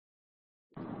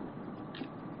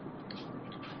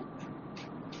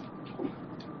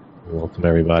Welcome,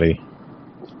 everybody,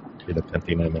 to the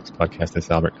 59X podcast. This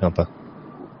is Albert Campa.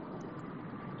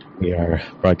 We are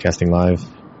broadcasting live.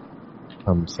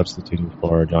 I'm substituting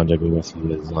for John Jagulis.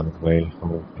 He is on his way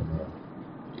home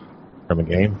from a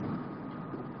game.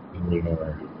 And we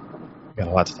got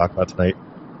a lot to talk about tonight.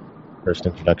 First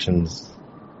introductions.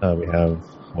 We have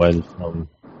Joel from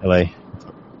LA.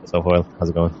 What's up, Joel? How's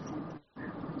it going?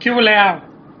 Culeao.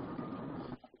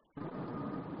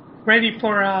 Ready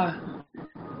for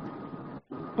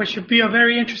what should be a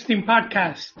very interesting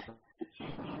podcast.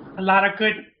 A lot of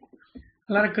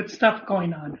good stuff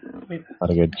going on. A lot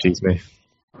of good chisme.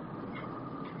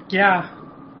 Yeah.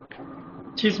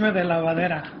 Chisme de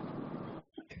lavadera.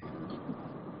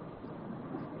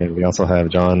 And we also have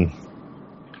John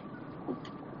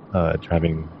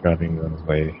driving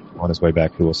on his way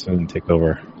back, who will soon take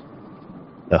over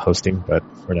the hosting. But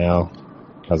for now,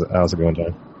 how's it going,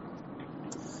 John?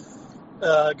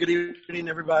 Good evening,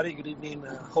 everybody. Good evening,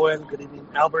 Joel. Good evening,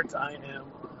 Albert. I am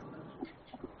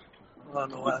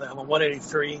I'm on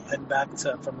 183, heading back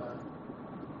from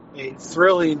a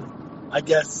thrilling, I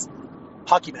guess,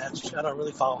 hockey match. I don't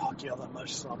really follow hockey all that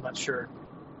much, so I'm not sure.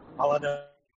 All I know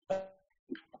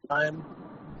time,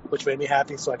 which made me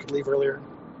happy, so I could leave earlier.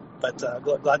 But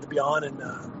glad to be on, and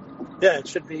it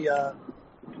should be an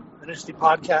interesting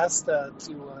podcast to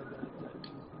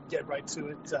get right to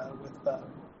it with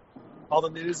all the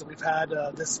news that we've had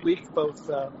this week, both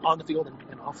on the field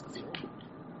and off the field,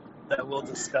 that we'll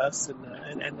discuss.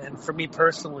 And for me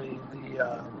personally,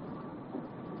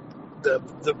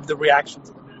 the reactions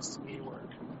of the news to me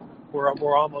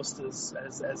were almost as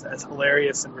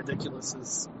hilarious and ridiculous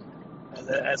as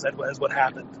what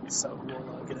happened. So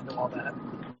we'll get into all that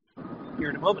here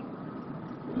in a moment.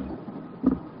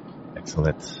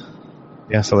 Excellent.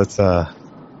 Yeah, so let's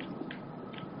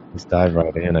dive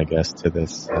right in, I guess, to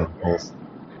this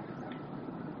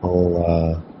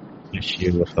whole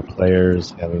issue with the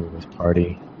players having this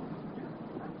party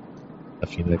a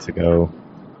few nights ago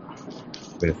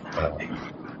with, I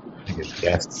guess,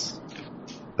 guests,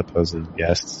 supposed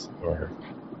guests or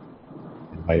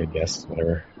invited guests,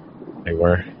 whatever they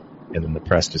were, and then the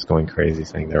press just going crazy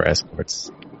saying they were escorts.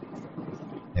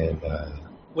 And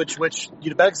which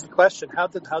begs the question: How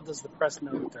does the press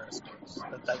know that they're escorts?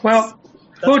 Well,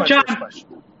 John,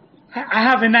 I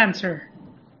have an answer.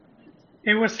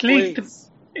 It was leaked. Please.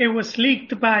 It was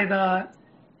leaked by the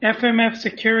FMF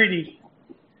security,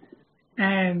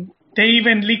 and they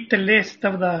even leaked the list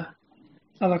of the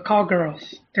call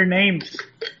girls, their names.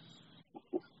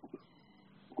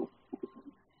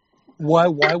 Why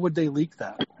would they leak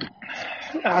that?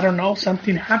 I don't know.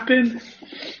 Something happened,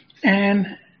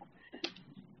 and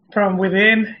from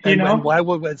within, And why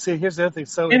would see? Here's the other thing.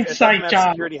 So inside if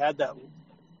job. Security had that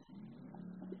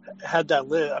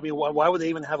list. I mean, why would they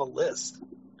even have a list?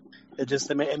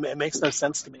 It makes no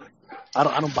sense to me. I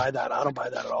don't buy that. I don't buy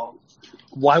that at all.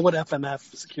 Why would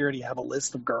FMF security have a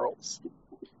list of girls?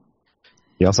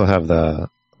 you also have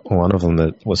one of them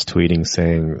that was tweeting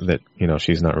saying that,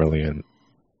 she's not really an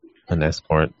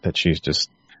escort, that she's just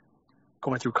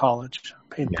going through college,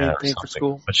 paying for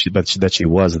school. But that she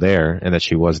was there and that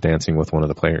she was dancing with one of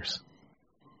the players.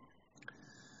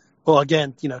 Well,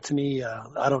 again, to me,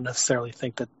 I don't necessarily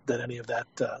think that any of that.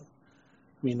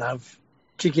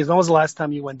 Kiki, when was the last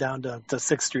time you went down to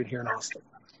 6th Street here in Austin?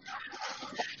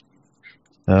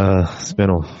 It's been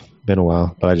a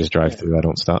while, but I just drive through. I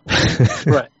don't stop.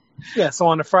 Right. Yeah. So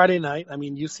on a Friday night,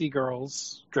 you see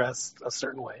girls dressed a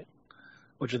certain way,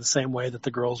 which is the same way that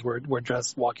the girls were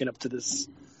dressed walking up to this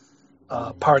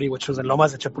party, which was in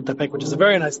Lomas de Chapultepec, which is a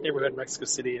very nice neighborhood in Mexico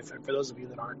City. For those of you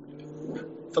that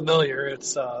aren't familiar,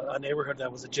 it's a neighborhood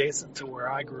that was adjacent to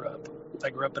where I grew up. I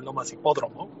grew up in Lomas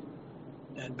Hipódromo,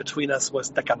 and between us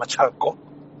was Tecamachalco.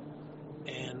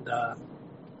 And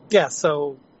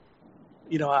so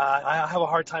I have a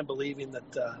hard time believing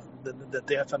that the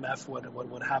FMF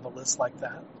would have a list like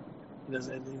that,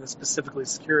 specifically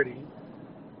security.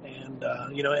 And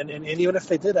and even if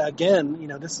they did, again,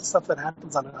 this is stuff that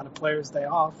happens on a player's day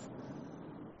off.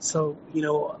 So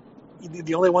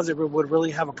the only ones that would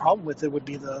really have a problem with it would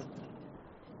be the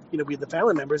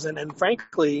family members. And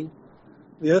frankly,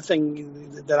 the other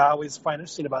thing that I always find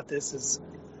interesting about this is,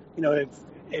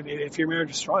 if your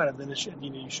marriage is strong enough, then it shouldn't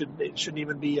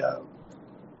even be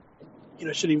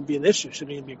it shouldn't even be an issue. It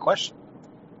shouldn't even be a question.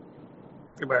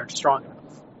 If your marriage is strong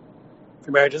enough. If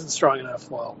your marriage isn't strong enough,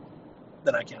 well,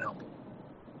 then I can't help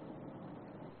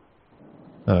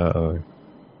you.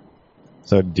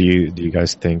 So do you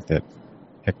guys think that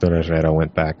Hector Herrera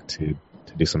went back to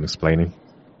do some explaining?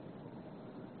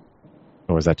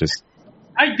 Or was that just...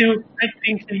 I do. I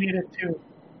think he needed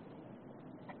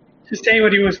to say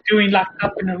what he was doing locked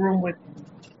up in a room with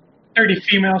 30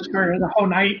 females for the whole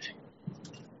night.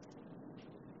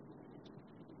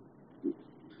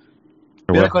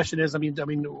 The other question is, I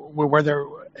mean, were there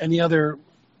any other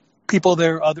people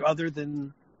there other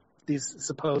than these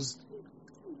supposed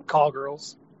call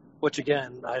girls? Which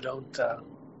again, I don't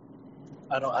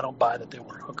buy that they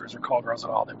were hookers or call girls at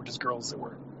all. They were just girls that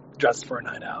were dressed for a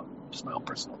night out. Just my own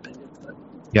personal opinion. But.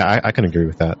 Yeah, I can agree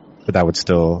with that, but that would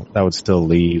still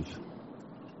leave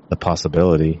the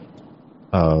possibility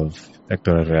of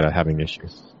Hector Herrera having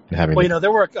issues. Well,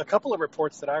 there were a couple of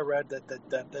reports that I read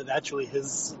that actually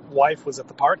his wife was at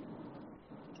the party.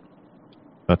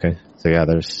 Okay, so yeah,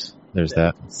 there's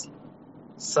that.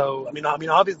 So I mean,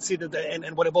 obviously,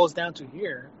 and what it boils down to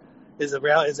here is the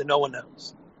reality is that no one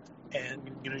knows,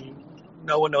 and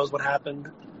no one knows what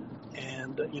happened,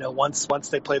 and once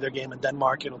they play their game in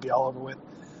Denmark, it'll be all over with.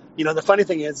 The funny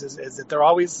thing is that they're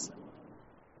always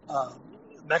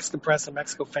Mexican press and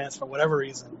Mexico fans for whatever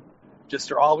reason.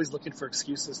 Just are always looking for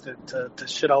excuses to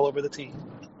shit all over the team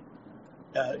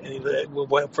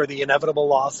for the inevitable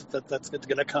loss that's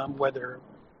going to come, whether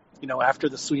after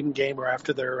the Sweden game or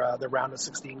after their round of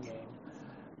 16 game.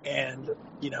 And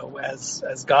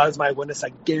as God is my witness, I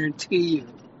guarantee you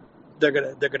they're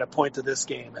gonna point to this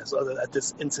game at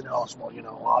this incident also.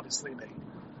 Obviously they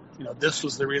this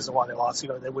was the reason why they lost.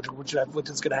 Which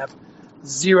is going to have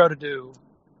zero to do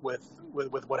with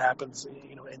what happens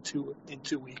in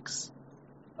 2 weeks.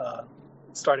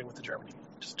 Starting with the Germany game.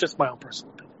 Just my own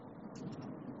personal opinion.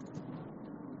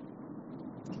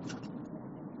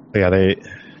 Yeah,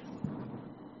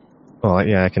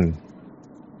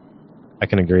 I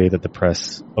can agree that the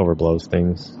press overblows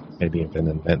things, maybe even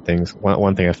invent things.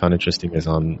 One thing I found interesting is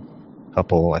on a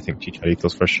couple, I think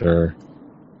Chicharito's for sure,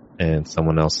 and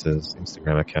someone else's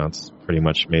Instagram accounts pretty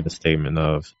much made the statement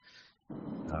of,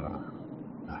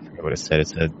 I forget what it said. It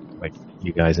said, like,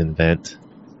 you guys invent,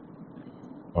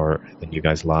 or then you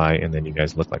guys lie, and then you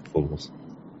guys look like fools.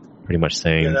 Pretty much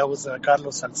saying... Yeah, that was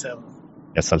Carlos Salcedo.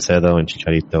 Yeah, Salcedo and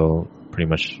Chicharito pretty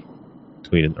much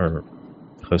tweeted or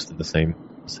posted the same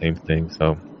thing.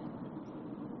 So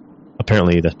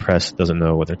apparently the press doesn't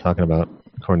know what they're talking about,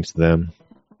 according to them.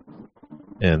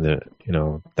 And,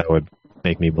 that would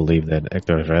make me believe that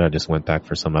Hector Herrera just went back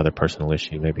for some other personal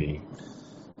issue. Maybe.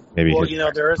 Well,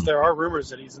 there are rumors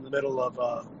that he's in the middle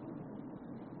of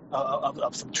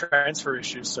some transfer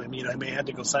issues, so I may have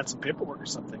to go sign some paperwork or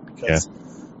something. Because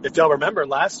if y'all remember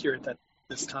last year at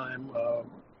this time,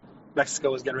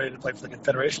 Mexico was getting ready to play for the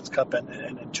Confederations Cup,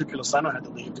 and Chucky Lozano had to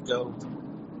leave to go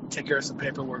take care of some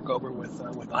paperwork over with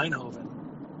Eindhoven.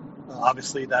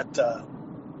 Obviously, that is a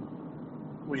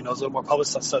little more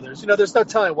publicized. So there's no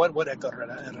telling what Hector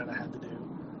Herrera had to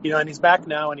do. And he's back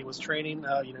now, and he was training.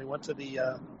 He went to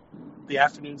the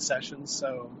afternoon sessions,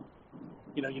 so.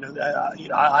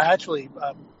 I actually,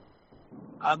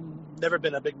 I've never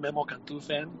been a big Memo Cantu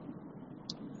fan,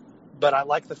 but I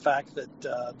like the fact that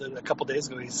a couple days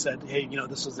ago he said, hey,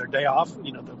 this was their day off.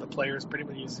 The players pretty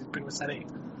much said, hey,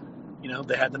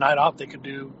 they had the night off. They could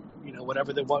do,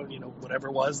 whatever they want, whatever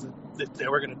it was that they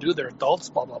were going to do. They're adults,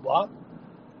 blah, blah, blah.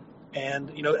 And,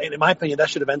 and in my opinion, that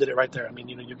should have ended it right there. I mean,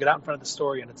 you get out in front of the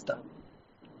story and it's done.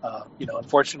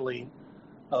 Unfortunately,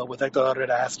 with Hector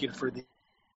Herrera asking for the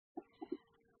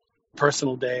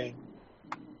personal day,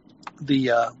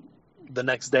 the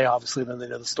next day, obviously, then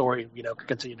the story, could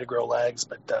continue to grow legs.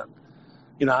 But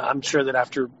I'm sure that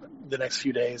after the next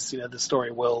few days, the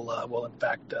story will in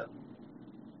fact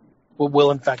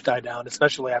die down,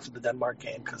 especially after the Denmark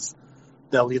game, because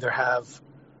they'll either have,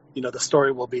 the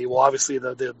story will be, well, obviously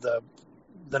the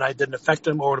night didn't affect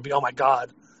them, or it'll be, oh my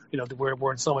God,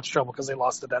 we're in so much trouble because they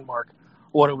lost to Denmark.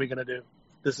 What are we going to do?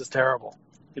 This is terrible.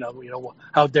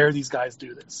 How dare these guys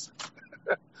do this?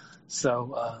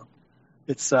 So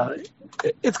it's going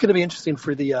to be interesting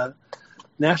for the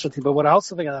national team. But what I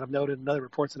also think that I've noted in other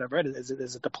reports that I've read is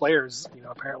that the players,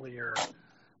 apparently are,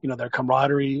 their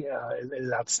camaraderie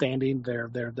is outstanding. They're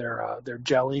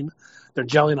gelling. They're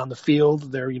gelling on the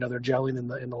field. They're gelling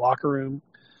in the locker room.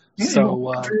 So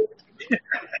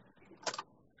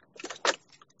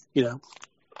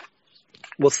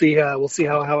we'll see how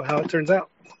it turns out.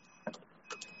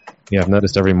 Yeah, I've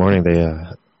noticed every morning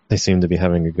they seem to be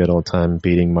having a good old time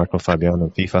beating Marco Fabian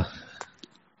on FIFA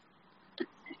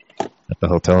at the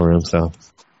hotel room. So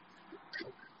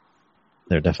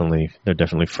they're definitely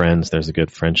friends. There's a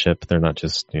good friendship. They're not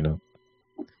just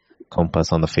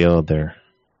compas on the field. They're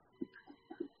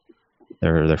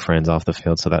friends off the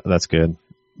field. So that's good.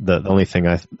 The only thing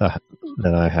that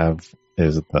I have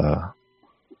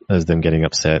is them getting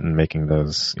upset and making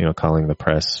those, calling the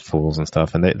press fools and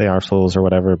stuff. And they are fools or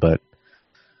whatever, but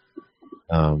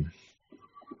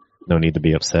No need to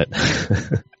be upset.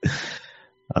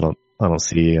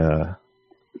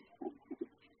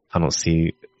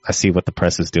 I see what the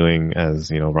press is doing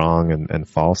as, wrong and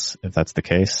false, if that's the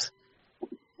case.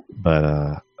 But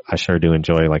I sure do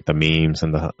enjoy like the memes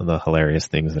and the hilarious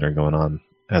things that are going on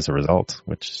as a result,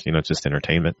 which is, just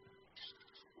entertainment.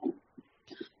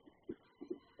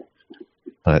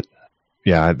 But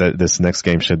yeah, this next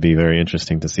game should be very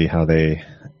interesting to see how they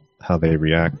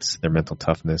react, their mental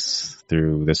toughness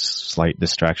through this slight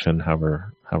distraction,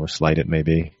 however slight it may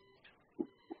be.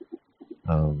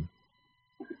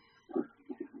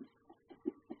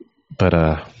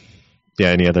 Yeah,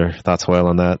 any other thoughts,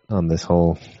 Joel, on this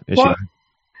whole issue? Well,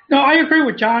 no, I agree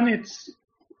with John. It's,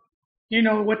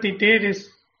 what they did is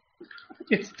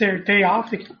it's their day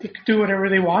off. They can do whatever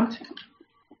they want.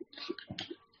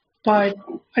 But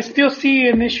I still see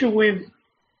an issue with,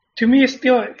 to me,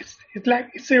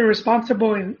 it's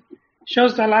irresponsible and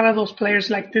shows that a lot of those players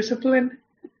lack discipline,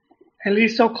 at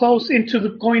least so close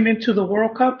going into the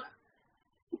World Cup,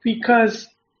 because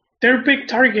they're big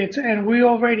targets, and we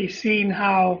already seen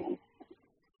how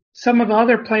some of the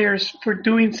other players for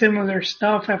doing similar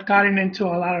stuff have gotten into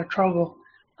a lot of trouble.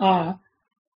 Carlos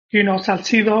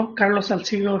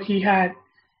Salcido, he had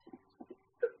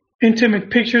intimate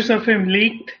pictures of him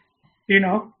leaked,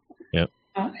 Yep.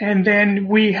 And then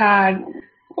we had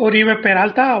Oribe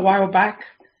Peralta a while back,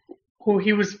 who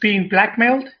he was being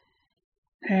blackmailed,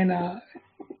 and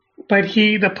but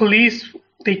the police,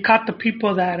 they caught the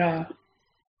people that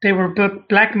they were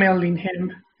blackmailing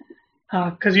him,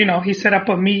 because he set up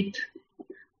a meet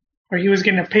where he was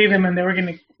going to pay them and they were going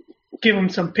to give him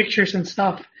some pictures and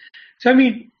stuff. So I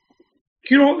mean,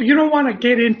 you don't want to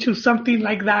get into something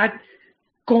like that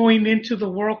going into the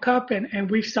World Cup, and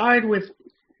we saw it with,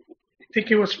 I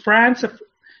think it was France,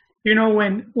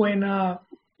 when I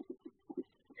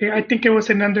think it was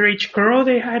an underage girl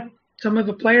some of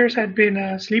the players had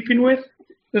been sleeping with.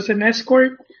 It was an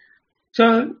escort.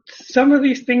 So some of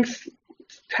these things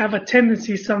have a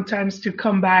tendency sometimes to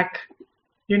come back,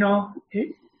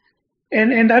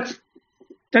 and that's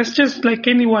just like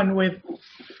anyone with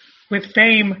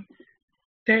fame.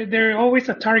 They're always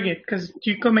a target because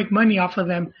you can make money off of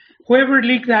them. Whoever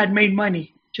leaked that made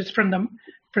money just for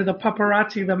the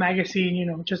paparazzi, the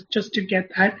magazine, just to get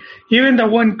that. Even the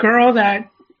one girl that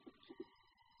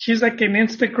she's like an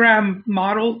Instagram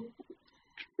model,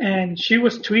 and she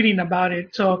was tweeting about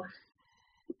it. So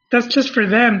that's just for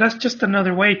them. That's just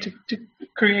another way to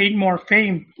create more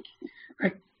fame.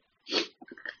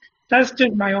 That's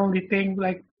just my only thing.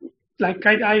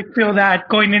 I feel that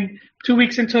going in 2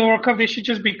 weeks into the World Cup, they should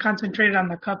just be concentrated on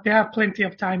the Cup. They have plenty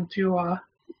of time to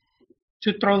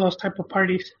throw those type of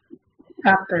parties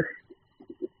after.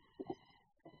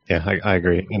 Yeah, I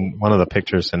agree. And one of the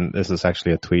pictures, and this is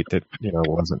actually a tweet that,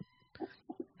 wasn't,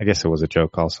 I guess it was a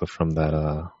joke also from that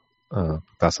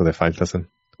Tazo de Faltasen.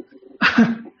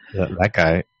 That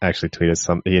guy actually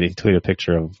tweeted he tweeted a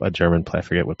picture of a German player, I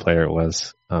forget what player it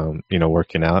was,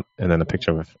 working out, and then a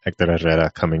picture of Hector Herrera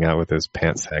coming out with his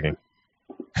pants sagging.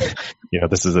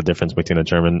 This is the difference between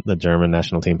the German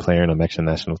national team player and a Mexican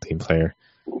national team player,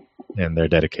 and their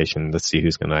dedication to see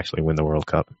who's going to actually win the World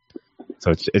Cup.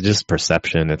 So it's just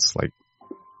perception. It's like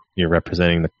you're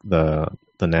representing the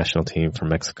national team from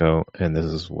Mexico, and this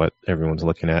is what everyone's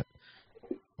looking at,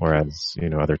 whereas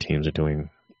other teams are doing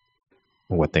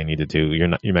what they need to do.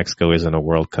 Mexico isn't a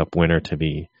World Cup winner to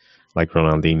be like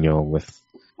Ronaldinho with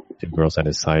two girls at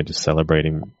his side just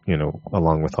celebrating,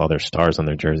 along with all their stars on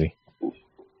their jersey.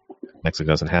 Mexico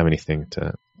doesn't have anything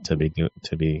to be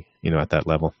at that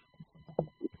level.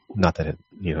 Not that it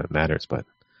matters, but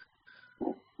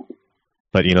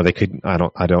they could.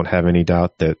 I don't have any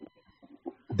doubt that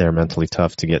they're mentally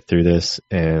tough to get through this,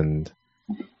 and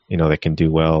they can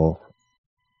do well.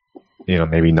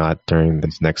 Maybe not during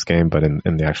this next game, but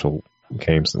in the actual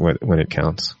games when it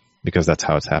counts, because that's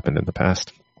how it's happened in the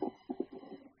past.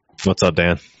 What's up,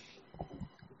 Dan?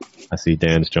 I see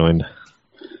Dan's joined.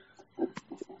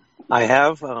 I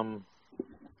have, I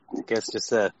guess,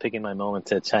 just picking my moment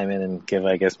to chime in and give,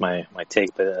 I guess, my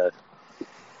take. But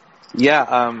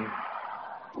I'm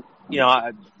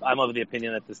of the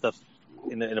opinion that this stuff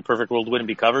in a perfect world wouldn't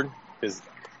be covered, because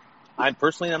I'm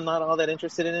not all that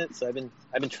interested in it. So I've been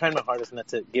trying my hardest not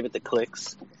to give it the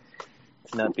clicks,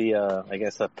 to not be I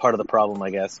guess a part of the problem, I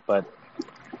guess. But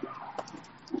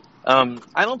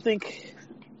I don't think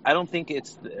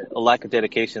it's a lack of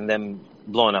dedication, them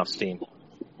blowing off steam.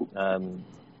 I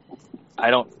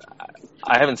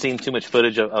haven't seen too much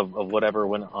footage of whatever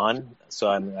went on, so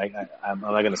I'm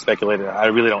not going to speculate. I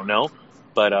really don't know,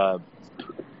 but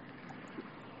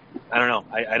I don't know.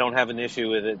 I don't have an issue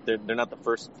with it. They're not the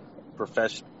first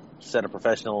set of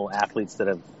professional athletes that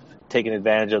have taken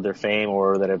advantage of their fame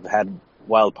or that have had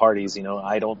wild parties.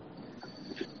 I don't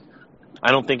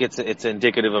think it's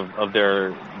indicative of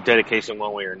their dedication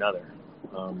one way or another.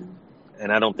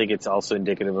 And I don't think it's also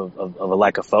indicative of a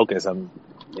lack of focus.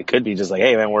 It could be just like,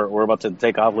 hey man, we're about to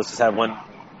take off. Let's just have one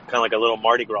kind of like a little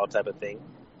Mardi Gras type of thing.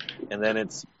 And then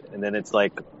it's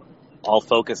like all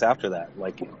focus after that.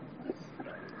 Like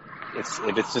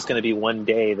if it's just going to be one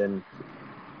day, then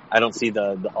I don't see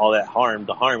all that harm.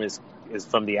 The harm is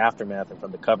from the aftermath and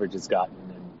from the coverage it's gotten.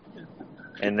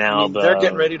 And now they're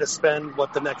getting ready to spend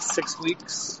the next 6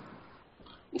 weeks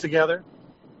together.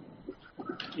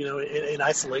 In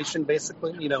isolation,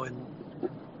 basically. In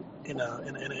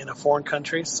a foreign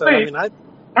country. So Wait,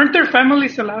 aren't their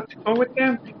families allowed to go with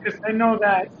them? Because I know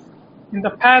that in the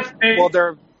past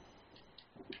they're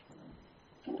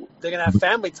gonna have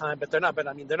family time, but they're not. But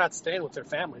they're not staying with their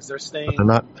families. They're staying.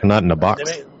 But they're not in the box.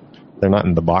 They're not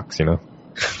in the box.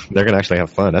 They're gonna actually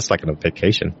have fun. That's like a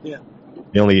vacation. Yeah.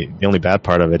 The only bad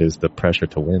part of it is the pressure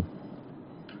to win.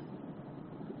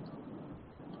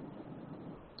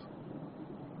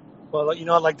 Well,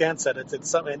 like Dan said, it's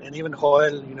something, and even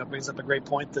Joel, brings up a great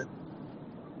point that,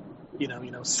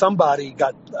 somebody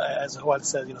got, as Joel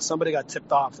said, somebody got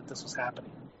tipped off that this was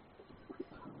happening,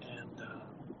 and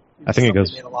I think it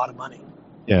goes. Made a lot of money.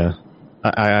 Yeah,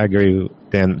 I agree.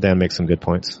 Dan makes some good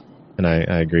points, and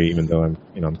I agree. Even though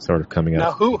I'm sort of coming out.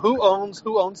 Now, who owns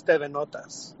TV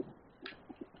Notas?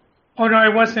 Oh no,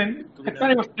 it wasn't. I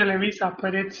thought it was Televisa,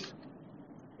 but it's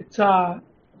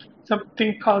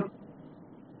something called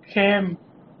GEM,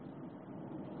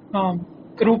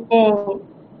 Grupo.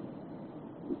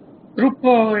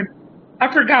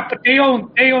 I forgot, but they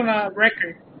own a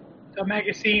Record, the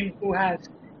magazine who has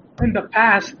in the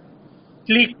past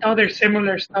leaked other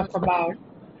similar stuff about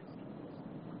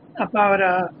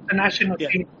the national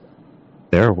team.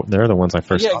 They're the ones I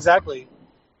first. Yeah, saw. Exactly.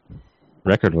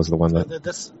 Record was the one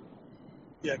that.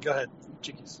 Yeah, go ahead,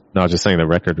 Chiquis. No, I was just saying the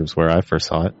Record was where I first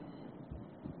saw it.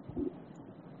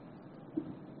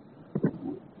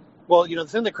 Well, the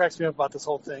thing that cracks me up about this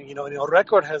whole thing,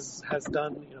 Record has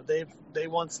done, they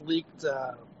once leaked.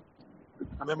 I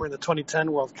remember in the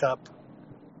 2010 World Cup,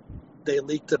 they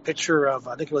leaked a picture of,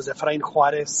 I think it was Efrain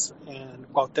Juarez and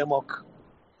Cuauhtemoc,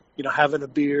 having a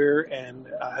beer, and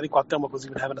I think Cuauhtemoc was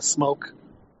even having a smoke,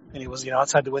 and he was,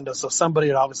 outside the window. So somebody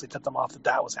had obviously tipped them off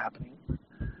that was happening,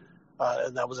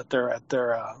 and that was at their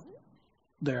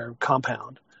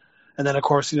compound. And then of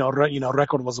course,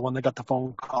 Record was the one that got the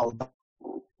phone call.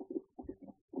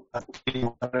 That's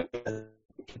the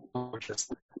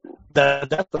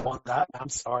one that I'm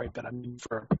sorry, but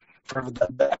for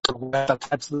the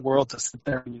types of the world to sit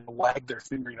there and wag their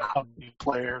finger, how many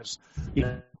players,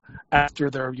 after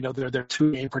their their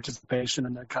 2-game participation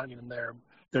and their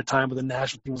time with the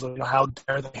national teams, how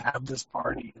dare they have this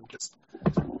party, and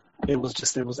it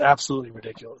was absolutely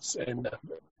ridiculous, and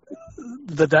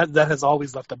that has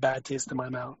always left a bad taste in my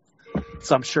mouth.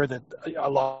 So I'm sure that a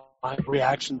lot of my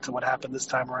reaction to what happened this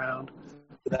time around,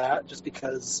 that just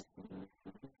because,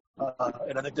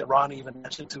 and I think that Ronnie even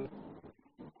mentioned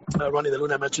Ronnie De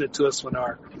Luna mentioned it to us when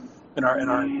a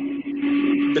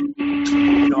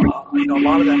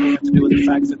lot of that may have to do with the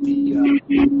fact that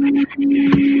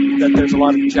that there's a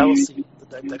lot of jealousy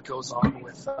that goes on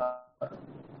with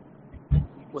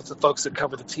the folks that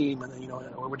cover the team, and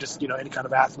or we're just any kind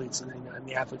of athletes and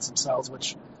the athletes themselves,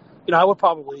 which I would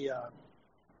probably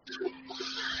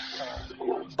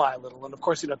buy a little. And of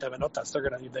course, TV Notas,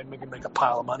 they make a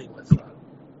pile of money with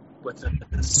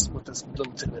this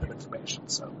little tidbit of information.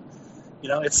 So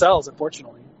it sells,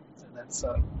 unfortunately, and that's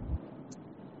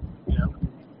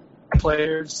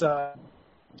players.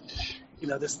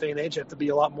 This day and age have to be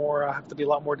a lot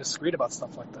more discreet about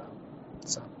stuff like that.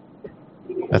 So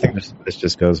I think this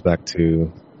just goes back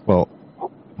to, well,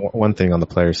 one thing on the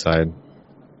player side.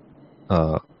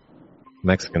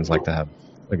 Mexicans like to have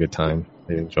a good time.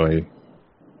 They enjoy,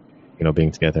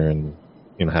 being together and,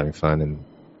 having fun and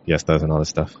fiestas and all this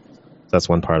stuff. So that's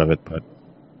one part of it. But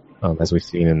as we've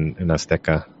seen in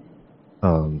Azteca,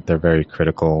 they're very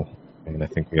critical, and I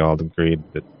think we all agreed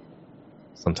that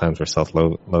sometimes we're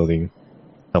self-loathing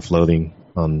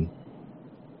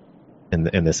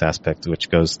in this aspect, which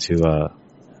goes to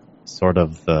sort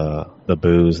of the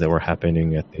boos that were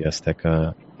happening at the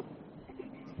Azteca.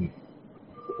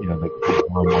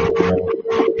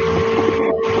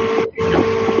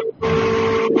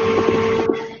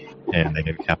 And they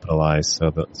didn't capitalize, so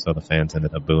the fans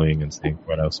ended up booing and saying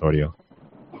 "Fuera Osorio."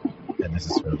 And this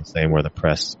is sort of the same, where the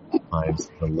press finds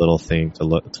the little thing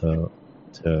to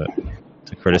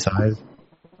criticize,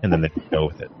 and then they go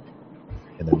with it.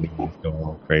 And then memes go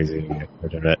all crazy.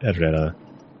 Herrera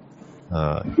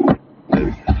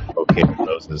okay with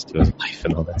roses to his wife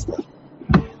and all that stuff.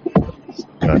 It's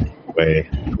not the way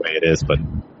it is, but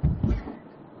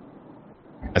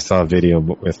I saw a video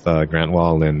with Grant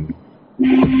Wall and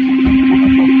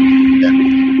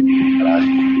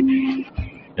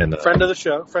friend of the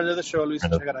show, Luis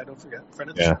Echegaray, don't forget.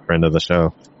 Friend of the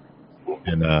show.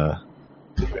 And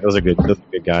those are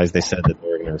good guys. They said that they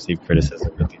were going to receive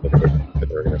criticism. They were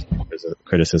going to receive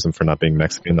criticism for not being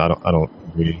Mexican. I don't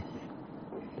agree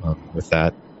with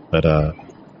that. But out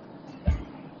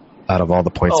of all the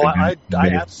points, I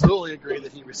absolutely agree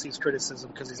that he receives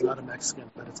criticism because he's not a Mexican.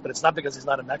 But it's not because he's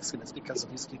not a Mexican. It's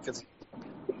because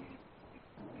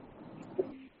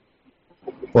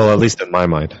well, at least in my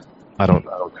mind, I don't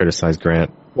criticize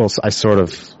Grant. Well, I sort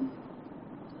of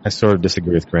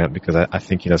disagree with Grant because I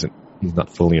think he's not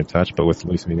fully in touch. But with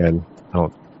Luis Miguel, I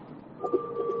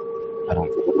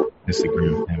don't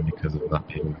disagree with him because of not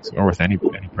being Mexican, or with any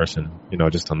person,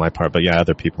 just on my part. But yeah,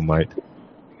 other people might.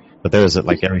 But there was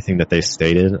everything that they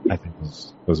stated, I think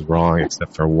was wrong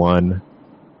except for one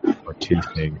or two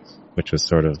things, which was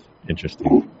sort of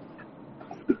interesting.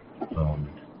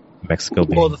 Mexico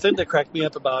being... Well, the thing that cracked me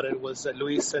up about it was that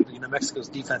Luis said, Mexico's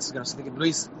defense is going to... So thinking,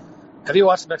 Luis, have you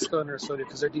watched Mexico under Osorio?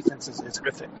 Because their defense is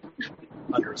horrific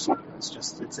under Osorio. It's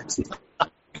just, it's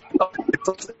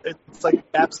like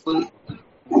absolute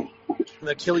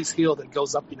the Achilles heel that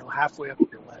goes up, halfway up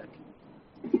your leg.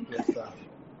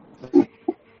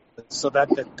 So that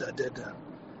did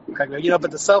crack me up. But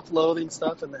the self-loathing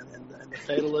stuff and the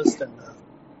fatalist and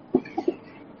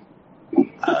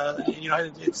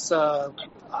it's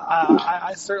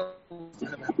I certainly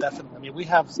definitely. I mean, we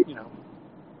have I'm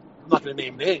not going to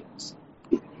name names,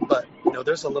 but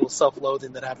there's a little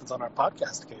self-loathing that happens on our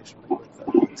podcast occasionally with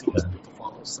teams that people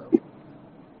follow.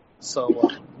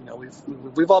 So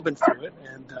we've all been through it,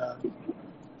 and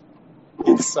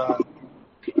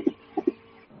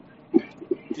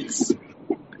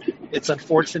it's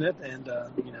unfortunate, and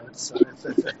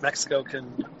if Mexico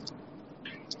can.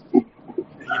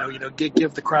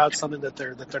 Give the crowd something that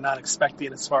they're not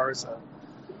expecting as far as a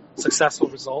successful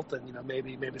result, and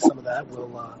maybe some of that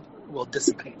will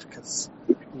dissipate because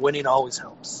winning always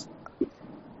helps.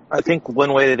 I think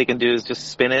one way that they can do is just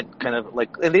spin it, kind of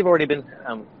and they've already been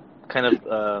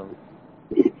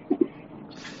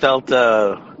felt.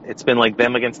 It's been like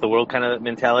them against the world kind of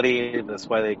mentality. That's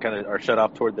why they kind of are shut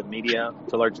off toward the media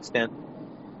to a large extent.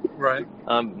 Right.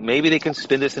 Maybe they can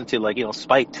spin this into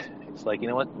spite. It's like,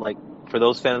 what, for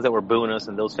those fans that were booing us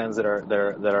and those fans that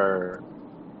are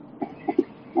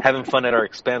having fun at our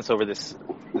expense over this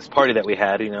party that we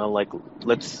had,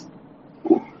 let's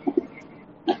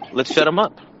shut them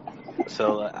up.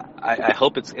 So I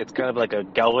hope it's kind of like a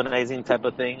galvanizing type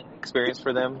of experience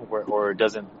for them, where it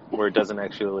doesn't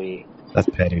actually. That's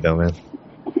petty, though, man.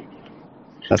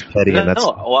 That's petty. No, and that's,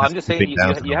 well, I'm just saying you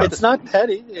have to. It's not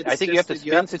petty. I think you have to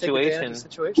spin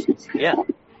situations. Yeah.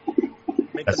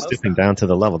 That's stooping down to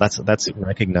the level. That's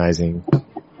recognizing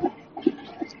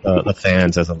the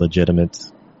fans as a legitimate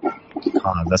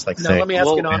cause. That's like saying. Let me ask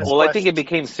you an honest question. I think it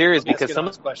became serious because some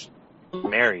of them were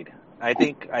married. I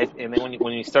think, and then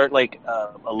when you start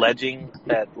alleging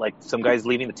that some guy's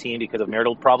leaving the team because of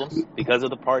marital problems because of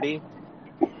the party,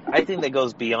 I think that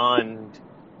goes beyond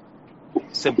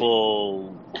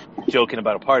simple joking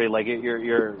about a party.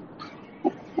 You're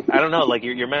I don't know,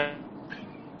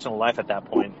 your life at that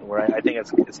point, where I think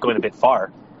it's going a bit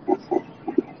far.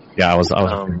 Yeah, I was I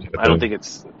don't think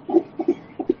it's.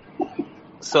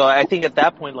 So I think at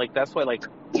that point, that's why,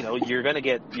 you're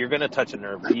gonna touch a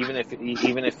nerve, even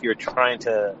if you're trying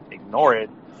to ignore it.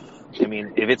 I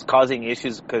mean, if it's causing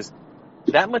issues, because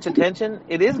that much attention,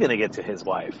 it is gonna get to his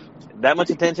wife. That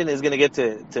much attention is gonna get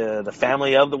to the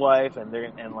family of the wife, and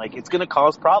it's gonna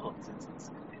cause problems.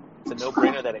 It's a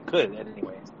no-brainer that it could,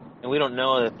 anyways. And we don't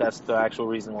know if that's the actual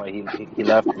reason why he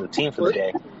left the team for the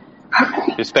day.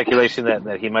 There's speculation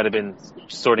that he might have been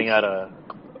sorting out a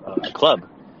club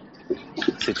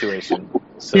situation.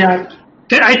 So. Yeah,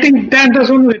 I think that's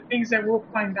one of the things that we'll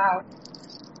find out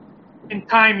in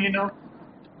time,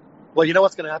 Well, you know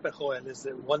what's going to happen, Joel, is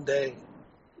that one day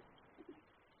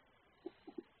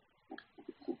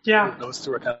it goes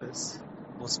through a kind of this.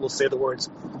 We'll say the words,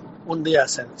 un día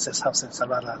se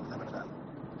salvará la verdad.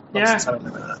 Yeah.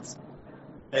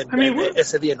 And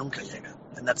ese día nunca llega.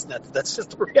 And that's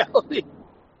just the reality.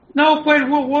 No, but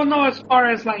we'll know as far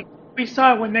as we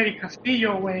saw with Nery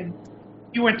Castillo when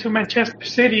he went to Manchester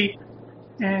City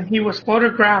and he was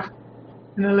photographed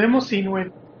in a limousine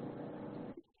with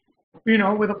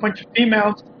a bunch of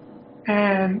females,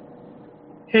 and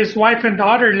his wife and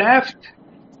daughter left,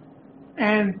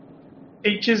 and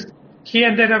they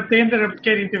ended up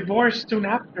getting divorced soon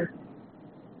after.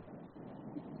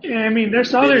 I mean,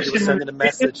 there's Maybe other he was sending a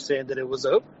message saying that it was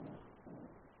over.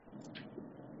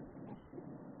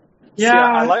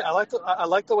 Yeah, See, I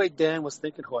like the way Dan was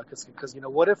thinking, Juan, because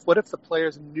what if the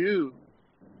players knew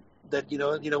that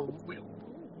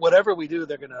whatever we do,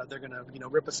 they're gonna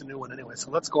rip us a new one anyway.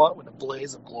 So let's go out with a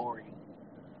blaze of glory.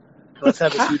 Let's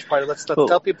have a huge party. Let's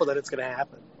tell people that it's gonna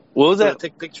happen. What was that?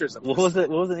 Take pictures of What was the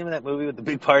name of that movie with the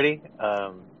big party?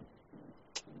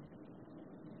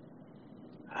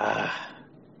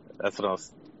 That's what I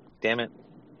was. Damn it!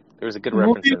 There was a good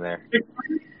reference in there.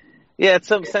 Yeah, it's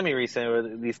some semi-recent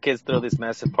where these kids throw this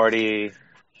massive party.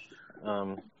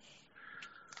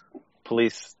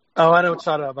 Police. Oh, I know what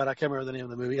you're talking about. I can't remember the name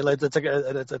of the movie.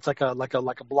 It's like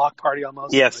a block party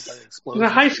almost. Yes. Like the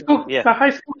high school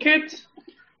kids,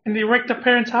 and they wrecked the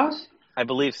parents' house. I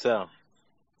believe so.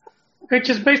 Which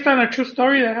is based on a true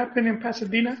story that happened in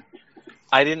Pasadena.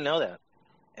 I didn't know that,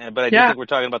 but I do think we're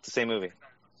talking about the same movie.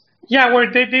 Yeah,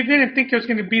 where they didn't think it was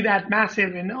going to be that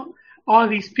massive, and all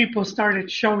these people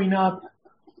started showing up.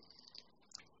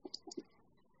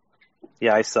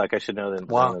 Yeah, I suck. I should know that.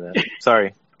 Wow. Know that.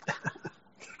 Sorry.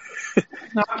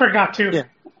 No, I forgot to. Yeah,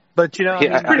 but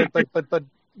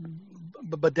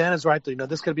but Dan is right though.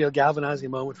 This could be a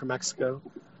galvanizing moment for Mexico.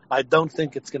 I don't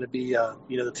think it's going to be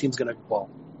the team's going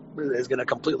to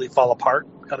completely fall apart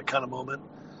kind of moment,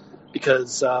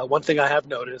 because one thing I have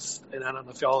noticed, and I don't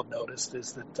know if y'all have noticed,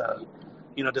 is that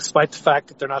despite the fact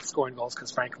that they're not scoring goals,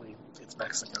 because frankly it's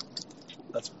Mexico,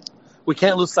 we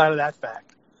can't lose sight of that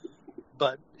fact.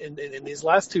 But in these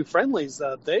last two friendlies,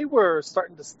 they were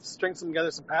starting to string together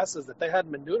some passes that they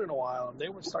hadn't been doing in a while, and they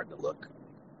were starting to look.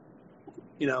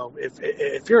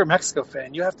 If you're a Mexico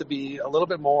fan, you have to be a little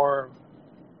bit more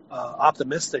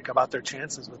optimistic about their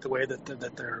chances with the way that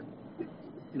they're,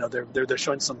 they're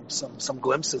showing some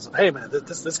glimpses of, hey man,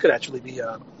 this could actually be.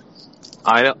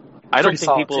 I don't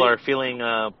think people team. are feeling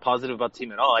positive about the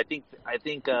team at all. I think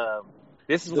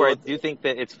this is where I do think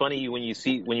that it's funny when you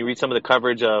read some of the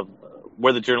coverage of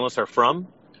where the journalists are from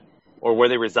or where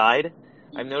they reside.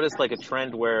 I've noticed like a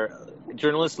trend where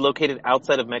journalists located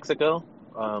outside of Mexico,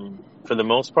 for the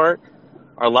most part,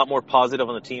 are a lot more positive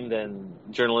on the team than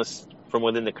journalists from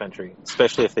within the country,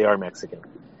 especially if they are Mexican.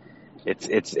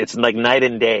 It's like night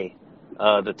and day,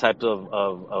 the type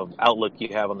of outlook you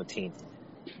have on the team.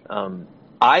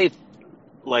 I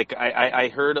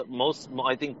heard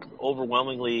I think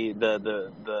overwhelmingly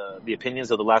the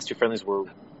opinions of the last two friendlies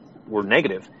were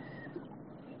negative.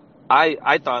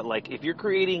 I thought, like, if you're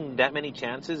creating that many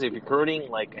chances, if you're creating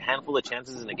like a handful of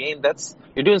chances in a game,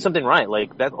 you're doing something right.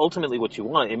 Like, that's ultimately what you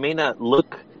want. It may not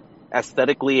look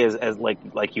aesthetically as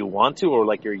like you want to, or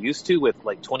like you're used to, with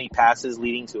like 20 passes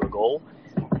leading to a goal.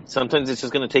 Sometimes it's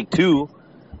just going to take two.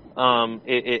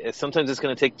 Sometimes it's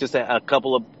going to take just a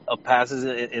couple of passes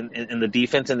in the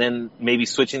defense, and then maybe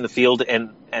switching the field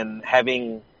and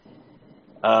having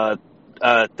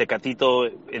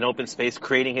Tecatito in open space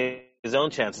creating his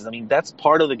own chances. I mean, that's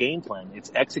part of the game plan.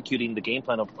 It's executing the game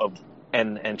plan of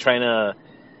trying to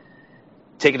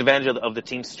take advantage of the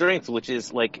team's strength, which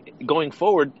is, like, going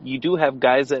forward, you do have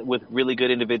guys with really good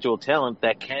individual talent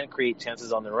that can create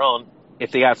chances on their own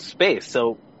if they have space.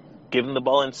 So give them the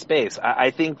ball in space. I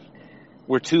think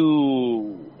we're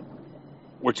too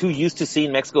used to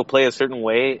seeing Mexico play a certain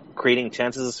way, creating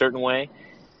chances a certain way,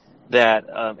 that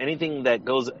anything that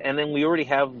goes, and then we already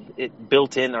have it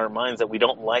built in our minds that we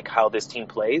don't like how this team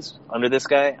plays under this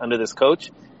guy, under this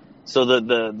coach. So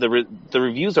the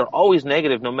reviews are always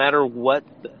negative, no matter what,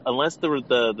 unless the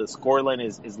scoreline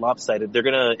is lopsided. They're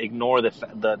gonna ignore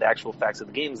the actual facts of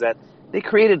the game, is that they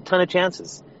created a ton of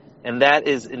chances, and that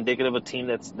is indicative of a team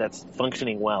that's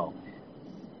functioning well.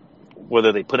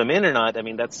 Whether they put them in or not, I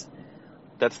mean, that's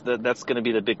going to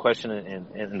be the big question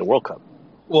in the World Cup.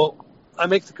 Well, I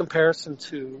make the comparison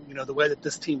to the way that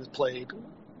this team has played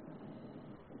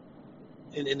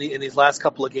in these last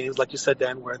couple of games, like you said,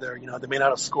 Dan, where they may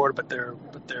not have scored, but they're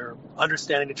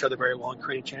understanding each other very well and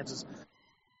creating chances.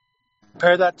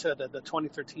 Compare that to the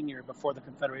 2013 year before the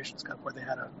Confederations Cup, where they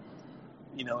had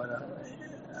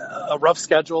a rough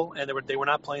schedule, and they were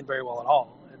not playing very well at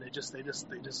all, and they just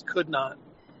could not.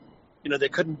 They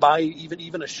couldn't buy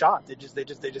even a shot. They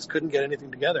just couldn't get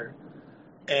anything together,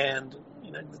 and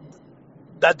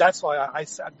that's why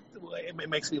it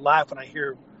makes me laugh when I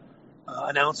hear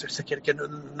announcers say que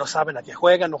no saben a qué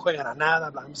juegan, no juegan a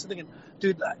nada. I'm just thinking,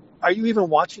 dude, are you even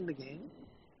watching the game?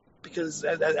 Because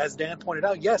as Dan pointed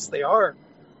out, yes, they are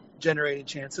generating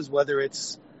chances, whether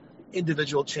it's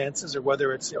individual chances or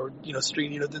whether it's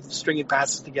stringing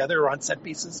passes together or on set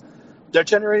pieces, they're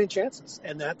generating chances,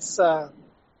 and that's the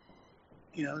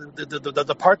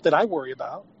part that I worry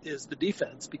about is the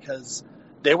defense, because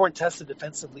they weren't tested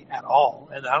defensively at all,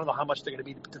 and I don't know how much they're going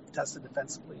to be tested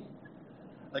defensively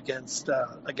against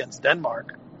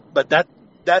Denmark, but that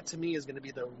to me is going to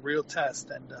be the real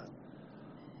test. And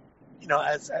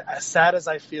as sad as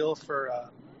I feel for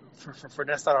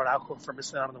Nestor Araujo for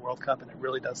missing out on the World Cup, and it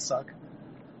really does suck.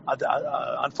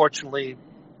 Unfortunately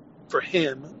for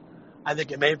him, I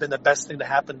think it may have been the best thing to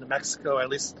happen to Mexico, at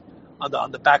least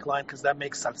on the back line, because that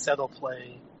makes Salcedo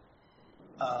play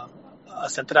a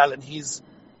central, and he's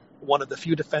one of the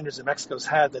few defenders that Mexico's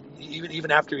had that even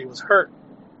after he was hurt,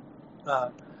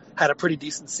 had a pretty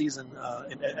decent season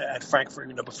at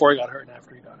Frankfurt, before he got hurt and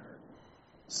after he got hurt.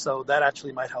 So that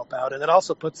actually might help out, and it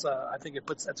also puts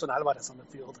Edson Alvarez on the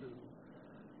field, who,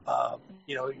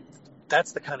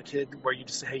 that's the kind of kid where you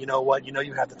just say, hey, you know what,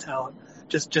 you have the talent,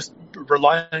 just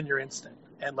rely on your instinct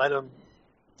and let him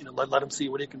see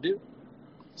what he can do.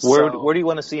 Where do you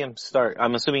want to see him start?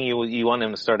 I'm assuming you want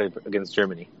him to start against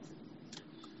Germany.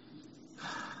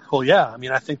 Well, yeah. I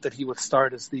mean, I think that he would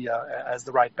start as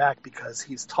the right back, because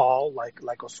he's tall,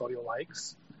 like Osorio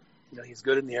likes. He's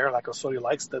good in the air, like Osorio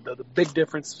likes. The big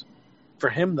difference for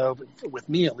him, though, with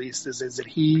me at least, is that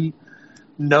he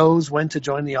knows when to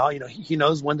join he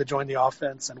knows when to join the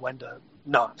offense and when to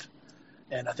not.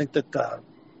 And I think that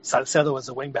Salcedo as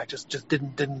a wingback just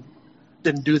didn't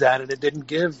do that, and it didn't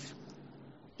give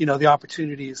the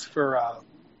opportunities for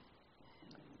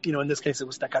in this case it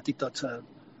was Tecatito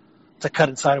to cut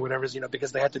inside or whatever,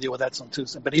 because they had to deal with Edson too.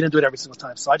 But he didn't do it every single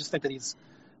time. So I just think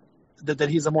that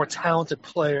he's a more talented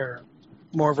player,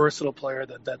 more versatile player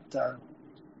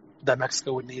that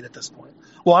Mexico would need at this point.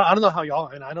 Well, I don't know how y'all,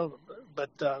 and I don't,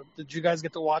 but did you guys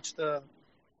get to watch despite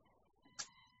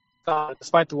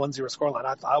the 1-0 scoreline?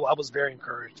 I was very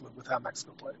encouraged with how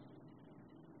Mexico played.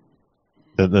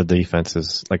 The defense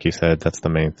is, like you said, that's the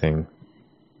main thing.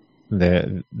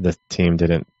 The team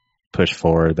didn't push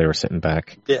forward; they were sitting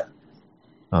back. Yeah.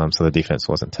 So the defense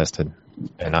wasn't tested,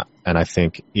 and I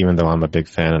think, even though I'm a big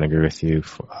fan and agree with you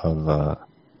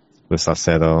with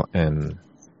Salcedo and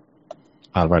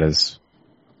Alvarez,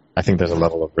 I think there's a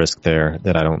level of risk there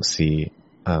that I don't see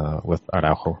with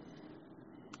Araujo.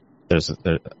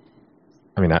 They're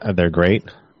great,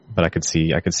 but I could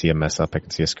see a mess up. I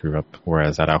could see a screw up.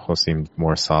 Whereas Araujo seemed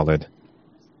more solid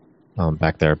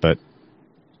back there. But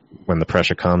when the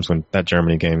pressure comes, when that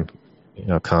Germany game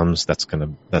comes, that's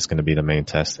gonna be the main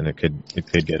test, and it could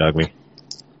get ugly.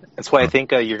 That's why I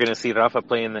think you're gonna see Rafa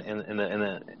play in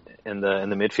the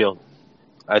midfield.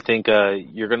 I think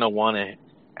you're gonna want to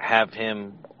have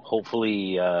him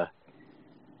hopefully,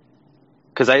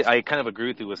 because I kind of agree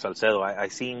with you with Salcedo. I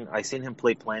seen him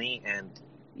play plenty, and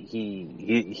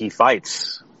he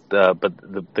fights. But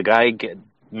the guy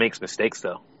makes mistakes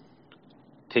though.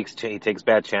 He takes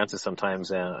bad chances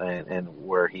sometimes, and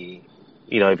where he,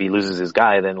 if he loses his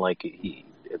guy, then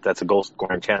that's a goal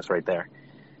scoring chance right there.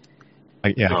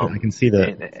 I can see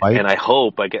the fight. And I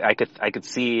hope I could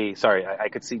see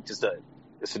just a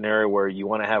scenario where you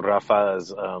want to have Rafa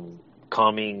as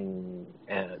calming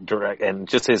and direct, and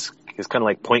just his kind of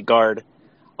like point guard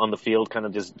on the field, kind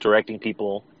of just directing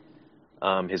people.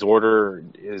 His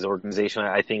organization.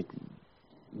 I think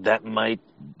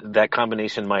that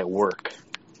combination might work.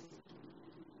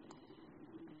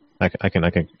 I can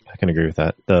agree with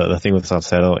that. The thing with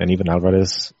Salcedo and even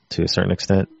Alvarez to a certain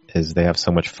extent is they have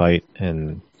so much fight,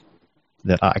 and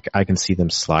that I can see them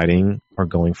sliding or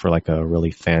going for like a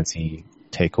really fancy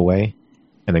takeaway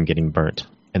and then getting burnt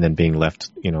and then being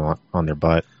left on their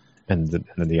butt, and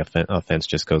then the offense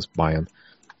just goes by them.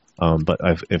 But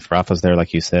if Rafa's there,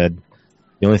 like you said,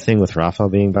 the only thing with Rafa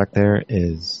being back there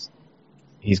is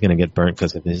he's going to get burnt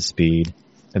because of his speed,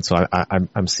 and so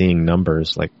I'm seeing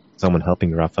numbers like someone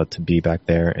helping Rafa to be back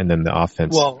there, and then the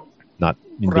offense. Well,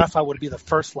 Rafa would be the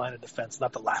first line of defense,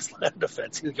 not the last line of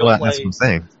defense. That's what I'm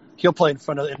saying. He'll play in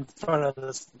front of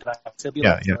this guy.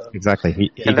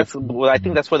 Exactly. And I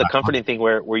think that's where the comforting thing,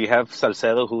 where you have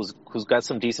Salcedo, who's got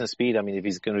some decent speed. I mean, if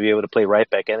he's going to be able to play right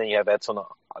back, and then you have Edson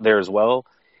there as well,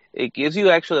 it gives you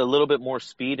actually a little bit more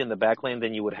speed in the back lane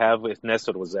than you would have if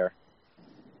Nestor was there.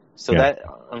 So that,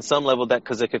 on some level, that,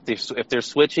 because if they're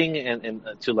switching and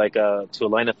to a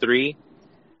line of three,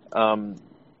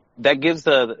 that gives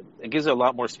a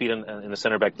lot more speed in the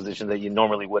center back position that you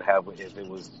normally would have if it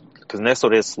was, because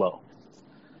Nestor is slow.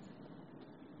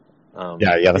 I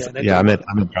meant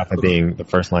Rafa being the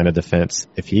first line of defense.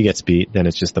 If he gets beat, then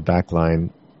it's just the back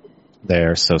line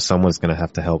there. So someone's going to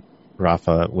have to help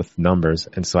Rafa with numbers,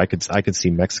 and so I could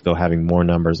see Mexico having more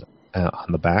numbers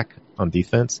on the back on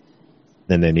defense,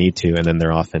 then they need to, and then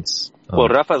their offense. Well,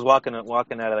 Rafa's walking out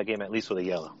of that game at least with a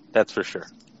yellow. That's for sure.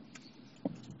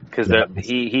 Because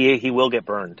he will get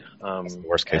burned. That's the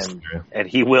worst case scenario. And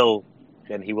he will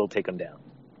take him down.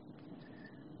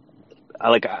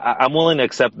 I'm willing to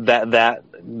accept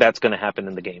that's going to happen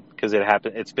in the game because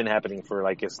it's been happening for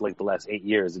the last 8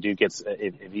 years. The dude gets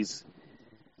if he's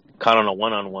caught on a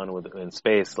one-on-one in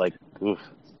space, oof,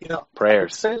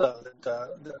 prayers. I would say though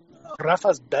that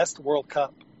Rafa's best World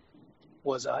Cup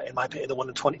was, in my opinion, the one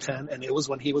in 2010, and it was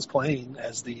when he was playing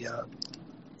as the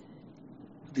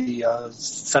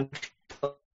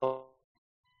central.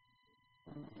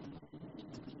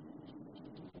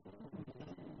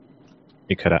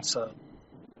 You cut out. So,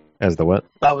 as the what?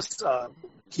 That was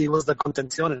he was the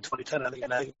contención in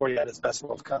 2010, I think, where he had his best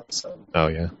World Cup. So, oh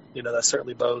yeah, that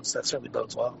certainly bodes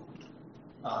well.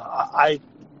 I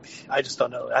just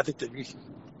don't know. I think that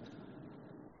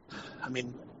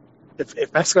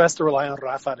if Mexico has to rely on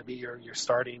Rafa to be your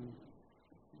starting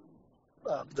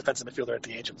defensive midfielder at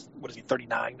the age of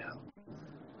 39 now,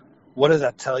 what does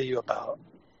that tell you about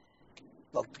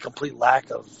the complete lack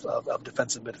of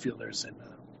defensive midfielders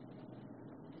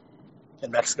in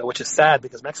Mexico, which is sad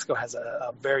because Mexico has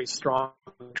a very strong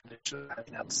tradition of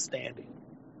having outstanding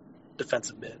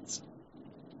defensive mids.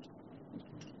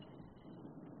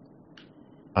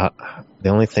 The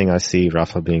only thing I see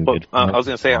Rafa being good. I was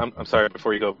going to say, I'm sorry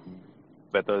before you go,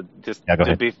 but go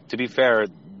ahead. To be fair,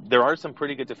 there are some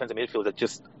pretty good defensive midfielders that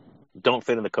just don't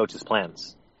fit in the coach's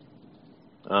plans.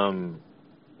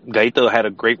 Gaito had a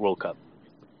great World Cup,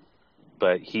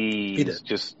 but he's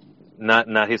just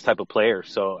not his type of player.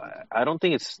 So I don't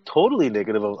think it's totally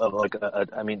indicative of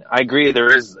I agree it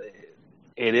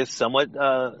is somewhat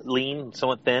lean,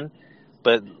 somewhat thin,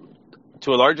 but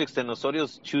to a large extent,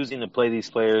 Osorio's choosing to play these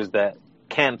players that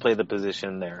can play the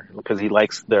position there because he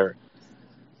likes their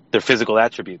physical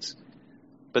attributes,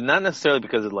 but not necessarily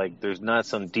because of there's not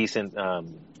some decent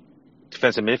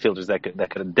defensive midfielders that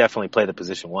could definitely play the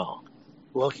position well.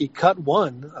 Well, he cut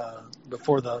one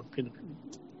before the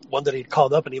one that he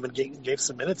called up and even gave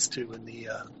some minutes to in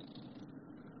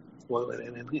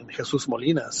Jesus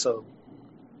Molina. So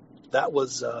that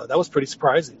was pretty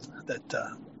surprising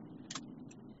that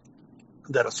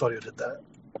Osorio did that.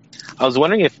 I was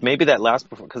wondering if maybe that last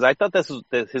because I thought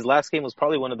his last game was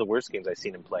probably one of the worst games I've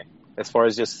seen him play as far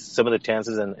as just some of the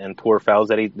chances and poor fouls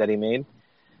that he made.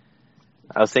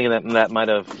 I was thinking that might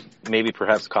have maybe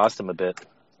perhaps cost him a bit.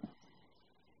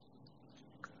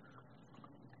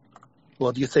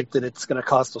 Well, do you think that it's going to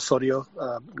cost Osorio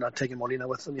not taking Molina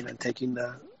with him and taking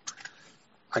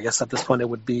I guess at this point it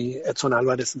would be Edson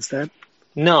Alvarez instead?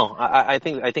 No, I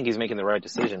think he's making the right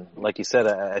decision. Like you said,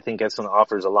 I think Edson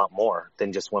offers a lot more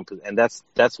than just one position, and that's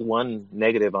one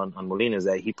negative on Molina is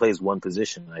that he plays one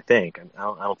position. I think I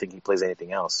don't think he plays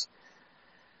anything else.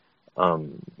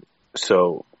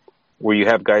 So where you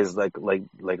have guys like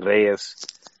Reyes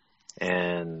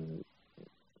and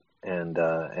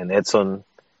Edson,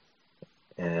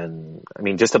 and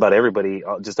just about everybody,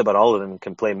 just about all of them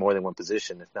can play more than one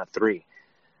position, if not three.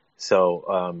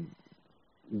 So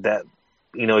that.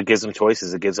 It gives them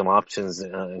choices. It gives them options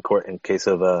in case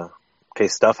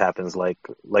stuff happens, like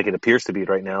it appears to be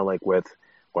right now, like with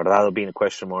Guardado being a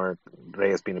question mark,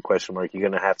 Reyes being a question mark. You're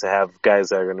going to have guys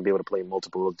that are going to be able to play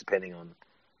multiple roles depending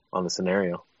on the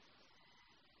scenario.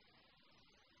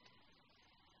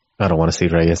 I don't want to see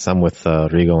Reyes. I'm with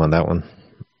Rigo on that one.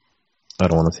 I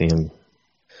don't want to see him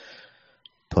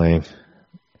playing.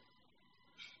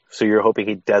 So you're hoping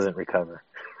he doesn't recover?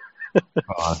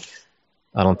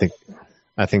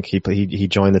 I think he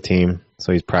joined the team,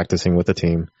 so he's practicing with the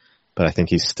team, but I think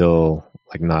he's still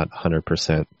not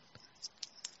 100%.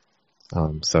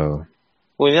 So.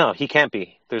 Well, no, he can't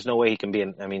be. There's no way he can be.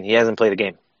 He hasn't played a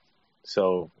game,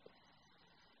 so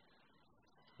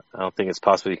I don't think it's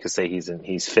possible you could say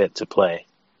he's fit to play.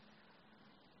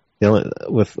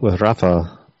 With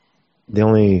Rafa, the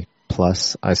only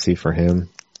plus I see for him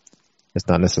is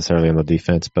not necessarily on the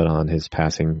defense, but on his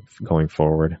passing going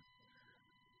forward.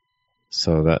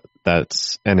 So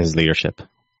that's and his leadership,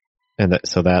 and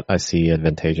so that I see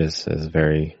advantageous as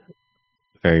very,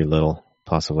 very little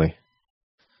possibly,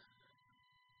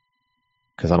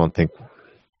 because I don't think.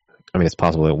 It's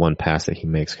possible that one pass that he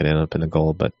makes could end up in a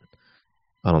goal, but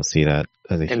I don't see that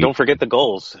as a. And don't forget the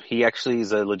goals. He actually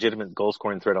is a legitimate goal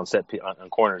scoring threat on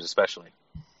corners, especially.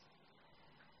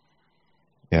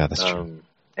 Yeah, that's true.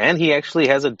 And he actually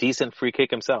has a decent free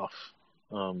kick himself.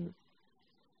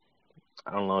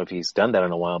 I don't know if he's done that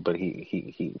in a while, but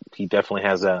he definitely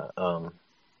has that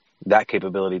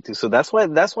capability too. So that's why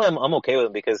I'm okay with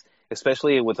him, because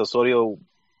especially with Osorio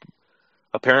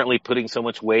apparently putting so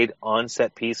much weight on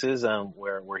set pieces,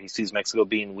 where he sees Mexico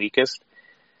being weakest.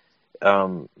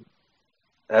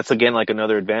 That's again like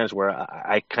another advantage where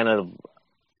I kind of,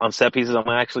 on set pieces, I'm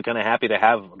actually kind of happy to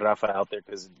have Rafa out there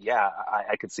because,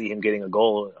 I could see him getting a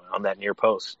goal on that near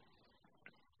post.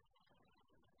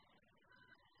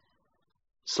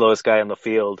 Slowest guy on the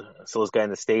field, slowest guy in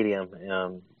the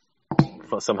stadium,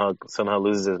 somehow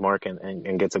loses his mark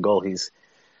and gets a goal. He's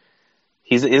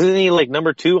isn't he like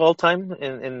number 2 all time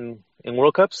in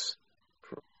World Cups?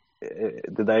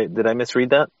 Did I misread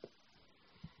that?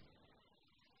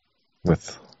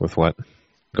 With what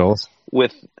goals?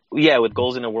 With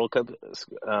goals in a World Cup.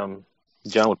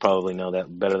 John would probably know that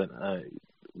better than.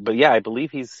 But I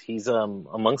believe he's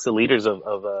amongst the leaders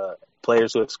of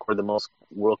players who have scored the most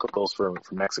World Cup goals for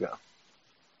Mexico.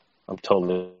 I'm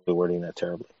totally wording that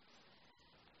terribly.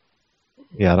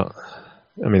 Yeah,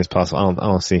 it's possible. I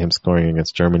don't see him scoring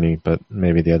against Germany, but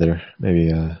maybe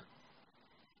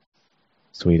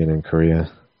Sweden and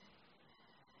Korea.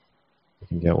 We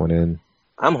can get one in.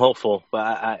 I'm hopeful,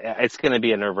 but it's going to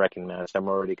be a nerve-wracking match. I'm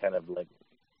already kind of like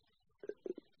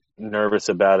nervous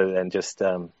about it, and just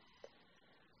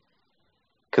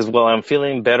because while I'm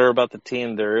feeling better about the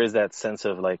team, there is that sense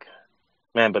of like,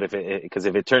 man, but if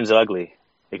it turns ugly,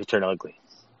 it could turn ugly.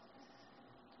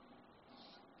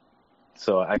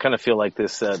 So I kind of feel like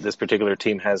this particular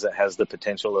team has the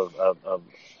potential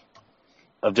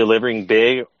of delivering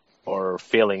big or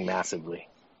failing massively.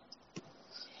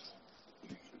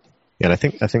 Yeah,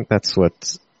 and I think that's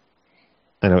what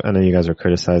I know you guys are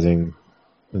criticizing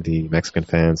the Mexican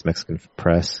fans, Mexican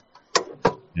press,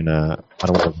 and I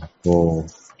don't want to full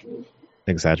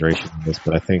exaggeration of this,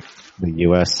 but I think the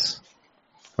U.S.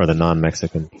 or the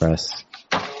non-Mexican press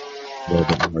a little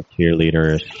bit more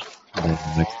cheerleaderish than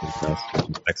the Mexican press, which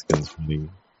is Mexicans really,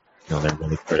 they're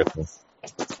really critical,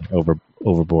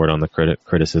 overboard on the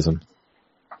criticism,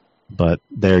 but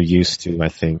they're used to, I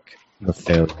think,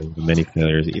 the many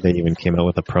failures. They even came out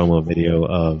with a promo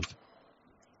video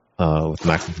with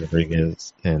Maxi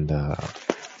Rodriguez and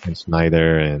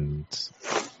Snyder, and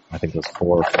I think it was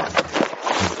 4.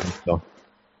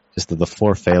 Just the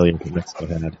 4 failures that Mexico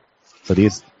had. So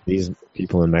these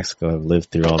people in Mexico have lived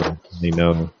through all that. They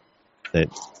know that,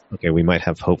 okay, we might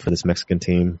have hope for this Mexican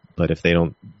team, but if they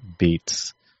don't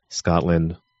beat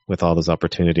Scotland with all those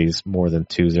opportunities more than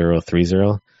 2-0,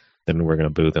 3-0, then we're going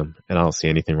to boo them. And I don't see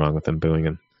anything wrong with them booing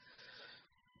them.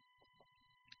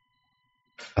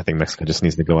 I think Mexico just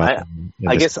needs to go out.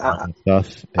 I guess I'm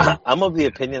of the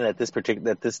opinion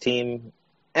that this team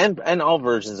and all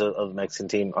versions of the Mexican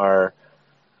team are.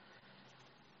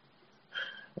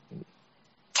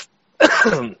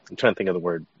 I'm trying to think of the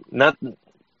word.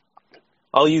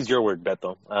 I'll use your word,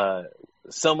 Beto.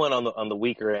 Someone on the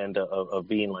weaker end of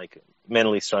being like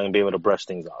mentally strong and be able to brush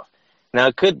things off. Now,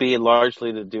 it could be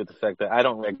largely to do with the fact that I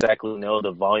don't exactly know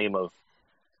the volume of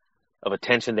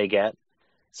attention they get,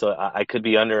 so I could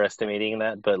be underestimating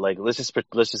that. But like, let's just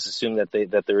assume that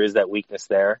there is that weakness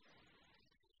there.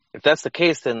 If that's the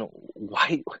case, then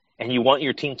why? And you want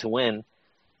your team to win,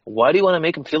 why do you want to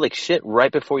make them feel like shit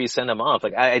right before you send them off?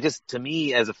 Like, I just, to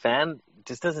me as a fan, it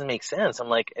just doesn't make sense. I'm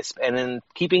like, and then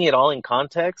keeping it all in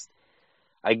context.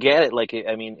 I get it. Like,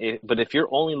 but if you're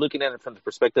only looking at it from the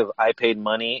perspective, I paid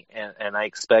money and I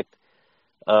expect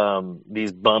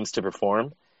these bums to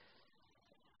perform,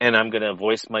 and I'm going to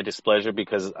voice my displeasure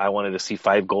because I wanted to see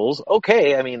 5 goals.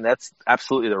 Okay, that's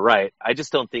absolutely the right. I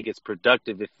just don't think it's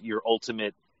productive if your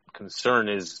ultimate concern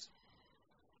is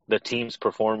the team's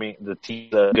performing, the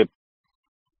good.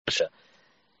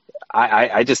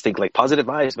 I just think like positive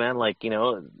vibes, man. Like,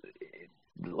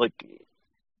 like.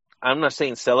 I'm not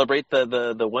saying celebrate the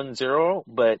 1-0,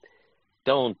 but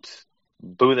don't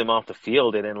boo them off the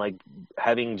field. And then like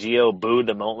having Gio booed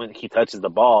the moment he touches the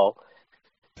ball,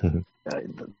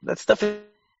 that stuff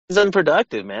is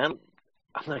unproductive, man.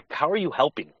 I'm like, how are you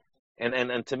helping?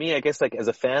 And to me, I guess like as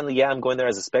a fan, I'm going there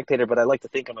as a spectator, but I like to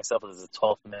think of myself as a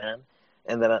 12th man,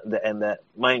 and that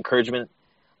my encouragement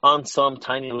on some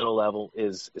tiny little level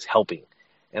is helping.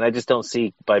 And I just don't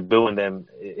see by booing them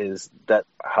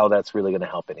how that's really going to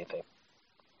help anything.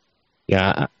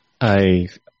 Yeah, I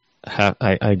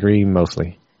agree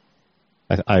mostly.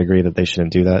 I agree that they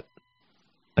shouldn't do that.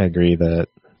 I agree that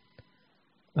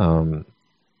being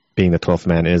the 12th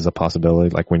man is a possibility.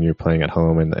 Like when you're playing at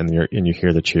home and you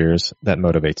hear the cheers, that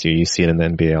motivates you. You see it in the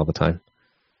NBA all the time.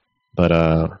 But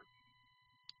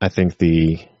I think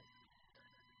the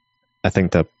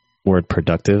word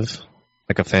productive.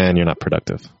 Like a fan, you're not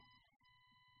productive.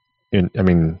 You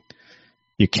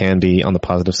can be on the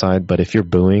positive side, but if you're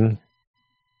booing,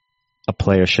 a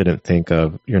player shouldn't think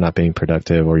of you're not being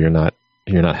productive or you're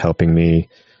you're not helping me,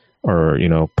 or,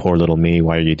 poor little me,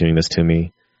 why are you doing this to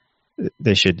me?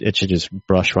 It should just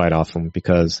brush right off them,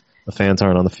 because the fans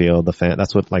aren't on the field.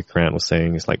 That's what, like Grant was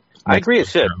saying. It's like, I agree, it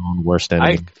should. Their own worst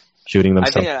enemy, shooting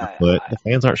themselves in the foot. The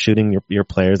fans aren't shooting your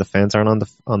players. The fans aren't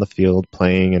on the field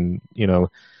playing and,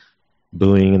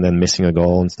 booing and then missing a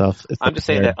goal and stuff. I'm just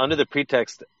saying that under the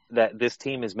pretext that this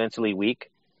team is mentally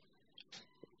weak,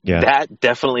 yeah, that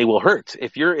definitely will hurt.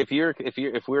 If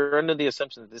we're under the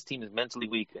assumption that this team is mentally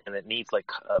weak and it needs like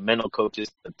mental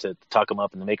coaches to talk them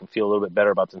up and to make them feel a little bit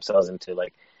better about themselves, and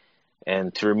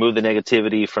to remove the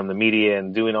negativity from the media,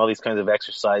 and doing all these kinds of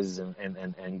exercises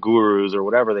and gurus or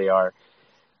whatever they are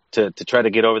to try to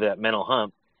get over that mental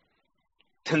hump,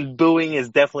 then booing is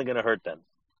definitely going to hurt them.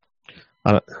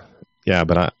 Yeah,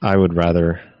 but I would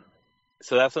rather.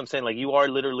 So that's what I'm saying. Like, you are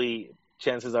literally,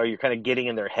 chances are you're kind of getting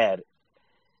in their head.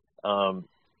 And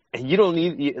you don't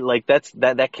need, like,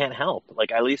 that can't help.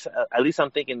 Like, at least I'm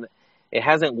thinking it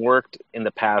hasn't worked in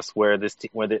the past where at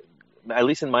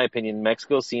least in my opinion,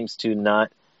 Mexico seems to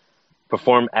not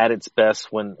perform at its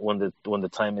best when the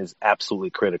time is absolutely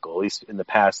critical. At least in the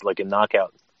past, like in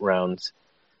knockout rounds,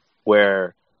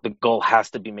 where the goal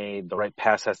has to be made, the right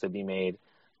pass has to be made,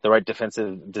 the right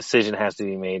defensive decision has to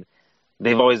be made.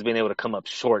 They've always been able to come up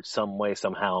short some way,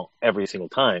 somehow, every single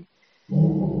time.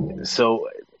 So,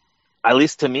 at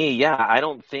least to me, yeah, I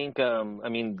don't think,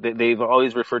 they've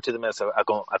always referred to them as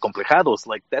acomplejados.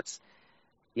 Like,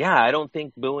 I don't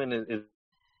think booing is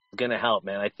going to help,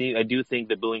 man. I do think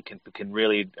that booing can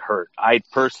really hurt. I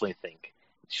personally think.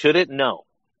 Should it? No.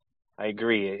 I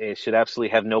agree. It should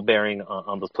absolutely have no bearing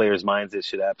on those players' minds. It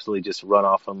should absolutely just run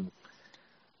off them,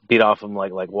 beat off them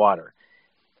like water.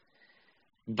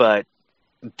 But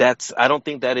I don't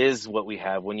think that is what we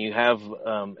have. When you have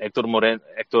Hector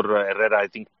Herrera, I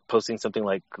think, posting something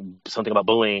about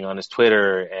bullying on his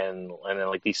Twitter, and then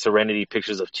like these serenity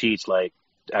pictures of Cheech, like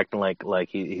acting like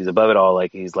he's above it all,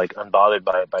 like he's like unbothered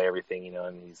by everything,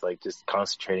 and he's like just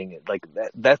concentrating. Like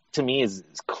that to me is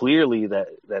clearly that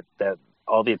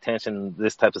all the attention,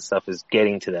 this type of stuff, is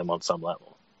getting to them on some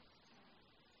level.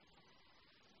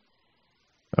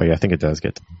 Oh yeah, I think it does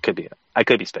get. Could be. I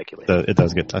could be speculating. It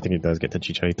does get. I think it does get to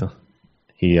Chicharito.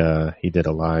 He did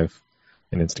an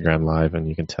Instagram live, and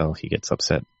you can tell he gets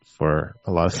upset for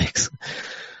a lot of things.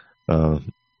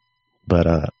 But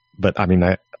I mean,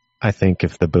 I think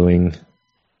if the booing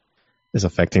is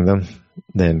affecting them,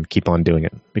 then keep on doing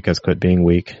it, because quit being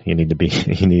weak. You need to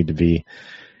be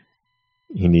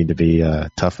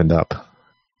toughened up.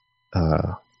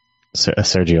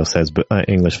 Sergio says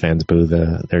English fans boo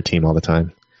their team all the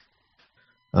time.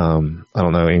 I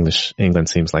don't know. England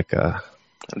seems like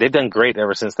they've done great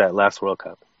ever since that last World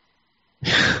Cup.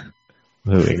 Yeah,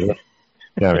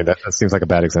 I mean that seems like a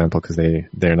bad example, because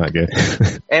they're not good.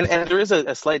 and there is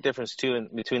a slight difference too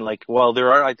between, like, well,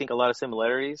 there are, I think, a lot of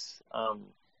similarities,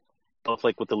 both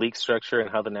like with the league structure and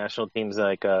how the national teams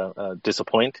like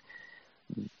disappoint.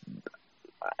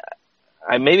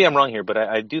 Maybe I'm wrong here, but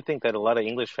I do think that a lot of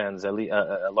English fans, at least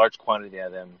a large quantity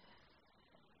of them,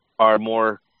 are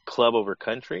more club over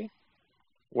country,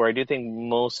 where I do think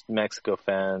most Mexico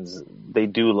fans, they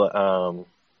do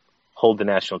hold the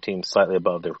national team slightly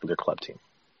above their club team.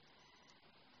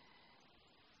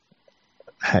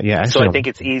 Yeah, actually, so I think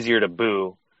it's easier to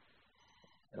boo,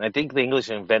 and I think the English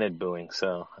invented booing.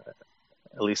 So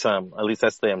at least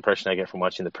that's the impression I get from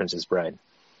watching The Princess Bride.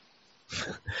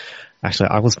 Actually,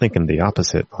 I was thinking the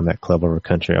opposite on that club over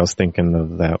country. I was thinking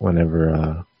of that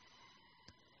whenever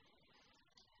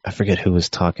I forget who was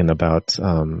talking about,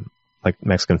 like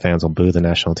Mexican fans will boo the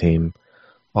national team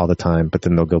all the time, but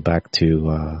then they'll go back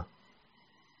to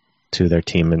their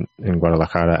team in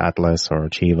Guadalajara, Atlas or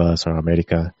Chivas or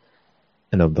America,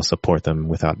 and they'll support them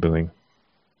without booing.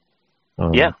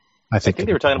 Yeah, I think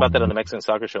they were talking about that on the Mexican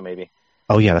Soccer Show, maybe.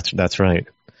 Oh yeah, that's right,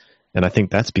 and I think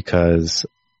that's because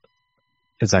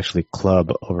it's actually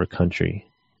club over country.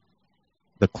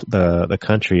 The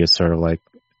country is sort of like,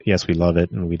 yes, we love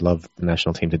it and we love the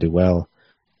national team to do well,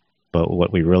 but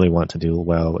what we really want to do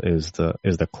well is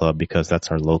the club, because that's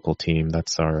our local team.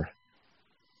 That's our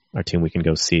team we can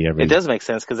go see every. It does make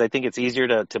sense, because I think it's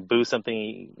easier to boo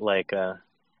something like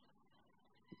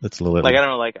that's a little like, I don't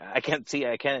know,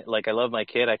 like I love my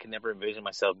kid. I can never envision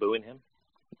myself booing him.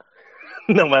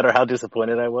 No matter how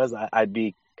disappointed I was, I'd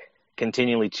be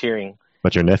continually cheering.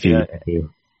 But your nephew, you could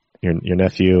boo. Your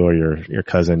nephew or your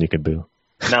cousin, you could boo.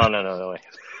 No way.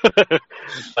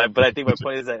 But I think my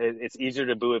point is that it's easier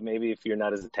to boo it maybe if you're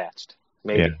not as attached.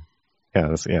 Maybe. Yeah,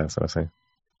 that's what I'm saying.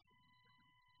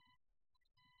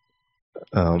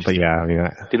 But yeah, I mean,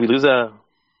 did we lose I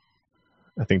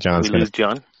think John's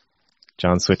John?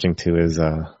 John's switching to his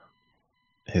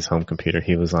his home computer.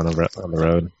 He was on the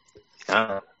road,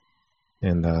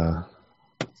 and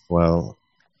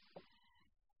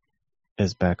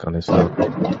is back on his phone.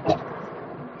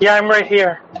 Yeah, I'm right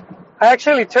here. I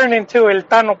actually turn into El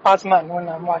Tano Pazman when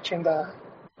I'm watching the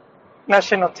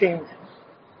national team.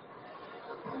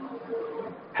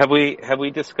 Have we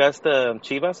discussed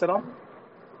Chivas at all?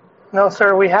 No,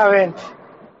 sir, we haven't.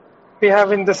 We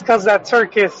haven't discussed that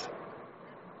circus.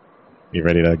 You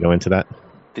ready to go into that?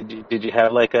 Did you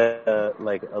have like a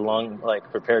long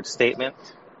prepared statement?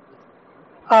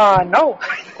 No.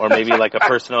 Or maybe like a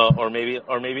personal, or maybe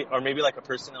like a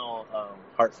personal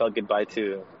heartfelt goodbye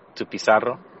to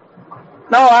Pizarro.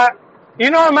 No,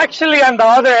 I'm actually on the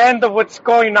other end of what's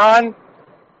going on,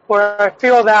 where I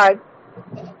feel that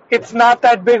it's not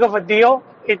that big of a deal.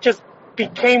 It just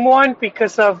became one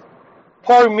because of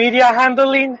poor media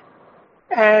handling,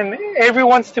 and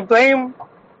everyone's to blame.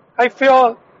 I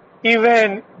feel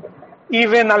even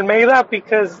Almeida,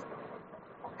 because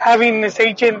having his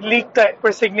agent leak the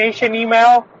resignation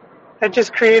email, that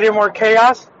just created more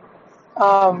chaos.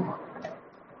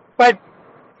 But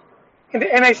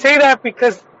I say that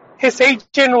because his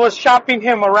agent was shopping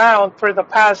him around for the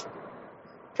past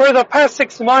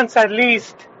 6 months at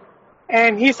least,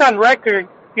 and he's on record,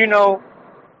 he was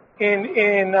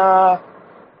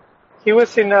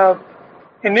in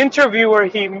an interview where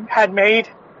he had made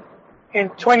in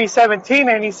 2017,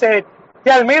 and he said,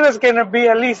 yeah, Almeida's going to be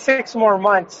at least 6 more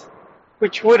months,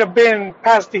 which would have been this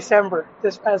past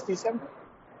December.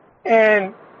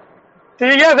 And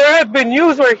there had been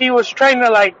news where he was trying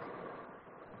to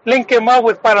link him up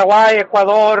with Paraguay,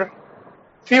 Ecuador, a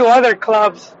few other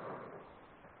clubs,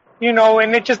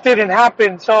 and it just didn't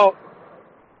happen. So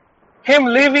him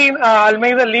leaving,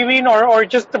 Almeida leaving, or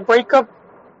just the breakup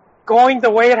going the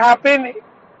way it happened,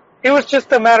 it was just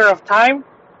a matter of time.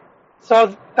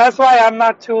 So that's why I'm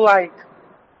not too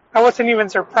I wasn't even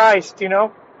surprised, Yeah,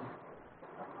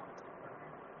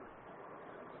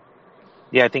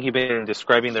 I think you've been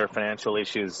describing their financial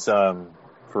issues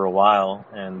for a while,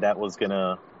 and that was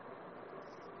gonna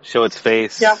show its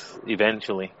face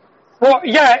eventually. Well,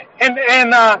 yeah,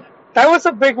 and that was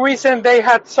a big reason they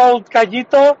had sold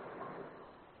Gallito.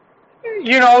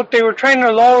 They were trying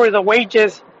to lower the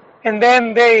wages, and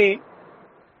then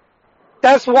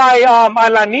that's why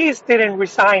Alanis didn't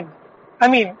resign. I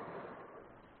mean,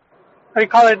 how do you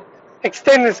call it?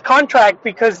 Extend his contract,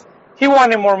 because he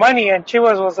wanted more money, and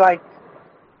Chivas was like,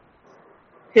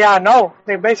 yeah, no.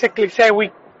 They basically said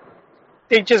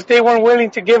they weren't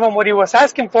willing to give him what he was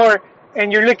asking for,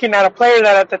 and you're looking at a player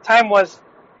that at the time was,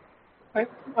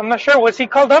 I'm not sure, was he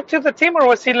called up to the team or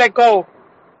was he let go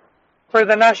for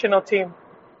the national team?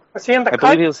 Was he in the cut?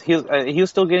 I believe he was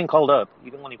still getting called up.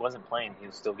 Even when he wasn't playing, he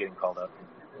was still getting called up.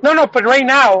 No, but right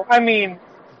now, I mean,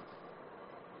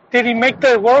 did he make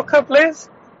the World Cup list?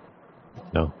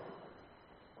 No.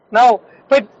 No,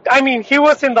 but I mean, he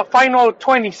was in the final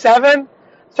 27.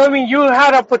 So I mean, you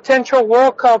had a potential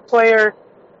World Cup player,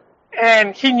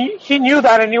 and he knew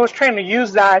that, and he was trying to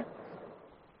use that.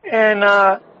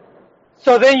 And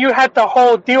so then you had the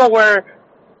whole deal where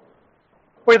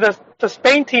the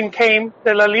Spain team came,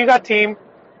 the La Liga team,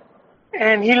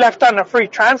 and he left on a free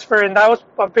transfer, and that was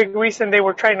a big reason they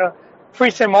were trying to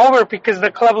freeze him over, because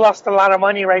the club lost a lot of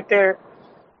money right there,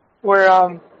 where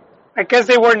I guess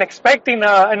they weren't expecting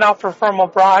an offer from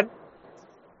abroad,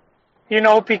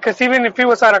 because even if he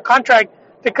was out of contract,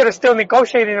 they could have still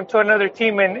negotiated him to another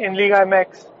team in Liga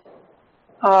MX.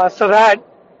 So that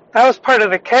was part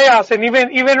of the chaos, and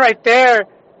even right there,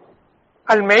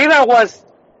 Almeida was,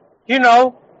 he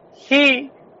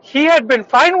had been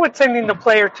fine with sending the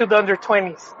player to the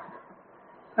under-20s.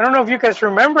 I don't know if you guys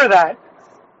remember that.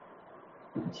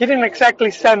 He didn't exactly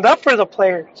stand up for the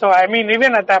player. So, I mean,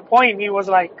 even at that point, he was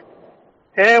like,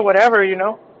 hey, whatever, it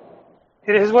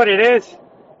is what it is.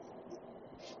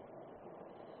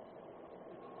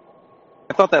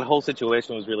 I thought that whole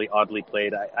situation was really oddly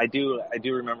played. I do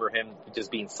remember him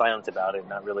just being silent about it,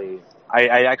 not really.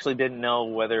 I actually didn't know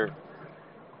whether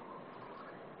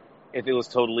if it was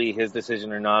totally his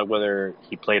decision or not, whether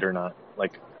he played or not.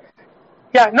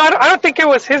 Yeah, no, I don't think it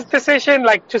was his decision,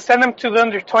 to send him to the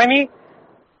under-20.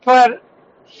 But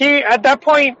he, at that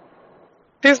point,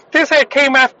 this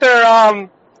came after,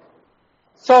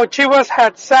 so Chivas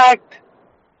had sacked,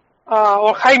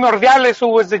 Jaime Ordiales, who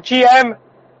was the GM,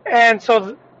 and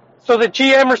so the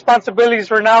GM responsibilities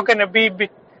were now going to be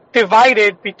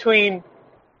divided between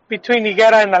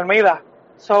Higuera and Almeida.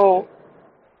 So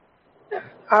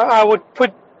I would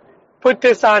put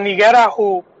this on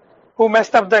Higuera, who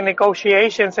messed up the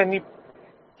negotiations, and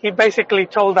he basically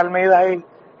told Almeida, hey,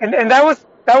 and that was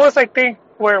I think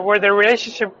where the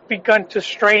relationship begun to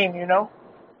strain, you know?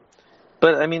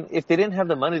 But I mean, if they didn't have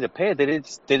the money to pay it, they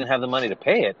just didn't have the money to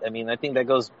pay it. I mean, I think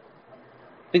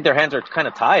their hands are kind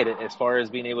of tied as far as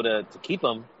being able to keep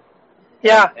him.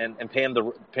 Yeah. And pay him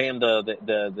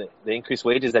the increased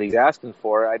wages that he's asking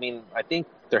for. I mean, I think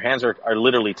their hands are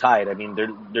literally tied. I mean,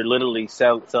 they're literally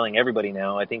selling everybody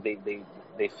now. I think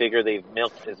they figure they've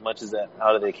milked as much as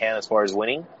out of they can as far as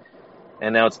winning,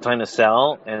 and now it's time to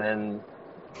sell and then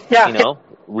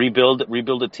rebuild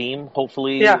a team.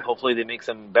 Hopefully they make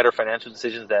some better financial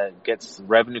decisions that gets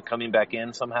revenue coming back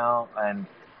in somehow and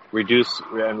reduce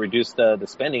the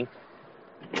spending.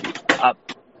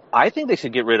 I think they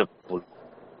should get rid of.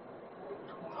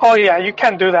 Oh yeah, you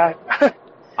can't do that.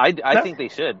 I think they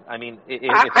should. I mean,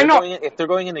 if they're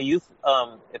going in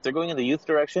the youth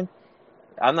direction,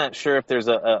 I'm not sure if there's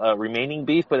a remaining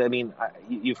beef, but I mean,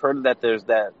 you've heard that there's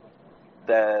that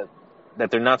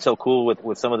they're not so cool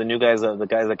with some of the new guys, the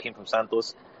guys that came from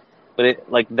Santos. But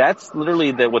that's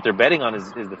literally what they're betting on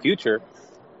is the future.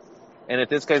 And if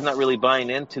this guy's not really buying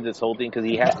into this whole thing because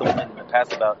he has complained in the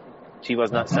past about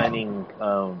Chivas not signing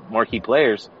marquee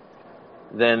players,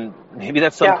 then maybe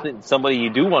that's somebody you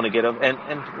do want to get him. And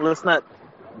let's not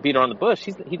beat around the bush.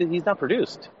 He's not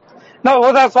produced. No,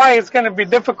 well, that's why it's going to be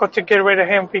difficult to get rid of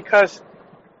him because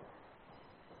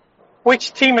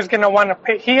which team is going to want to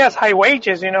pay? He has high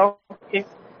wages, you know,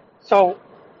 so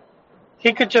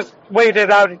he could just wait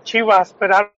it out at Chivas.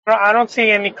 But I don't see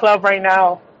any club right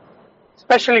now,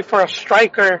 especially for a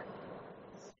striker.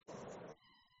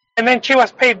 And then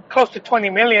Chivas paid close to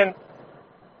 $20 million.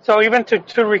 So even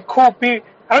to recoup, I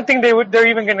don't think they're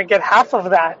even going to get half of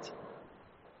that.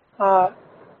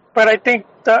 But I think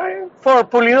for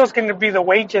Pulido is going to be the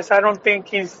wages. I don't think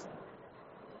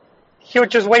he'll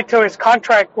just wait till his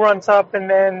contract runs up and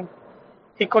then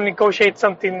he can negotiate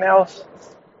something else.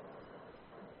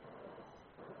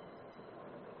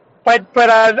 But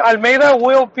Almeida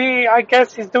will be, I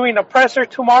guess he's doing a presser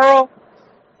tomorrow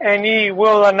and he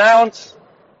will announce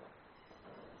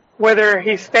whether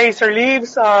he stays or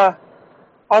leaves. All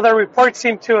the reports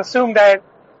seem to assume that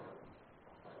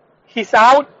he's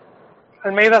out.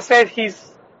 Almeida said he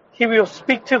will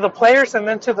speak to the players and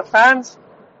then to the fans.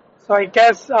 So I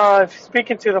guess if he's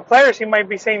speaking to the players, he might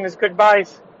be saying his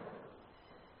goodbyes.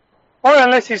 Or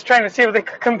unless he's trying to see if they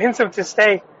could convince him to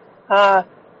stay.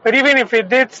 But even if he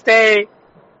did stay,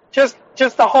 just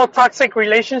the whole toxic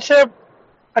relationship,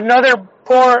 another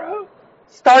poor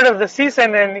start of the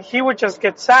season and he would just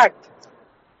get sacked.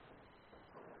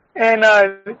 And,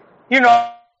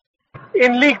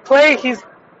 in league play,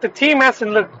 the team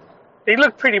they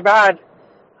look pretty bad.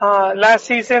 Last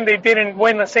season, they didn't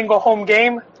win a single home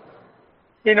game.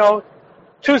 2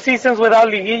 seasons without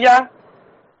Liguilla.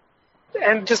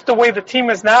 And just the way the team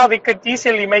is now, they could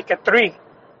easily make it 3.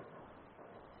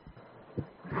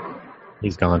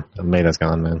 He's gone. Almeida's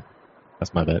gone, man.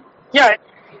 That's my bet. Yeah,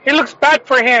 it looks bad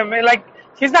for him.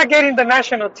 He's not getting the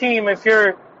national team if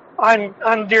you're on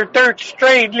your 3rd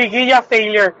straight Liguilla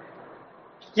failure.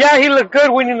 Yeah, he looked good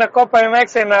winning the Copa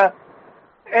MX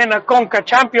and a Conca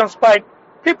Champions, but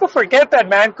people forget that,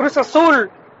 man. Cruz Azul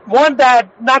won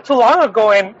that not too long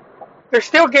ago, and they're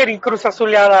still getting Cruz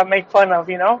Azuleada make fun of,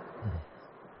 You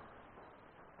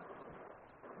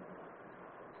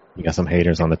got some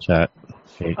haters on the chat.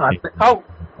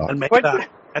 Almeida,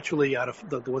 actually, out of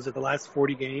the last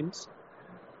 40 games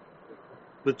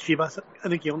with Chivas, I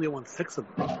think he only won 6 of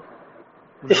them.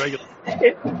 In the regular.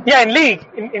 Yeah,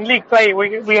 in league play,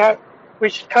 we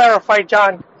should clarify,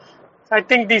 John. I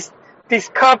think these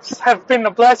cups have been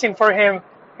a blessing for him,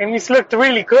 and he's looked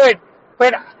really good.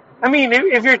 But I mean,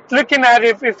 if you're looking at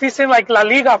if he's in like La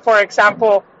Liga, for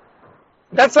example,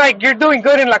 that's like you're doing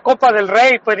good in La Copa del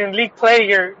Rey, but in league play,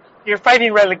 you're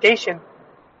fighting relegation.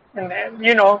 And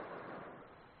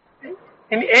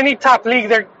in any top league,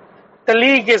 the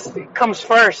league comes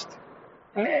first.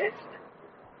 And,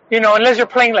 unless you're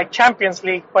playing like Champions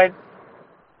League, but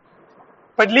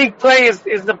league play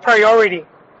is the priority.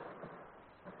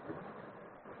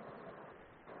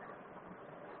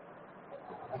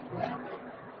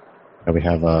 We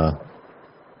have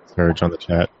Surge on the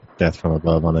chat. Death from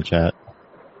Above on the chat.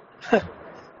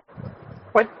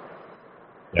 What?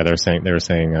 Yeah, they were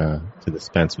saying to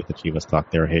dispense with the Chivas talk.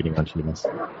 They were hating on Chivas.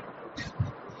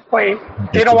 Wait,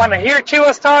 they don't want to hear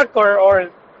Chivas talk, or?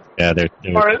 Yeah, they're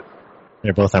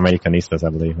both Americanistas, I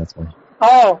believe. That's why.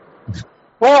 Oh,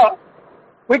 well,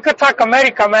 we could talk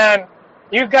America, man.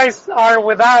 You guys are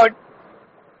without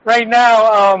right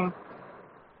now.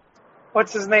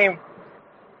 What's his name?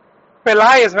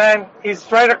 Pelaez, man.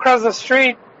 He's right across the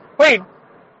street. Wait,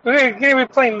 we're going to be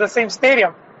playing in the same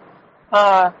stadium.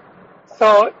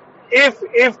 So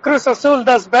if Cruz Azul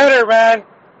does better, man,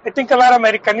 I think a lot of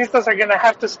Americanistas are gonna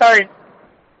have to start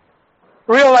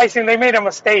realizing they made a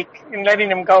mistake in letting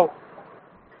him go.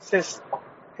 His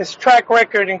track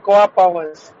record in Coapa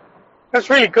was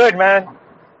really good, man.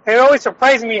 It always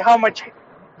surprised me how much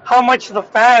the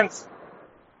fans,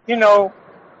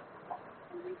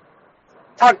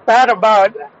 talk bad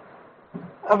about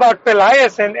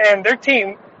Pelaez and their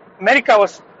team. America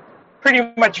was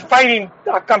pretty much fighting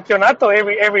a campeonato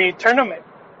every tournament.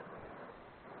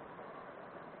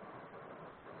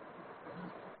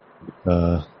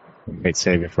 Great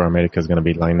savior for America is going to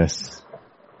be Linus.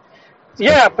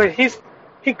 Yeah, but he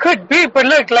could be. But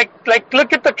look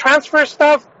at the transfer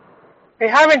stuff. They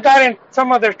haven't gotten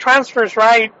some of their transfers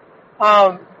right.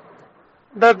 The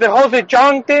whole De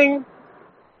Jong thing.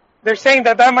 They're saying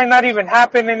that might not even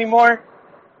happen anymore.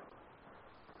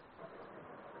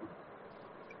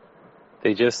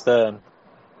 They just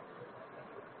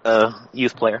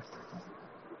youth player.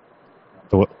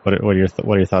 So what are your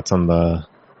thoughts on the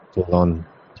Toulon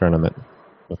tournament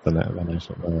with the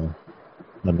national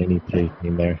the mini play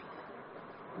team there?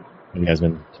 Have you guys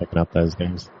been checking out those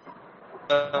games?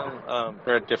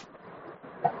 They're at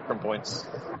different points.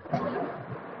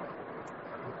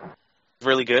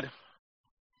 Really good.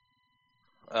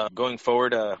 Going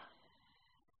forward,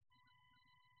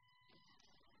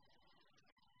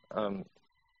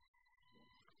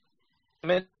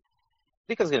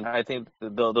 because I think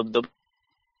they'll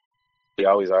they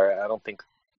always are. I don't think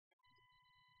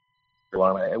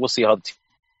we'll see how the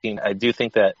team. I do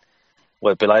think that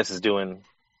what Pelaez is doing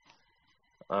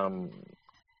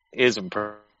is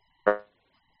impressive,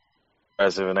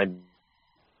 and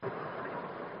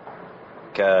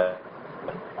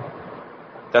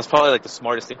that's probably like the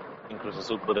smartest thing Cruz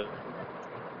Azul could have.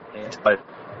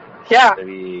 Yeah.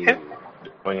 Maybe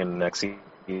going in next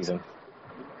season.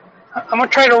 I'm gonna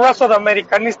try to wrestle the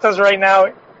Americanistas right now.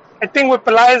 I think with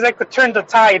Pelaez they could turn the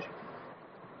tide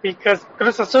because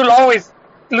Cruz Azul always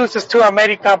loses to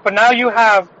America, but now you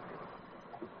have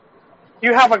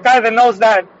a guy that knows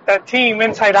that team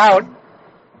inside out,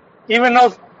 even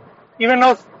knows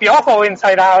Piojo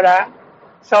inside out.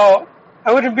 So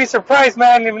I wouldn't be surprised,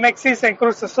 man, if next season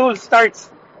Cruz Azul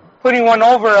starts putting one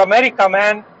over America,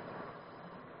 man.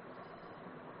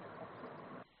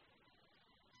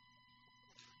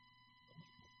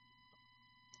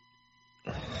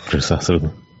 Cruz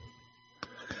Azul.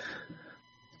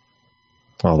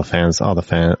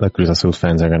 The Cruz Azul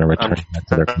fans are going to return back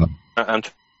to their club. I'm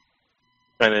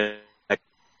trying to.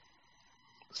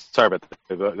 Sorry about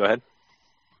that. Go ahead.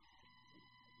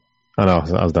 Oh no,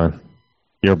 I was done.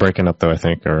 You're breaking up though, I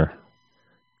think, or.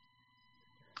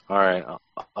 All right,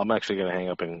 I'm actually going to hang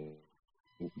up and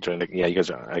join the. Yeah, you guys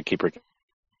are. I keep breaking.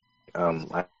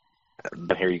 I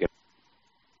don't hear you guys.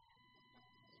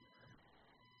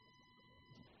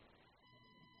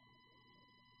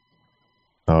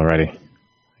 Alrighty. I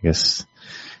guess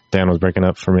Dan was breaking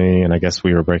up for me, and I guess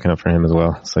we were breaking up for him as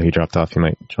well. So he dropped off. He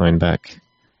might join back.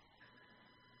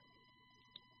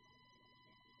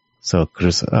 So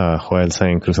Joel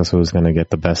saying Cruz Azul is going to get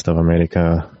the best of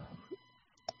America.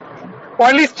 Or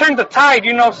at least turn the tide.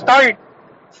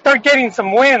 Start getting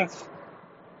some wins.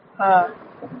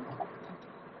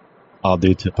 All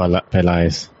due to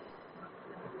Pelaez.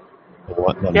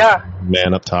 Yeah.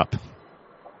 Man up top.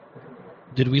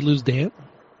 Did we lose Dan?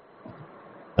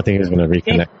 I think he was going to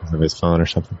reconnect because of his phone or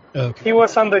something. Okay. He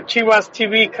was on the Chivas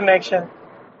TV connection.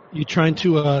 You trying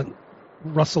to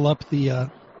rustle up the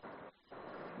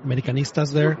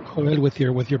Americanistas there, Joel, with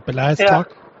your Pelaez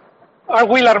talk? Our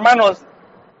Will Hermanos.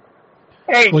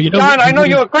 Hey, well, John, I know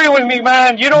you agree with me,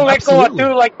 man. You don't let go of a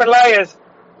dude like Pelaez.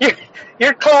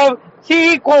 Your club,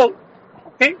 he equal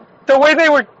the way they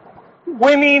were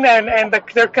winning and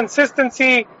their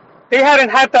consistency. They hadn't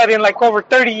had that in like over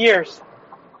 30 years,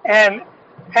 and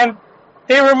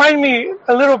they remind me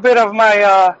a little bit of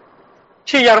my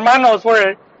Chillarmanos,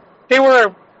 where they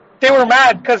were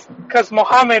mad because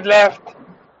Mohamed left.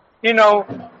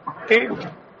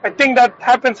 I think that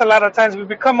happens a lot of times. We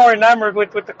become more enamored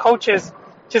with the coaches,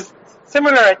 just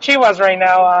similar at Chivas right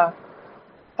now.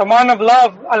 The amount of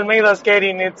love Almeida's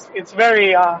getting, it's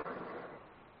very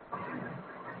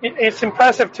it's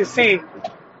impressive to see.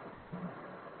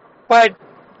 But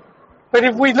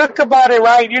if we look about it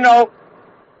right,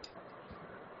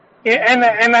 and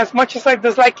as much as I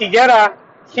dislike Higuera,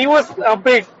 he was a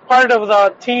big part of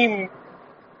the team,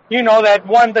 that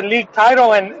won the league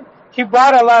title, and he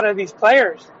brought a lot of these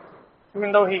players,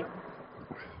 even though he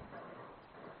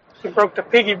broke the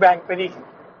piggy bank, but he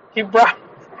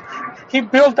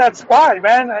built that squad,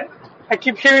 man. I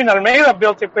keep hearing Almeida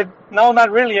built it, but no,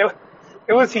 not really.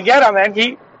 It was Higuera, man.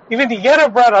 He Even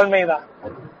Higuera brought Almeida.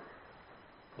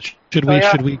 Should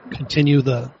we continue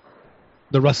the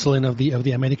rustling of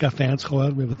the America fans,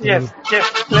 Joel? Yes.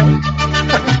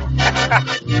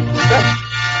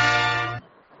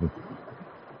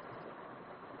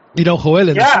 You know, Joel,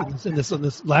 in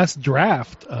this last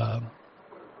draft,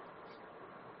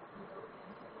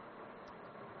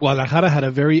 Guadalajara had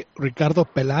a very Ricardo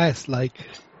Peláez-like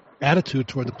attitude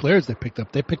toward the players they picked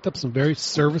up. They picked up some very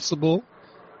serviceable,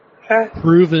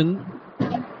 proven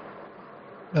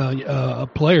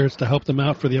players to help them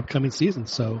out for the upcoming season.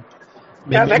 So,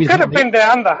 that could have been De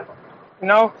Anda, you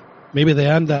know. Maybe De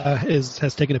Anda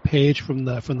has taken a page from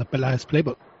the Peláez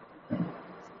playbook.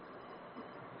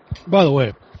 By the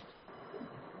way,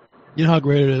 you know how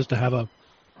great it is to have a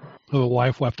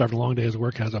wife after a long day's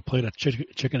work has a plate of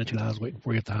chicken enchiladas waiting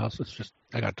for you at the house. It's just,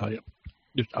 I gotta tell you,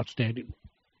 just outstanding.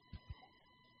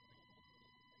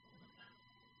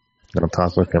 Don't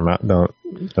toss with your mouth. Don't.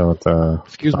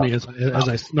 Excuse me as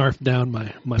I snarf down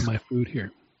my food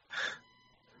here.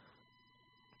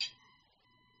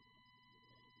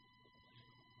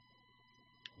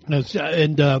 But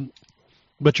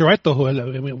you're right, though, Joel.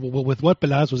 I mean, with what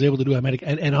Peláez was able to do,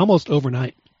 and almost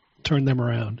overnight turn them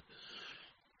around,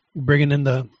 bringing in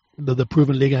the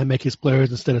proven Liga MX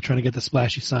players instead of trying to get the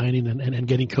splashy signing and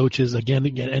getting coaches and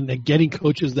getting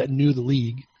coaches that knew the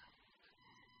league.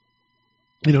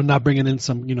 You know, not bringing in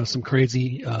some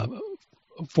crazy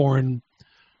foreign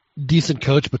decent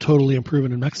coach, but totally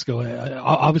improving in Mexico.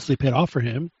 Obviously paid off for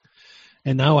him.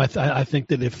 And now I think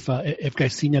that if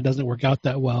Caixinha doesn't work out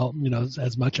that well, you know,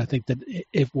 as much, I think that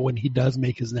when he does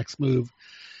make his next move,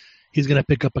 he's going to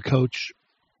pick up a coach.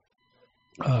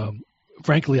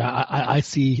 Frankly, I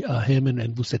see him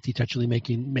and Vucetich actually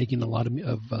making a lot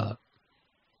of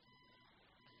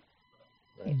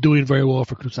doing very well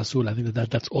for Cruz Azul. I think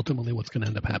that's ultimately what's going to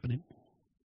end up happening.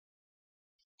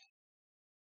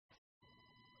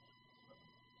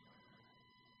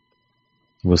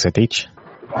 Vucetich?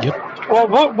 Yep. Well,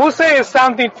 Vuce is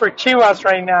sounding for Chivas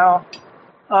right now.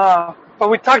 But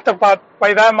we talked about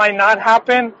why that might not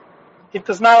happen. He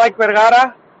does not like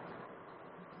Vergara.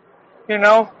 You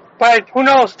know, but who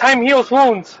knows? Time heals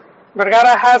wounds.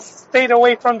 Vergara has stayed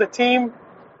away from the team,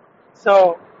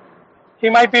 so he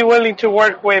might be willing to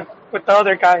work with the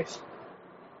other guys.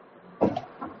 Do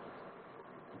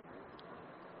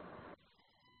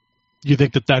you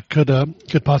think that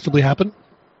could possibly happen?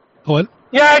 Joel?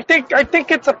 Yeah, I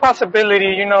think it's a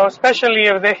possibility. You know, especially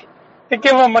if they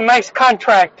give him a nice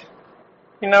contract.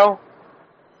 You know,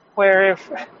 where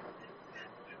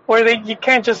you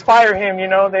can't just fire him. You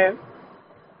know,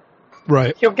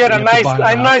 right. He'll get a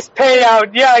nice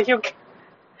payout. Yeah,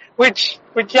 which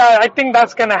I think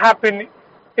that's gonna happen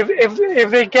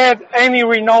if they get any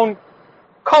renowned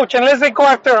coach, unless they go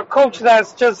after a coach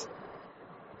that's just,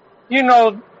 you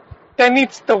know, that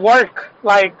needs to work,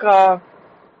 like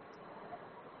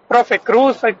Profe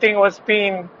Cruz, I think, was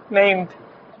being named.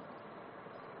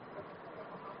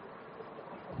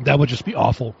 That would just be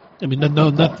awful. I mean, no,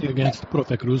 nothing against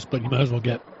Profe Cruz, but you might as well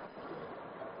get,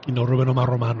 you know, Ruben Omar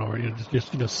Romano, or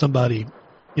just somebody,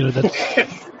 you know, that's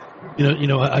you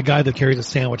know a guy that carries a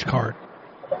sandwich cart.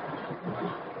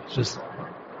 It's just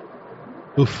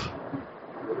oof.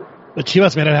 But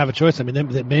Chivas may not have a choice. I mean,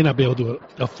 they may not be able to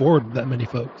afford that many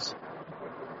folks.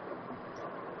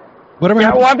 Whatever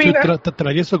happened to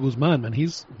Travieso Guzman, man, he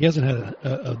hasn't had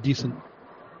a decent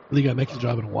Liga MX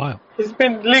job in a while. He's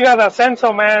been Liga de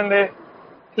Ascenso, man. The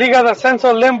Liga de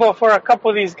Ascenso limbo for a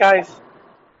couple of these guys.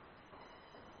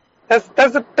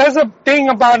 That's a thing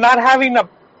about not having a,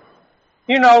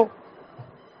 you know,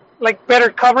 like better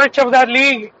coverage of that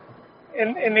league,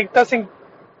 and it doesn't,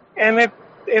 and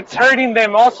it's hurting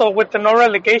them also with the no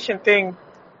relegation thing.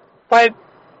 But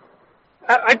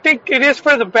I think it is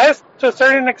for the best to a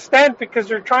certain extent, because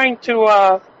you're trying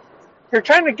to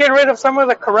get rid of some of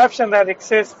the corruption that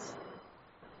exists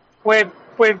with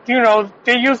you know,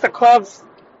 they use the clubs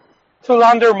to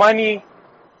launder money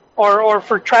or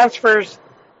for transfers,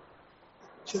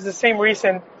 which is the same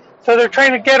reason. So they're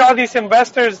trying to get all these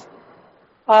investors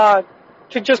to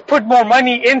just put more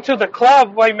money into the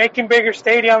club by making bigger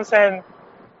stadiums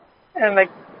and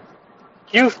like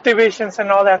youth divisions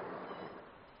and all that.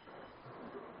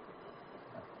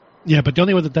 Yeah, but the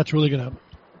only way that's really going to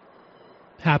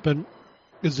happen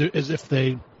is if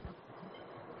they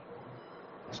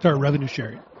start revenue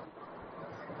sharing.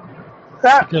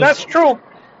 That's true.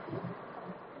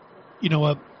 You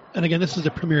know, and again, this is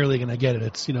the Premier League, and I get it.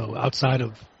 It's, you know, outside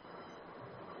of.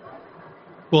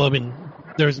 Well, I mean,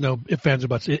 there's no ifs, ands, or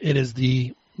buts. It is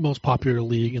the most popular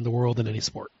league in the world in any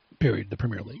sport. Period. The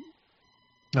Premier League.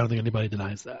 I don't think anybody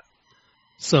denies that.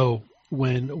 So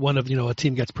when one of a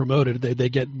team gets promoted, they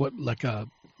get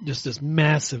just this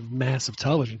massive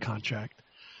television contract.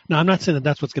 Now, I'm not saying that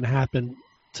that's what's going to happen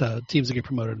to teams that get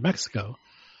promoted in Mexico,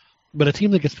 but a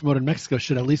team that gets promoted in Mexico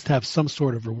should at least have some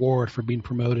sort of reward for being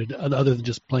promoted, other than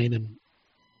just playing in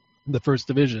the first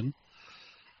division.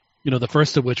 The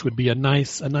first of which would be a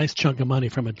nice chunk of money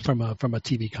from a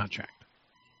TV contract,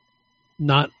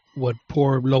 not what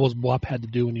poor Lobos BUAP had to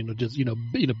do,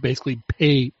 and basically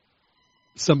pay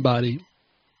somebody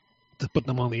to put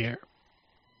them on the air.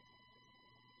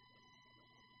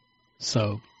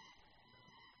 So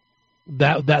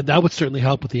that would certainly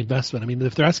help with the investment. I mean,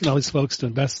 if they're asking all these folks to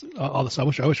invest all this, I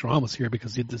wish Ron was here,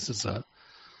 because this is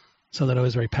something that I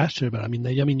was very passionate about. I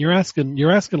mean, you're asking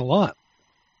a lot,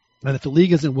 and if the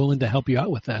league isn't willing to help you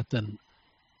out with that, then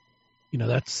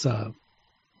that's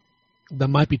that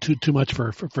might be too much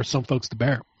for some folks to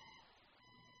bear.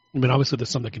 I mean, obviously there's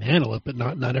some that can handle it, but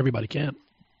not everybody can.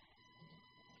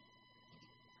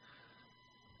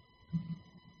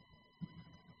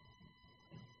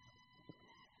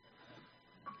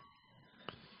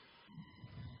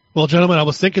 Well, gentlemen, I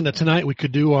was thinking that tonight we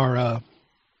could do our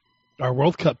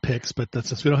World Cup picks, but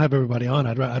since we don't have everybody on,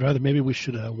 I'd rather maybe we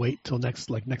should wait till next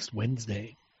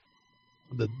Wednesday,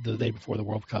 the day before the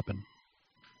World Cup, and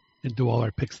do all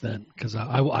our picks then, because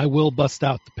I will bust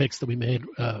out the picks that we made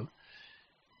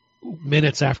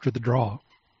minutes after the draw.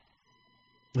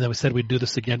 And then we said we'd do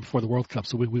this again before the World Cup,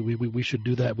 so we should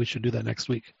do that. We should do that next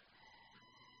week.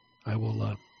 I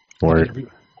will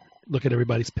look at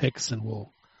everybody's picks, and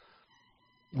we'll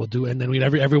do it. And then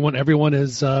everyone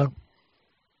is allowed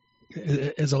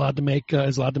to make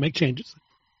changes.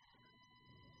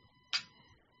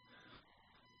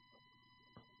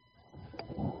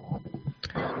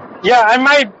 Yeah, I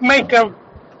might make a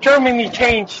Germany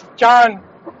change, John.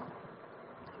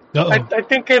 I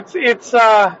think it's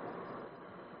the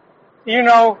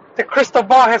crystal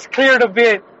ball has cleared a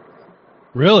bit.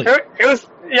 Really? It was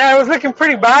looking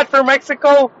pretty bad for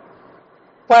Mexico,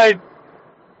 but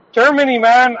Germany,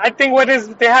 man, I think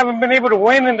they haven't been able to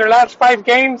win in their last 5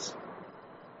 games.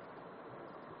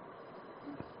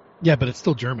 Yeah, but it's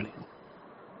still Germany.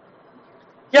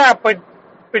 Yeah, but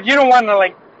you don't want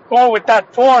to go with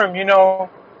that form,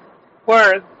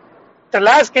 where the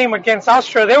last game against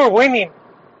Austria they were winning.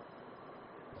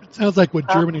 It sounds like what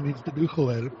Germany needs to do,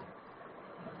 Khaled,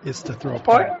 is to throw a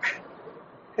party.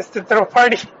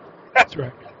 That's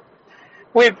right.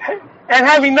 And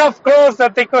have enough girls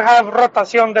that they could have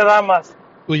rotación de damas.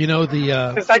 Well,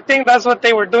 because I think that's what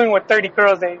they were doing with 30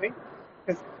 girls.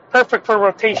 It's perfect for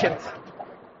rotations.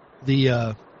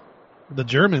 The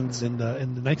Germans in the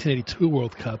 1982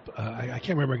 World Cup, I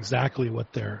can't remember exactly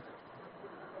what their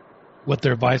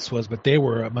vice was, but they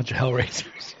were a bunch of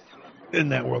hellraisers in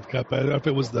that World Cup. I don't know if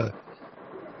it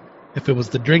was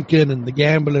the drinking and the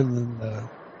gambling and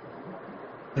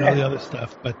all the other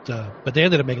stuff, but they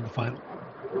ended up making the final.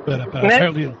 But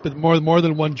apparently, more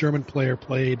than one German player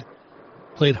played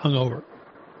hungover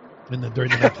during the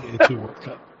 1982 World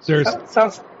Cup. Seriously,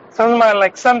 sounds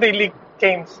like Sunday league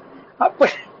games.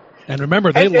 And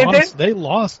remember, they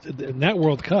lost in that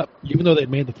World Cup, even though they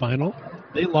made the final.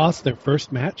 They lost their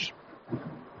first match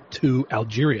to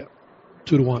Algeria,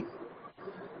 2-1.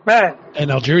 Man, and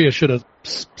Algeria should have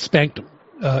spanked them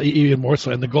even more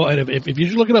so. And the goal, and if you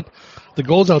should look it up, the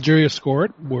goals Algeria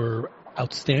scored were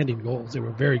outstanding goals. They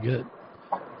were very good.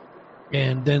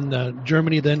 And then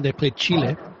Germany, they played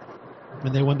Chile,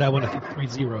 and they won that one, I think,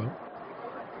 3-0.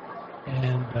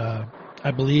 And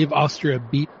I believe Austria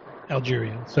beat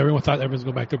Algeria. So everyone thought everyone's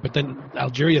going back there. But then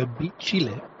Algeria beat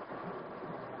Chile.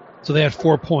 So they had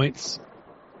 4 points.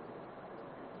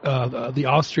 The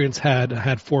Austrians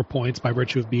had 4 points by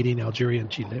virtue of beating Algeria and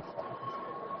Chile.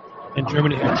 And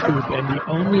Germany had 2. And the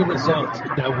only result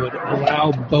that would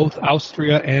allow both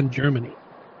Austria and Germany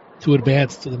to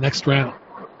advance to the next round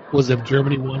was if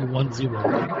Germany won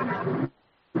 1-0.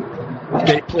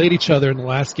 They played each other in the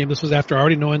last game. This was after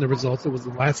already knowing the results. It was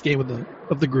the last game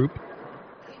of the group.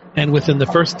 And within the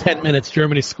first 10 minutes,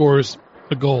 Germany scores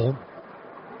a goal.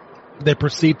 They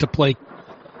proceed to play,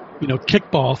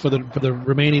 kickball for the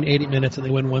remaining 80 minutes, and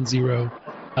they win 1-0.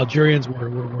 Algerians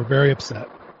were very upset.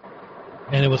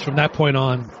 And it was from that point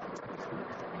on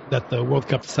that the World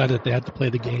Cup decided that they had to play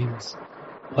the games,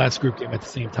 the last group game, at the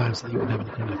same time, so that you wouldn't have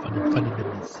any kind of funding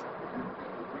business.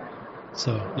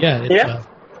 So,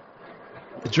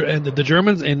 the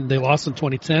Germans, and they lost in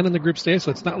 2010 in the group stage,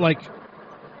 so it's not like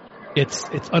it's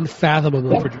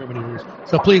unfathomable for Germany to lose.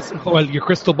 So please, Joel, your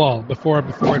crystal ball before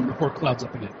clouds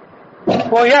up again.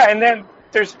 Well, yeah, and then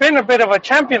there's been a bit of a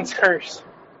champion's curse.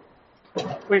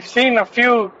 We've seen a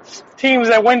few teams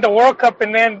that win the World Cup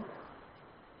and then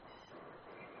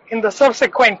in the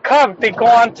subsequent cup, they go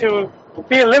on to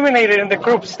be eliminated in the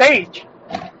group stage.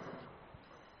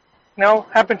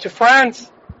 Happened to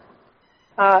France,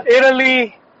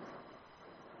 Italy,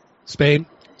 Spain.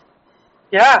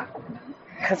 Yeah.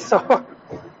 And so,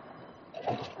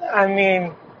 I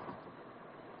mean,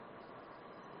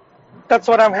 that's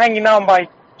what I'm hanging on by,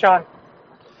 John.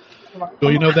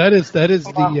 Well, that is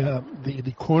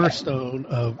the cornerstone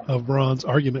of Ron's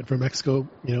argument for Mexico.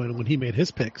 And when he made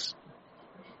his picks,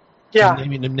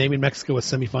 naming Mexico a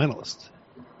semifinalist.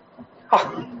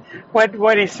 Oh,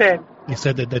 what he said? He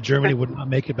said that Germany would not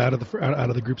make it out of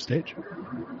the group stage.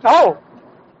 Oh,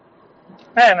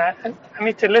 man, I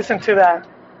need to listen to that.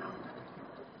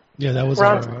 Yeah, that was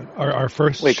our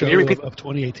first show of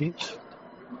 2018.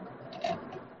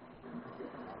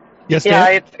 Yes,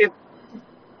 yeah,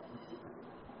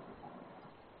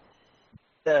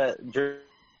 Dan?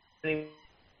 Germany.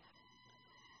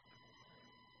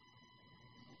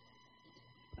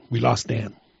 We lost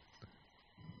Dan.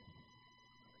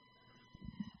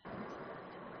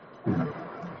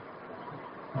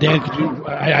 Dan, could you?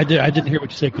 I didn't hear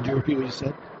what you said. Could you repeat what you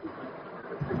said?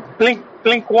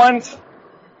 Blink once.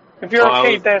 If you're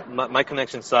okay, then. My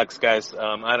connection sucks, guys.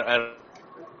 I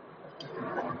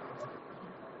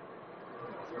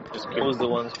just close the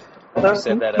ones who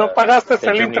said that, that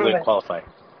Germany would qualify.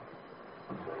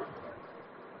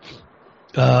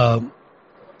 I'm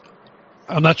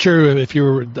not sure if you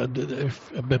were, but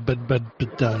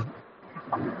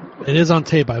it is on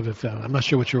tape. I'm not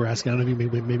sure what you were asking. I don't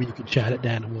know. Maybe you can chat it,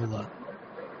 Dan, and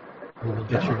we'll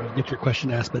get your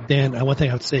question asked. But Dan, one thing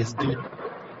I would say is, dude,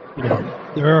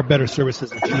 there are better services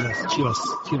than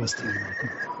Chivas team.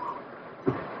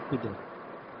 You need to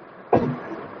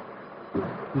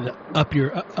up your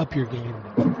game.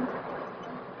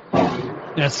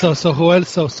 Yeah. So Joel.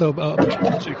 So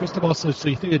Cristobal. So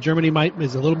you think that Germany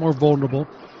is a little more vulnerable?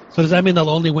 So does that mean they'll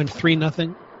only win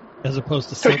 3-0 as opposed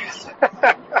to 6?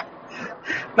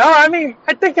 No, I mean,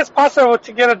 I think it's possible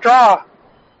to get a draw.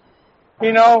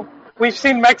 We've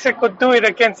seen Mexico do it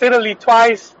against Italy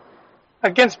twice,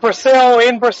 against Brazil,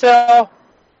 in Brazil.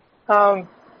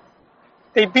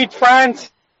 They beat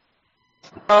France.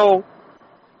 So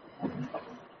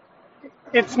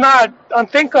it's not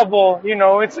unthinkable,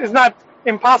 it's not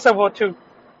impossible to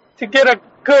get a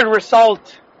good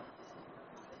result.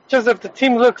 Just if the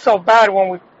team looked so bad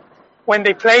when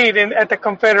they played at the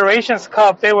Confederations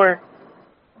Cup, they were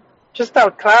just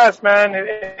outclassed, man.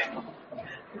 It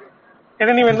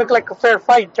didn't even look like a fair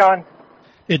fight, John.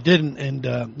 It didn't, and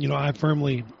I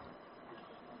firmly,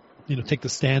 take the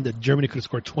stand that Germany could have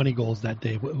scored 20 goals that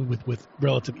day with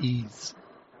relative ease.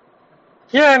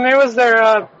 Yeah, and it was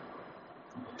their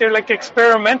like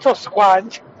experimental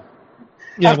squad.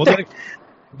 Yeah,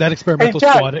 that experimental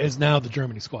squad is now the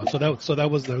Germany squad. So that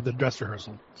was the dress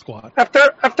rehearsal squad.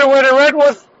 After what I read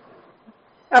was,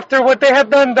 after what they had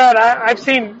done, that I've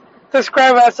seen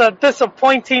described as a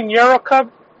disappointing Euro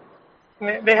Cup.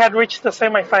 They had reached the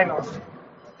semifinals.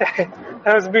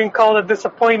 That was being called a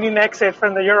disappointing exit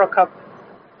from the Euro Cup.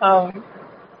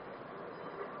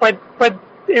 But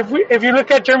if you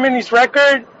look at Germany's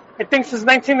record, I think since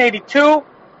 1982,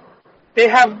 they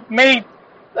have made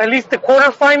at least the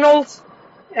quarterfinals,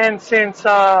 and since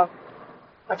I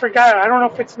forgot, I don't know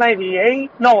if it's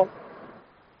 98. No,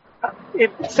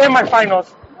 it's semifinals.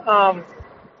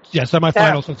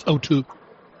 Semifinals since 2002.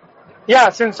 Yeah,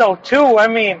 since 2002. I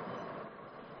mean,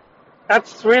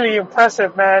 that's really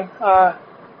impressive, man.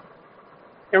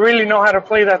 They really know how to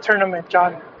play that tournament,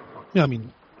 John. Yeah, I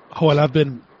mean, Joel,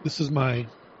 this is my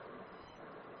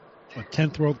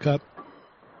 10th World Cup,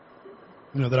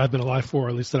 that I've been alive for, or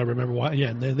at least that I remember. Why? Yeah,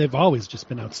 and they've always just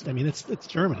been outstanding. I mean, it's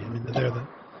Germany. I mean,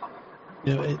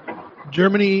 they're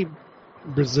Germany,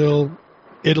 Brazil,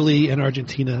 Italy, and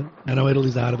Argentina. I know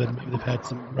Italy's out of it. Maybe they've had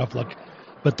some rough luck,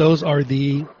 but those are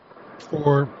the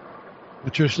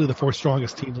traditionally the 4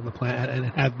 strongest teams on the planet, and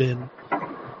have been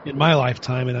in my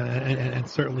lifetime, and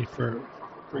certainly for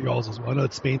y'all's as well. I know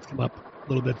that Spain's come up a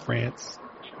little bit, France,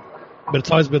 but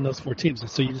it's always been those 4 teams. And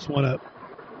so you just want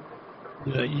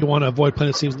to avoid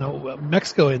playing those teams. Now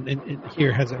Mexico in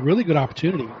here has a really good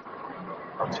opportunity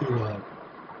to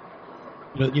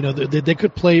they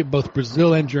could play both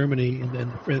Brazil and Germany in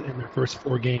their first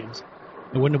 4 games.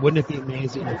 And wouldn't it be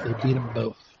amazing if they beat them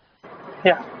both?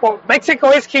 Yeah. Well, Mexico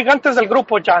is gigantes del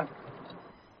grupo, John.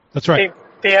 That's right.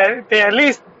 They at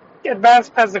least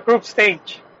advanced past the group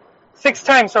stage 6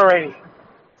 times already.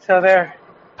 So they're.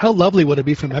 How lovely would it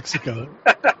be for Mexico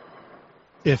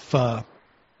if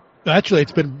actually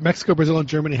it's been Mexico, Brazil, and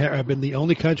Germany have been the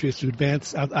only countries to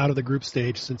advance out of the group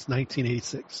stage since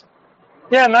 1986.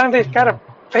 Yeah, now they've got to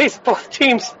face both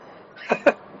teams.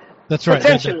 That's right.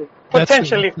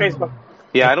 Potentially Facebook.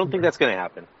 Yeah, I don't think that's going to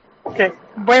happen. Okay.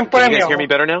 Buen Can you premio. guys hear me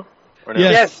better now? Or no?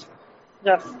 Yes.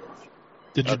 Yes.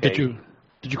 Did Okay.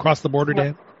 you cross the border,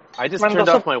 Dan? I just turned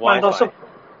off my Wi-Fi.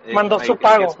 Mandó su I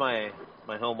pago. guess my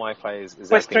home Wi-Fi is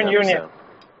Western acting up, Union. so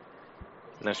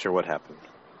I'm not sure what happened.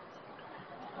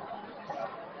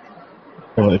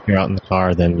 Well, if you're out in the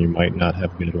car, then you might not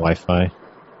have good Wi-Fi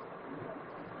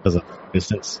because of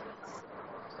distance.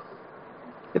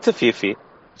 It's a few feet.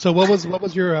 So what was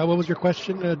your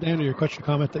question, Dan, or your question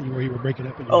comment that you were breaking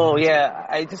up? Oh yeah,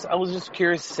 I was just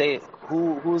curious to say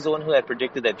who was the one who had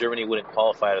predicted that Germany wouldn't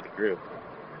qualify out of the group?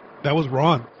 That was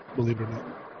Ron, believe it or not.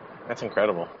 That's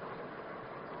incredible.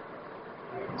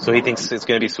 So he thinks it's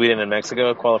going to be Sweden and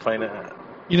Mexico qualifying.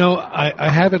 I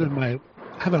have it on my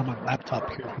laptop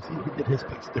here because he did his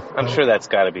picks different. I'm sure that's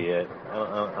got to be it.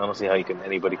 I don't see how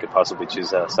anybody could possibly choose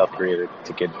South Korea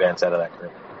to get advanced out of that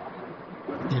group.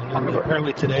 And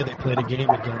apparently today they played a game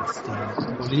against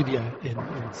Bolivia in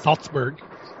Salzburg.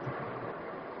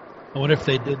 I wonder if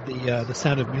they did the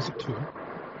Sound of Music tour.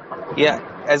 Yeah,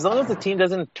 as long as the team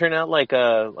doesn't turn out like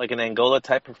an Angola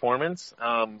type performance,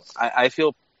 I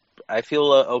feel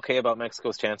okay about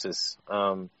Mexico's chances.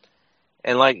 And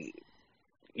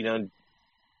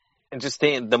just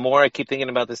the more I keep thinking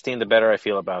about this team, the better I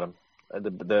feel about them.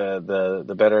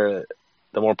 The better,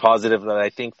 the more positive that I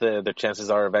think the chances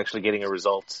are of actually getting a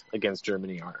result against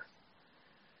Germany are.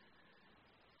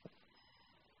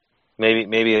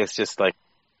 Maybe it's just like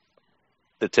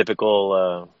the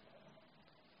typical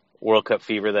World Cup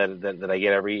fever that I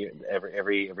get every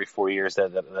 4 years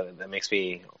that makes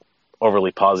me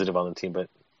overly positive on the team, but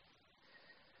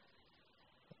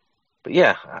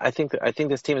yeah, I think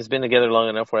this team has been together long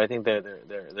enough where I think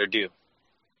they're due.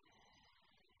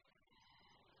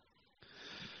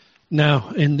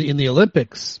 Now, in the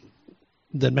Olympics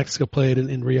that Mexico played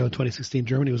in Rio in 2016,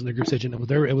 Germany was in their group stage, and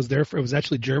it was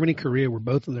actually Germany, Korea were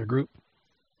both in their group,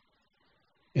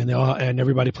 and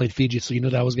everybody played Fiji, so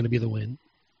that was going to be the win.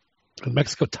 And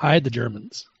Mexico tied the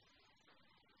Germans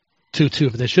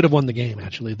 2-2. They should have won the game.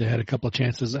 Actually, they had a couple of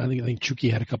chances. I think Chucky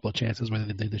had a couple of chances where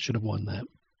they should have won that.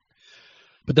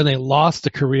 But then they lost to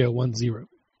Korea 1-0,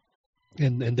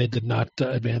 and they did not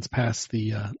advance past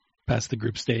the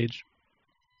group stage.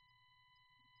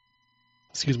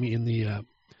 Excuse me, in the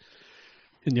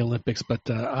Olympics. But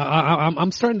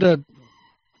I'm starting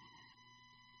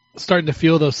to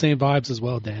feel those same vibes as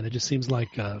well, Dan. It just seems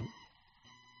like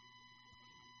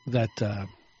that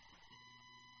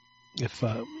if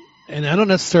and I don't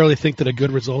necessarily think that a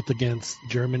good result against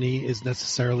Germany is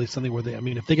necessarily something where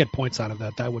if they get points out of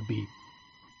that would be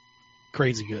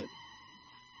crazy good.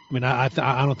 I mean, I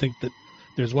don't think that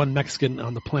there's one Mexican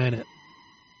on the planet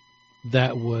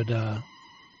that would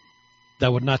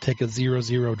not take a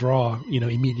 0-0 draw,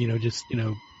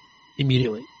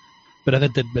 immediately. But I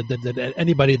think that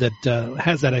anybody that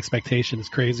has that expectation is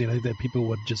crazy, and I think that people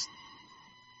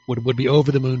would be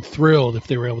over the moon thrilled if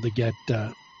they were able to get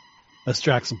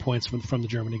extract some points from the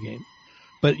Germany game.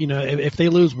 But if they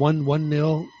lose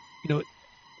 1-0,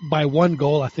 by one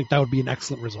goal, I think that would be an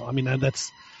excellent result. I mean, that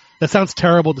sounds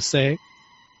terrible to say,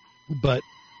 but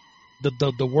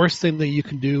the worst thing that you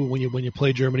can do when you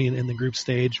play Germany in the group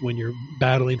stage, when you're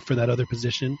battling for that other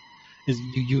position, is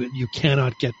you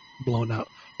cannot get blown out.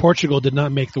 Portugal did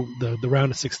not make the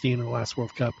round of 16 in the last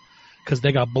World Cup because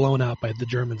they got blown out by the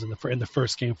Germans in the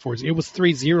first game. It was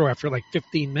 3-0 after like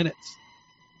 15 minutes.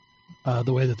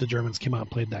 The way that the Germans came out and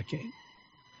played that game.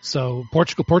 So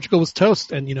Portugal was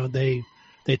toast, and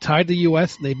they tied the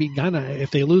U.S. and they beat Ghana. If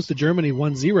they lose to Germany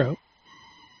 1-0,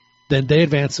 then they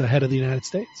advance ahead of the United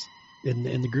States in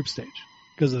the group stage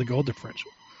because of the goal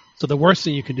differential. So the worst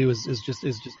thing you can do is just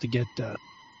to get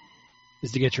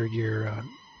your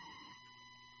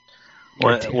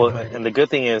well, and the good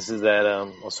thing is that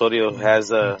Osorio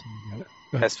has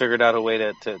figured out a way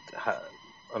to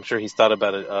I'm sure he's thought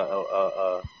about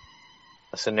a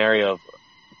scenario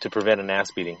to prevent an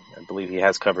ass beating. I believe he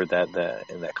has covered that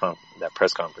in that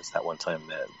press conference that one time.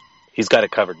 That he's got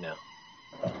it covered now.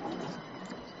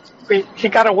 He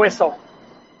got a whistle.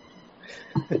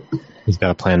 He's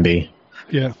got a plan B.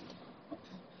 Yeah.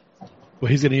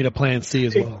 Well, he's going to need a plan C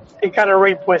as well. He got a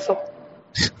rape whistle.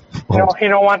 He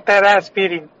don't want that ass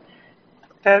beating.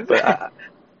 Yeah,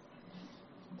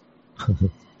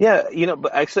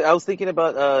 but actually, I was thinking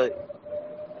about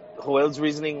Joel's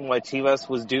reasoning why Chivas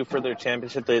was due for their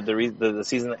championship the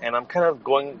season, and I'm kind of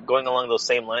going along those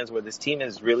same lines where this team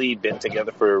has really been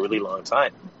together for a really long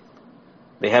time.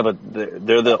 They're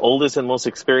the oldest and most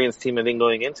experienced team I think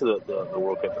going into the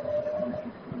World Cup.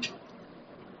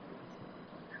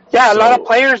 Yeah, a lot of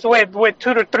players with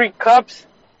 2 to 3 cups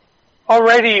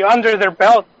already under their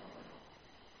belt.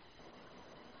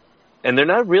 And they're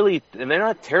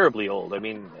not terribly old. I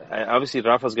mean, obviously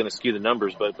Rafa's going to skew the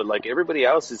numbers, but like everybody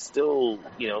else is still,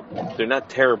 they're not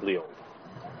terribly old.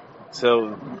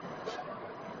 So,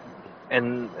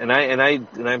 and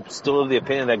I'm still of the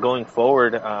opinion that going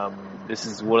forward, this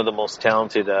is one of the most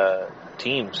talented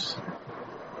teams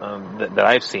that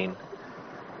I've seen.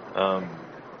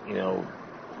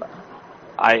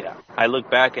 I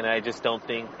look back and I just don't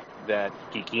think that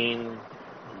Kikín,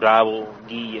 Bravo,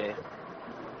 Guille,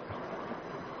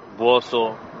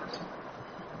 Bozo,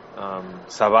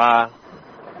 Sabah,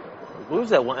 who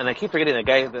was that one? And I keep forgetting the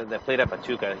guy that played at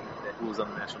Pachuca, who was on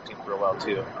the national team for a while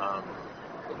too.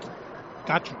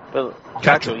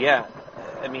 Cacho, yeah.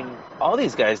 I mean, all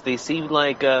these guys, they seem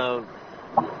like I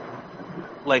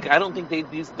don't think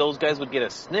those guys would get a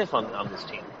sniff on this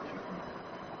team.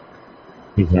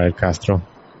 Israel Castro.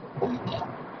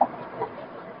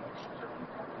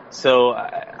 So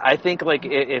I think like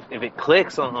if it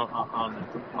clicks on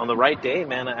the right day,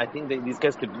 man, I think that these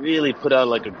guys could really put out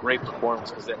like a great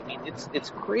performance, because I mean it's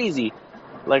crazy.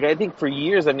 Like I think for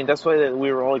years, I mean that's why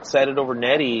we were all excited over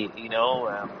Netty,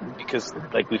 because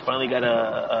like we finally got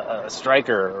a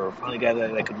striker, or finally got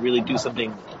that could really do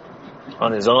something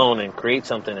on his own and create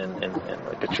something and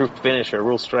like a true finisher, a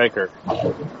real striker.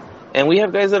 And we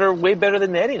have guys that are way better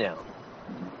than Netty now.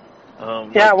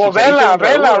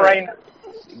 Vela right now.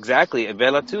 Exactly,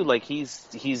 Vela too. Like he's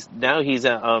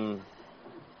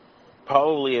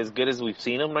probably as good as we've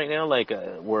seen him right now. Like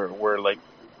we're like,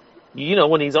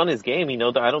 when he's on his game,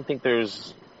 I don't think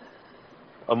there's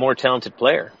a more talented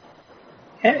player.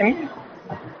 And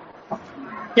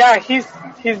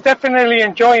he's definitely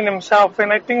enjoying himself,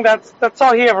 and I think that's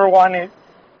all he ever wanted.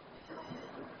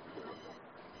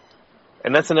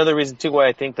 And that's another reason too why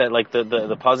I think that like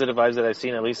the positive vibes that I've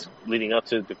seen, at least leading up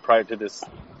to prior to this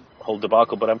whole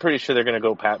debacle, but I'm pretty sure they're going to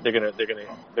go past. They're going to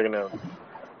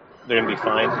be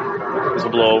fine. This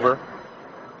will blow over.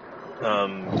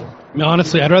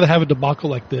 Honestly, I'd rather have a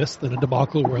debacle like this than a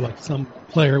debacle where like some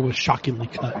player was shockingly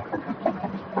cut.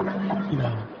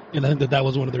 And I think that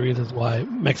was one of the reasons why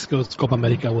Mexico's Copa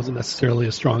America wasn't necessarily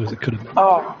as strong as it could have been.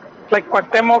 Oh, like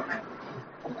Cuauhtemoc?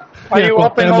 Why you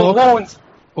open those wounds?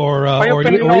 Or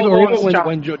even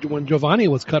when Giovanni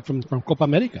was cut from Copa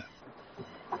America.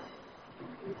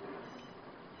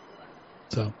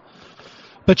 So,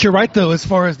 but you're right though, as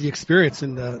far as the experience,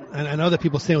 and I know that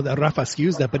people say that Rafa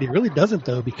skews that, but he really doesn't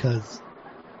though, because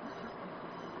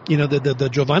the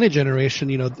Giovanni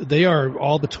generation, they are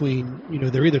all between,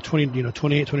 they're either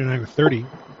 28, 29, or 30.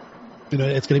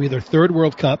 It's going to be their third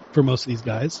World Cup for most of these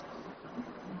guys,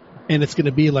 and it's going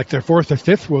to be like their fourth or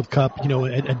fifth World Cup,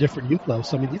 at different youth levels.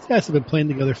 So I mean, these guys have been playing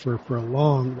together for a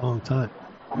long, long time.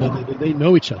 They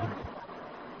know each other.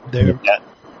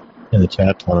 In the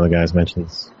chat, one of the guys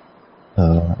mentions in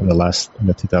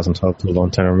the 2012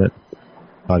 Toulon tournament,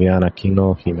 Fabián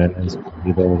Aquino, Jimenez,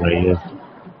 Guido Reyes,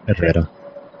 Herrera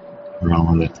were all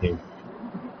on that team.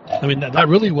 I mean, that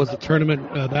really was the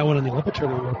tournament, that one in the Olympic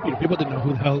tournament, where people didn't know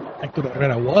who the hell Hector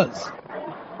Herrera was.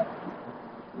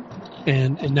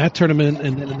 And in that tournament,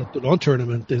 and then in the Toulon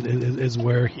tournament, is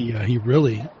where he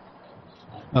really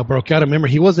broke out. I remember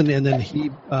he wasn't, and then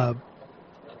he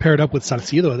paired up with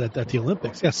Salcido at the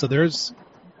Olympics. Yeah, so there's,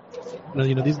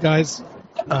 these guys,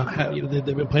 they've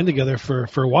been playing together for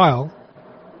a while,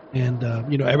 and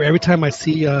every time I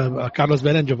see Carlos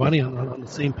Vela and Giovanni on the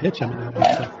same pitch, I mean,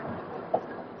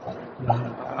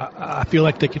 I feel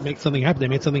like they could make something happen. They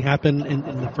made something happen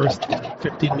in the first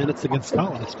 15 minutes against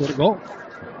Scotland. They scored a goal.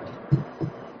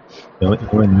 The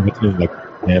only negative, like,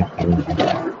 man,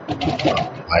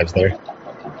 lives there.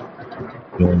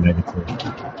 The only negative,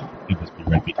 just the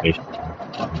reputation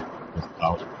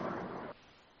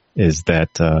is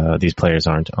that these players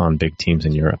aren't on big teams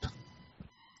in Europe,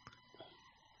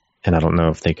 and I don't know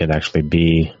if they could actually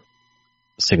be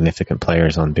significant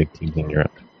players on big teams in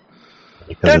Europe.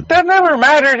 That never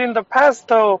mattered in the past,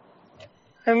 though.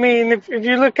 I mean, if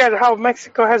you look at how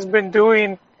Mexico has been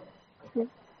doing,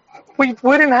 we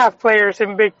wouldn't have players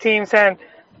in big teams, and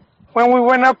when we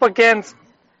went up against,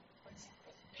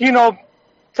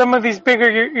 some of these bigger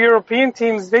European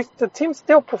teams, the team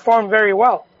still performed very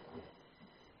well.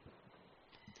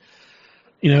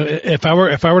 If I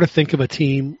were to think of a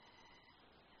team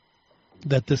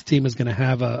that this team is going to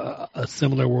have a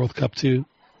similar World Cup to,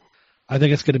 I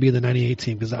think it's going to be the '98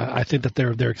 team, because I think that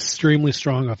they're extremely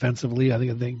strong offensively. I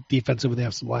think defensively they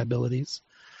have some liabilities,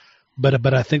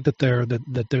 but I think that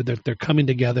they're coming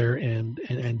together and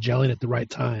gelling at the right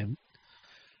time.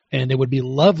 And it would be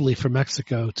lovely for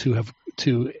Mexico to have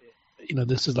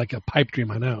this is like a pipe dream,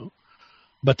 I know,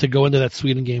 but to go into that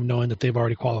Sweden game knowing that they've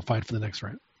already qualified for the next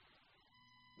round,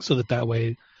 so that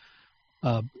way,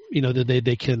 that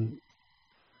they can,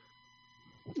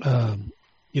 not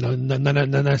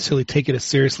necessarily take it as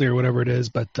seriously or whatever it is,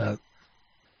 but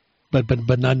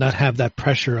not have that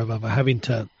pressure of having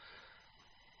to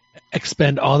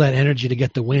expend all that energy to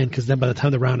get the win, because then by the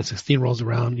time the round of 16 rolls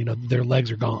around, their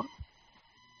legs are gone.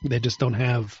 They just don't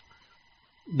have.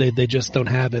 They just don't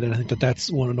have it, and I think that's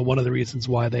one of the reasons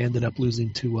why they ended up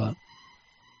losing to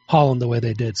Holland the way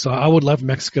they did. So I would love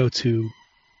Mexico to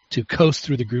coast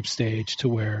through the group stage to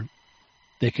where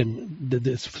they can,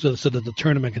 so that the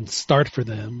tournament can start for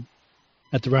them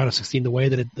at the round of 16 the way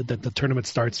that the tournament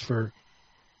starts for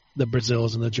the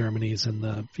Brazils and the Germanys and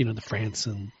the France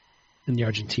and the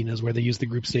Argentinas, where they use the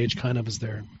group stage kind of as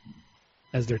their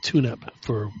tune-up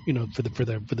for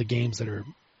the games that are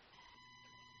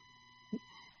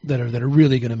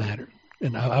really going to matter.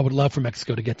 And I would love for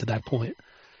Mexico to get to that point.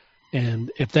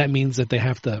 And if that means that they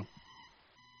have to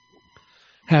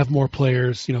have more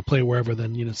players, play wherever,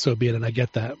 then, so be it. And I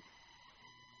get that.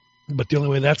 But the only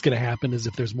way that's going to happen is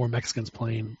if there's more Mexicans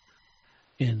playing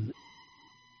in,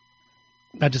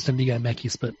 not just in Liga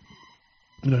MX, but,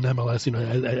 in MLS,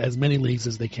 as many leagues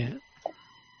as they can.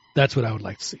 That's what I would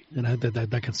like to see. And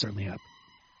that can certainly happen.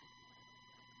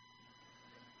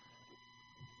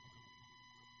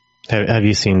 Have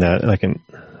you seen that?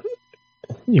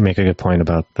 You make a good point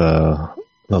about the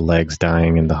legs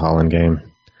dying in the Holland game.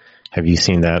 Have you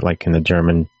seen that, in the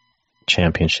German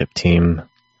championship team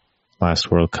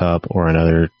last World Cup, or in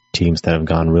other teams that have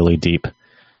gone really deep?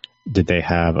 Did they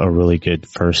have a really good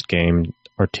first game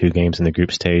or two games in the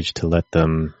group stage to let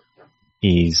them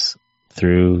ease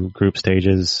through group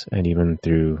stages and even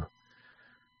through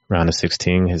round of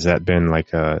 16? Has that been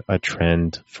a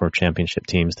trend for championship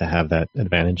teams to have that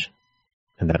advantage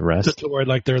and that rest? To where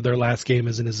their last game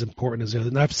isn't as important as the other.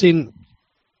 And I've seen,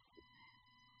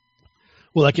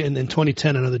 well, in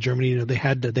 2010, another Germany, they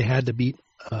had to beat.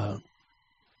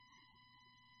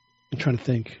 I'm trying to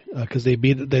think because they'd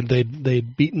beaten.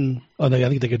 I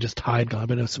think they could just tied God,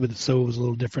 but so it was a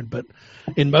little different. But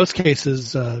in most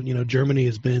cases, Germany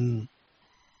has been.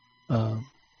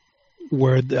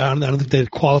 Where I don't think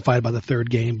they've qualified by the third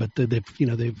game, but they've.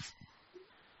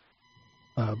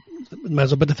 But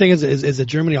the thing is that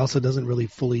Germany also doesn't really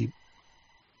fully,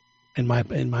 in my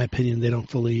opinion, they don't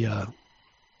fully. They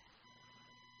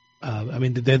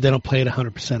don't play at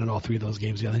 100% in all three of those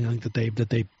games. I think that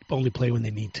they only play when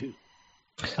they need to.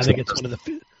 I think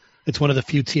it's one of the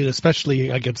few teams, especially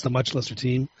against a much lesser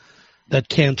team, that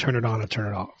can turn it on and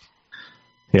turn it off.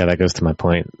 Yeah, that goes to my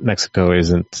point. Mexico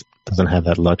doesn't have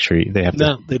that luxury. They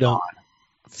don't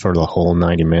for the whole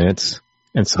 90 minutes.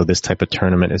 And so this type of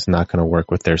tournament is not going to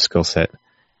work with their skill set.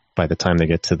 By the time they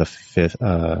get to the fifth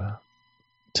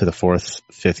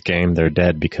game, they're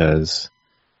dead, because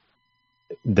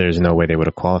there's no way they would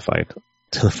have qualified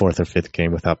to the fourth or fifth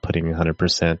game without putting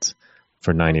 100%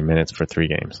 for 90 minutes for 3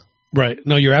 games. Right.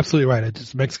 No, you're absolutely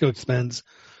right. Mexico expends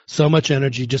so much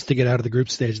energy just to get out of the group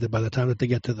stage that by the time that they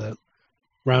get to the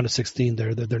round of 16,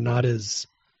 they're not as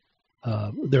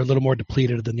they're a little more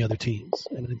depleted than the other teams,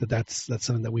 and I think that's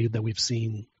something that we've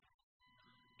seen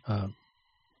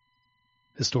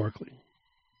historically.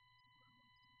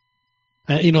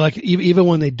 And, even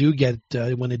when they do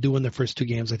win their first 2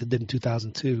 games, like they did in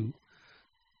 2002,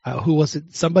 who was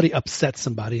it? Somebody upset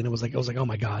somebody, and it was like, oh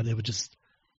my God, it would just,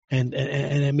 and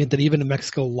it meant that even if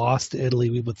Mexico lost to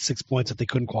Italy with 6 points, that they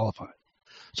couldn't qualify,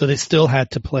 so they still had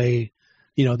to play,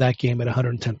 that game at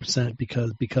 110%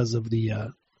 because of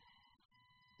the,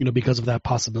 because of that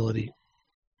possibility.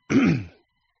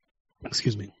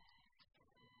 Excuse me.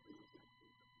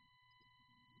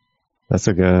 That's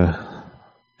a good.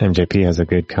 MJP has a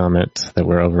good comment that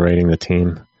we're overrating the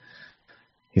team.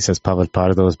 He says Pavel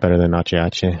Pardo is better than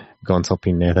Ache. Gonzo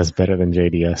Pineda is better than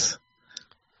JDS.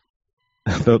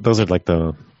 Those are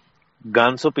the...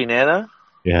 Gonzo Pineda?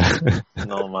 Yeah.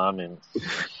 No, mames.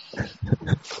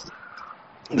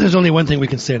 There's only one thing we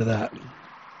can say to that.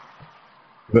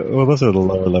 Well, those are the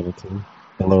lower level team.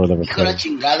 The lower level Hijo la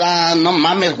chingada, no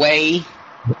mames, güey.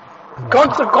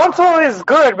 Gonzo is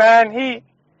good, man.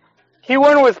 He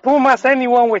won with Pumas and he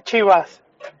won with Chivas.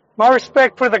 My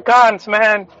respect for the Gons,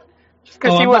 man. Just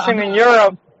because he wasn't in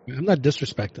Europe. I'm not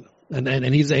disrespecting him.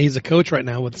 And he's a coach right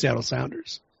now with Seattle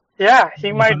Sounders. Yeah,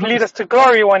 he might lead us to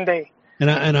glory one day. And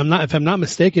I'm not, if I'm not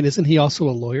mistaken, isn't he also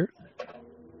a lawyer?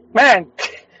 Man,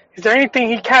 is there anything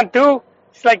he can't do?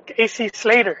 It's like AC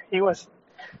Slater. He was.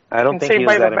 I don't think he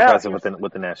was that impressive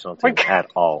with the national team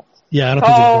at all. Yeah, I don't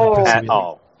think he was at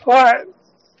all. What?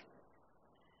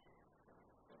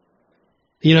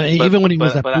 Even when he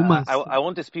was at Pumas. I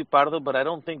won't dispute Pardo, but I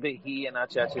don't think that he and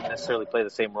HH necessarily play the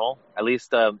same role. At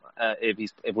least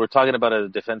if we're talking about a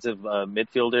defensive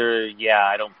midfielder, yeah,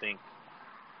 I don't think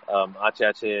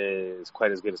HH is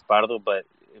quite as good as Pardo. But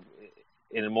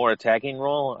in a more attacking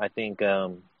role, I think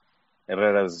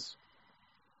Herrera's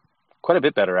quite a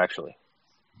bit better, actually.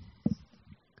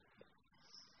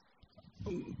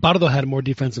 Pardo had more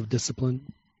defensive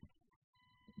discipline,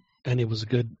 and he was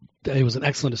an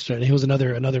excellent strategy. He was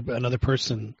another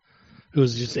person who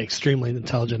was just extremely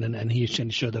intelligent, and he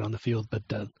showed that on the field. But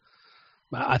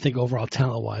I think overall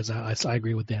talent wise, I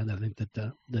agree with Dan. I think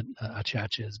that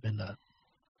Achache has been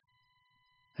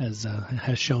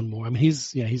has shown more. I mean,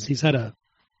 he's had a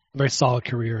very solid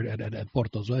career at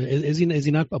Portos. Is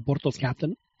he not a Portos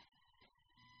captain?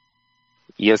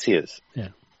 Yes, he is. Yeah.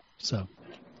 So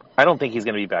I don't think he's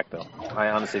going to be back though. I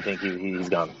honestly think he's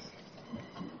gone.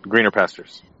 Greener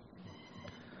pastures.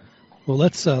 Well,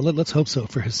 let's hope so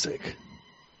for his sake.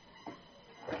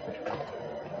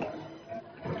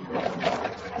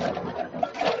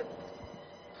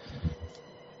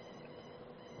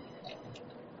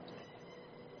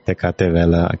 Tecate,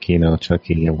 Vela, Aquino,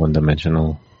 Chucky, and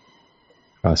one-dimensional.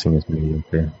 Crossing is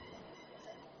mediocre.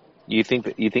 You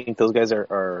think those guys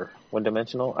are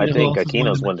one-dimensional? I think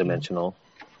Aquino's one-dimensional.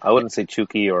 I wouldn't say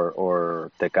Chucky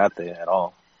or Tecate at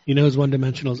all. You know who's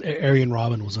one-dimensional? Arjen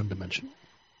Robben was one-dimensional.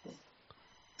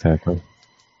 Exactly.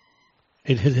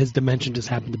 His dimension just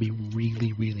happened to be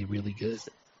really, really, really good.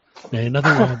 Now,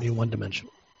 nothing wrong with being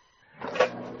one-dimensional.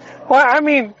 Well, I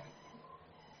mean,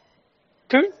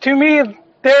 to me,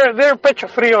 they're pecho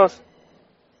frios.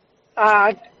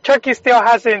 Chucky still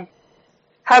hasn't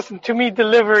to me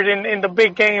delivered in the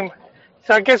big game.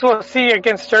 So I guess we'll see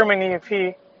against Germany if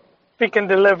he can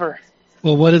deliver.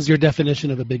 Well, what is your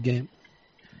definition of a big game?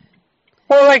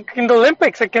 Well, like in the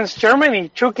Olympics against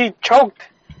Germany, Chucky choked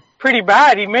pretty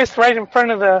bad. He missed right in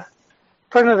front of the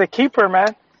keeper,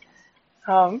 man.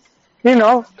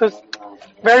 This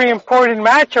very important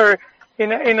match, or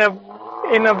in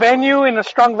a venue, in a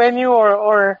strong venue,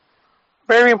 or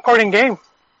very important game.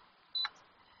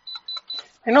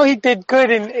 I know he did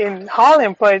good in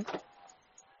Holland, but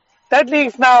that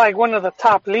league's not like one of the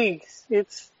top leagues.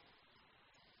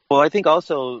 Well, I think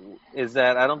also is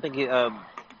that I don't think I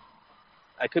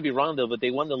could be wrong though, but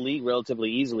they won the league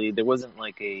relatively easily. There wasn't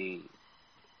like a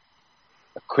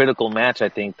critical match. I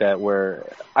think that where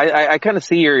I kind of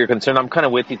see your concern. I'm kind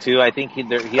of with you too. I think he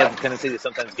has a tendency to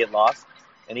sometimes get lost,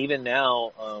 and even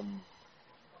now,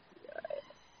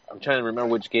 I'm trying to remember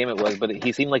which game it was, but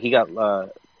he seemed like he got.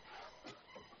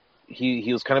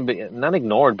 He was kind of not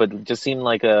ignored, but it just seemed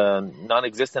like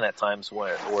non-existent at times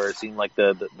where it seemed like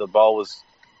the ball was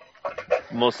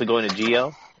mostly going to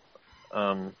Gio.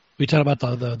 We talked about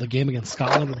the game against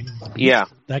Scotland. Yeah,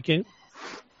 that game.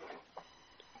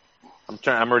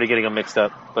 I'm already getting them mixed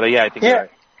up, but yeah, I think you're right.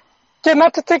 Yeah,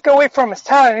 not to take away from his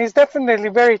talent, he's definitely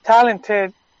very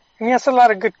talented, and he has a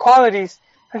lot of good qualities.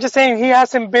 I'm just saying he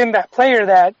hasn't been that player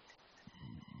that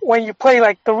when you play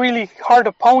like the really hard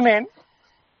opponent,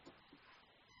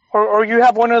 or you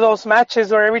have one of those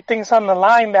matches where everything's on the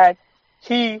line, that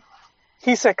he's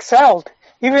excelled.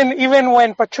 Even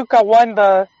when Pachuca won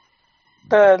the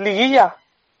Liguilla,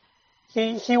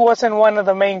 he wasn't one of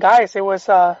the main guys. It was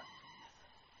that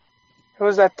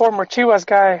former Chivas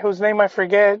guy whose name I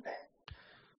forget.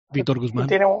 Victor Guzman.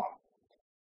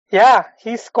 Yeah,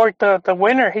 he scored the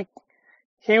winner.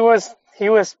 He was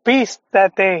beast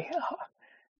that day.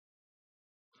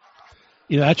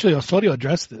 Actually, Osorio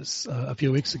addressed this a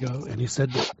few weeks ago, and he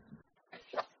said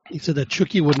that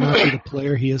Chucky would not be the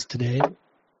player he is today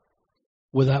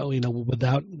without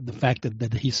the fact that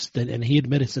and he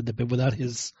admitted that without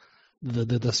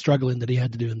the struggling that he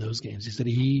had to do in those games. He said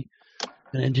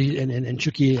and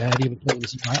Chucky had even played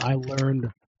this. I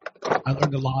learned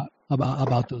a lot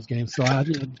about those games. So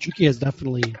Chucky has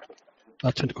definitely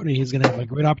he's going to have a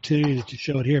great opportunity to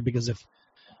show it here, because if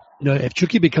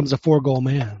Chucky becomes a 4-goal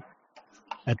man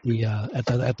at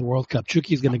the World Cup,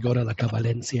 Chucky's going to go to like a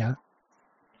Valencia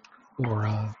or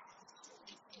a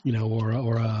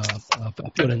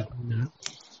Fiorentina.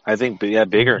 I think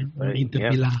bigger. Right?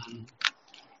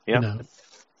 Yeah.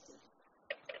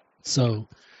 So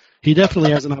he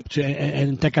definitely has an opportunity,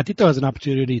 and Tecatito has an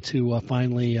opportunity to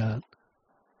finally,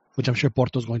 which I'm sure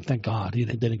Porto's going, thank God he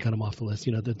didn't cut him off the list.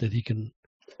 That he can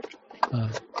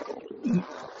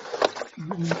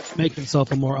make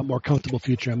himself a more comfortable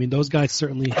future. I mean, those guys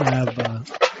certainly have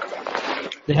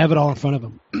they have it all in front of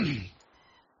them.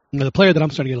 The player that I'm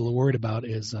starting to get a little worried about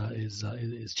is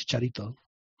Chicharito,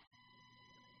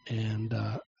 and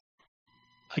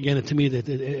again, to me, that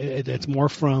it's more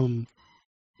from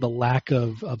the lack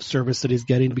of service that he's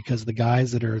getting because the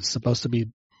guys that are supposed to be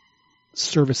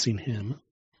servicing him,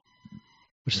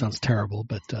 which sounds terrible,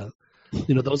 but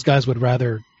those guys would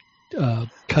rather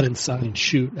cut inside and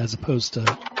shoot as opposed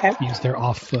to use their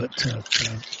off foot to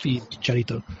feed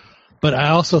Chicharito. But I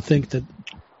also think that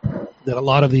a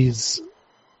lot of these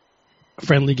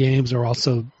friendly games are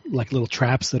also like little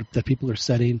traps that people are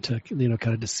setting to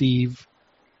kind of deceive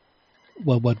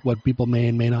what people may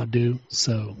and may not do.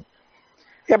 So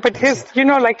yeah, but his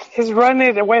his run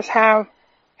at West Ham,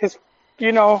 he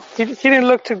didn't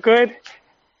look too good,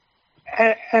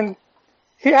 and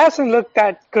he hasn't looked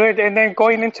that good. And then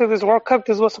going into this World Cup,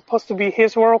 this was supposed to be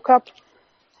his World Cup,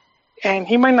 and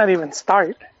he might not even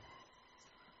start.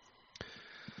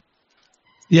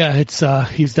 Yeah, it's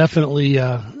he's definitely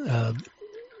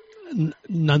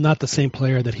not the same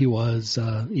player that he was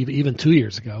even 2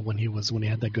 years ago when he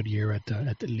had that good year at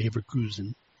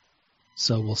Leverkusen.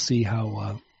 So we'll see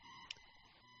how.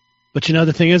 But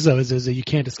the thing is though is that you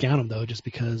can't discount him though just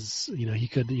because he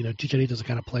could Chicharito's the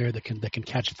kind of player that can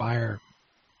catch fire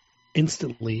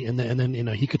instantly and then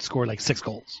he could score like 6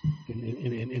 goals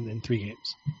in 3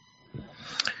 games.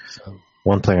 So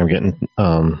one player I'm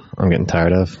getting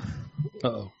tired of.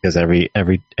 Uh-oh. Because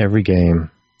every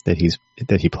game that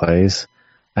he plays,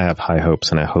 I have high hopes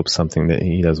and I hope something that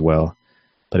he does well.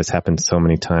 But it's happened so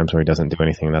many times where he doesn't do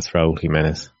anything. That's Raúl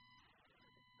Jiménez.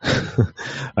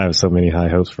 I have so many high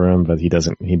hopes for him, but he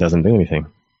doesn't do anything.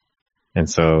 And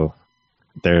so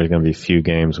there's going to be a few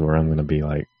games where I'm going to be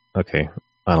like, okay,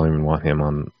 I don't even want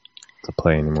him to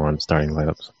play anymore on starting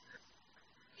lineups.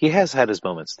 He has had his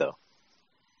moments though.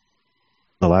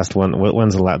 The last one,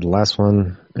 when's the last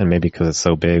one? And maybe because it's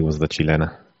so big, was the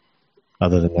Chilena.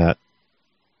 Other than that,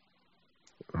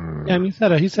 yeah, I mean,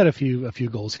 he's had a few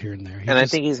goals here and there. I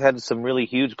think he's had some really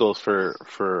huge goals for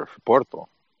Porto.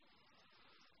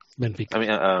 Benfica. I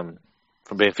mean,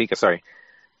 from Benfica, sorry.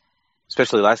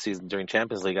 Especially last season during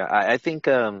Champions League. I think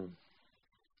the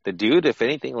dude, if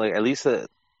anything, like at least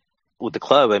with the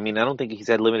club, I mean, I don't think he's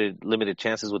had limited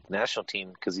chances with the national team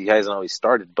because he hasn't always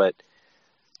started, but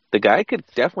the guy could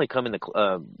definitely come in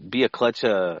to be a clutch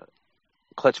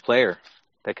player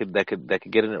that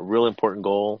could get in a real important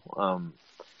goal.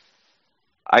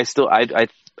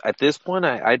 At this point,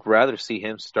 I'd rather see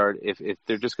him start if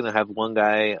they're just going to have one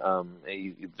guy.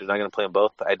 They're not going to play them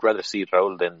both. I'd rather see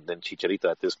Raúl than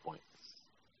Chicharito at this point.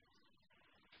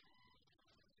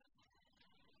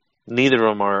 Neither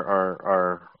of them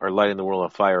are lighting the world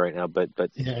on fire right now. But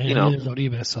yeah,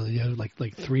 Oribe, so you have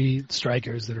like 3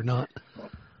 strikers that are not.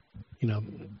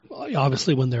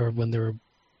 Obviously when they're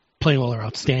playing well are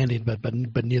outstanding,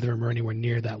 but neither of them are anywhere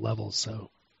near that level.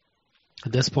 So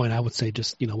at this point, I would say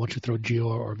just once you throw Gio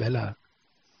or Vela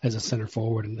as a center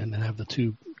forward and then have the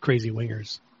 2 crazy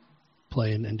wingers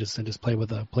play and just play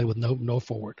with no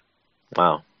forward.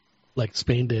 Wow, like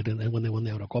Spain did and when they won the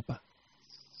Eurocopa.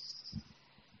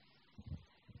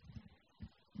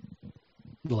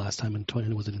 The last time in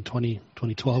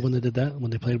 2012 when they did that when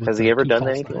they played with. Has he ever done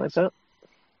anything like that?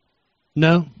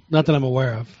 No, not that I'm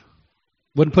aware of.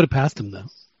 Wouldn't put it past him, though.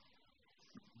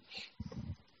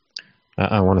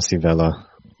 I want to see Vela,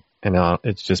 and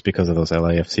it's just because of those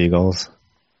LAFC goals.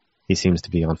 He seems to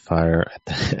be on fire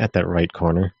at that right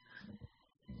corner.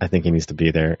 I think he needs to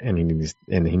be there, and he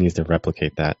needs to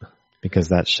replicate that because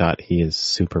that shot he is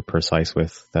super precise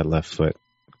with that left foot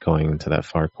going into that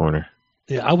far corner.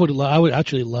 Yeah, I would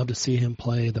actually love to see him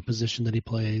play the position that he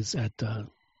plays at.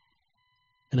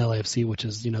 In LAFC, which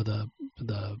is the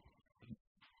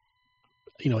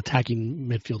attacking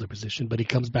midfielder position, but he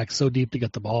comes back so deep to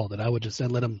get the ball that I would just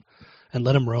let him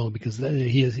roam because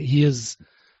he is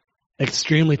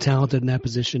extremely talented in that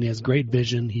position. He has great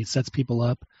vision. He sets people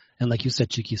up, and like you said,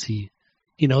 Chiquis, he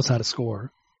knows how to score,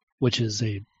 which is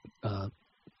a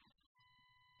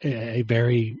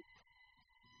very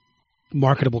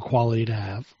marketable quality to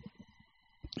have.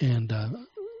 And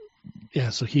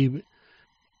so he.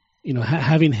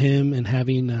 Having him and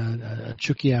having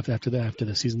Chucky after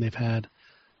the season they've had,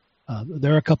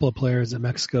 there are a couple of players that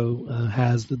Mexico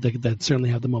has that certainly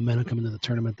have the momentum coming into the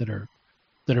tournament that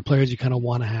are players you kind of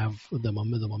want to have the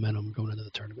momentum going into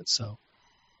the tournament. So,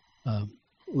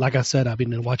 like I said, I've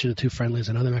been watching the 2 friendlies.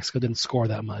 I know that Mexico didn't score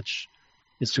that much.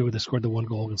 It's true they scored the 1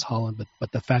 goal against Holland,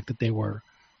 but the fact that they were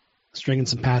stringing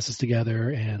some passes together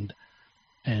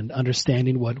and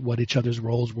understanding what each other's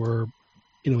roles were.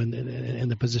 In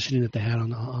the positioning that they had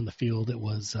on the field, it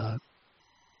was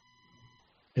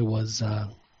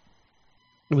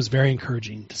very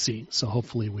encouraging to see. So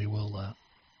hopefully we will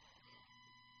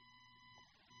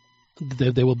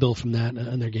they will build from that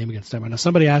in their game against Denmark. Now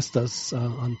somebody asked us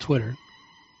on Twitter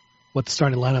what the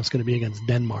starting lineup's going to be against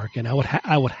Denmark, and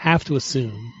I would have to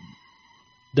assume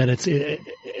that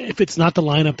if it's not the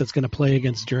lineup that's going to play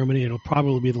against Germany, it'll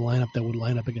probably be the lineup that would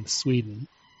line up against Sweden.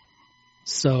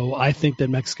 So I think that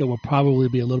Mexico will probably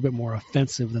be a little bit more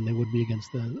offensive than they would be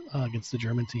against the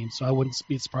German team. So I wouldn't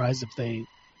be surprised if they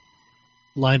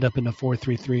lined up in a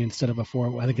 4-3-3 instead of a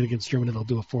 4. I think against Germany they'll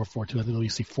do a 4-4-2. I think they'll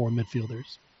see 4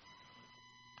 midfielders.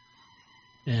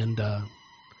 And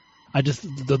I just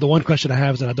the one question I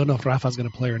have is that I don't know if Rafa's going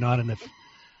to play or not, and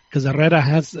because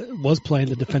Herrera was playing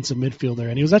the defensive midfielder,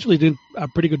 and he was actually doing a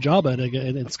pretty good job at it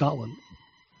in Scotland.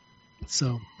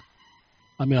 So,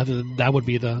 I mean, I think that would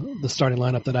be the starting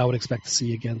lineup that I would expect to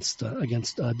see against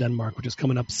Denmark, which is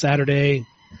coming up Saturday.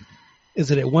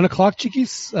 Is it at 1:00,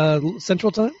 Chiquis,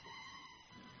 Central Time?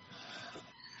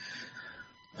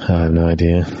 I have no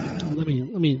idea. Let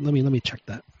me check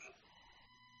that.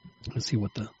 Let's see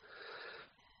what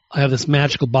I have this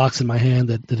magical box in my hand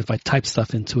that if I type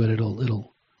stuff into it,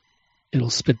 it'll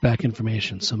spit back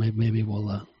information. So maybe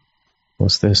we'll.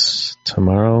 What's this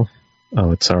tomorrow?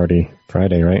 Oh, it's already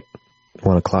Friday, right?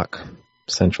 1:00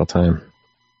 Central Time.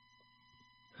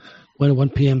 1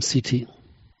 p.m. CT.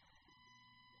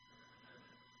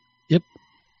 Yep.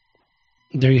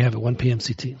 There you have it, 1 p.m.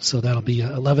 CT. So that'll be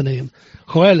 11 a.m.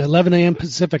 Joel, 11 a.m.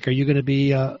 Pacific. Are you going to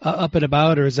be up and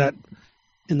about, or is that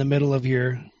in the middle of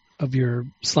your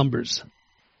slumbers?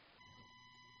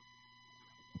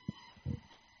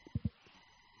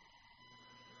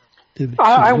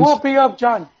 I will be up,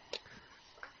 John.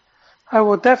 I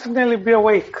will definitely be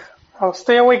awake. I'll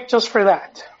stay awake just for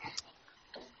that.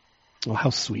 Oh, how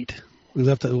sweet! We'll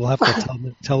have to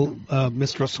tell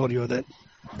Mr. Osorio that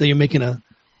you're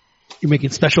making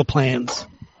special plans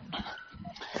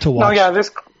to watch. No, yeah,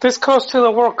 this close to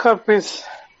the World Cup this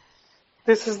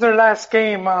is their last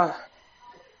game.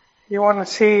 You want to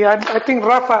see? I think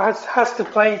Rafa has to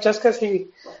play just because he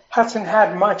hasn't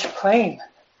had much playing.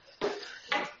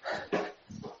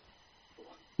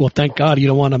 Well, thank God you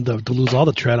don't want him to lose all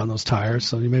the tread on those tires.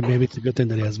 So maybe it's a good thing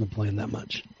that he hasn't been playing that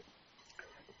much.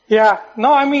 Yeah,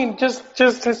 no, I mean just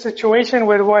the situation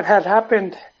with what had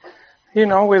happened,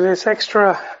 with his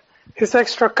extra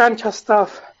cancha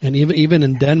stuff. And even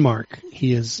in Denmark,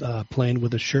 he is playing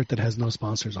with a shirt that has no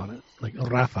sponsors on it, like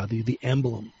Rafa, the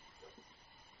emblem.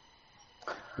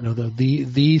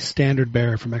 The standard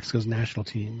bearer for Mexico's national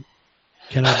team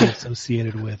cannot be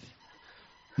associated with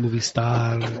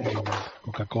Movistar, and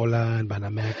Coca-Cola, and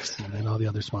Banamex, and all the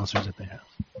other sponsors that they have.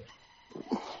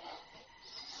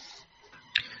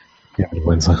 Yeah,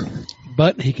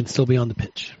 but he can still be on the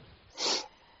pitch,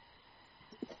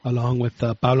 along with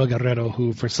Paulo Guerrero,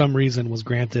 who for some reason was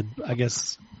granted, I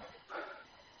guess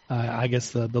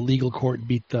the legal court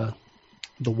beat the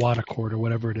WADA court or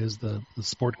whatever it is, the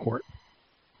sport court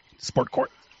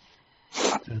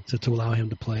to allow him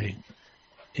to play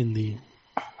in the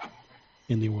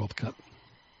World Cup.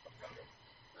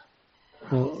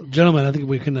 Well, gentlemen, I think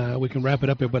we can wrap it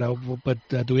up here. But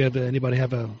do we have anybody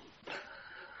have a?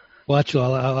 Well, actually,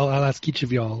 I'll ask each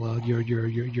of y'all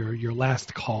your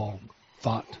last call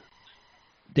thought.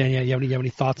 Dan, you have any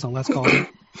thoughts on last call?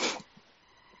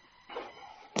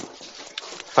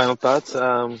 Final thoughts.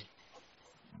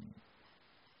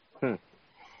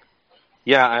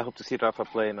 Yeah, I hope to see Rafa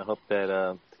play, and I hope that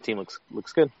the team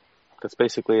looks good. That's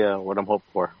basically what I'm hoping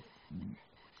for.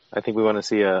 I think we want to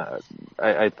see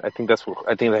I think that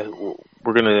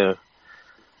we're gonna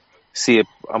see it.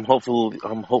 I'm hopeful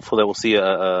that we'll see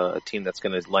a team that's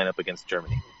gonna line up against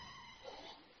Germany.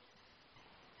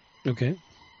 Okay.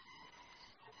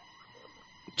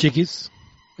 Chiquis,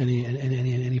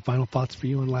 any final thoughts for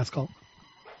you on last call?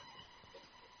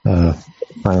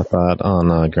 Final thought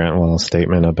on Grant Wall's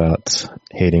statement about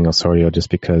hating Osorio just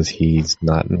because he's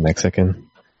not Mexican.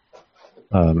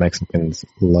 Mexicans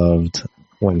loved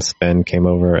when Sven came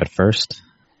over at first.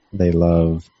 They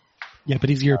love. Yeah, but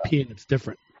he's European. It's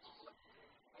different.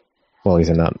 Well, he's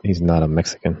not a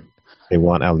Mexican. They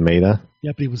want Almeida.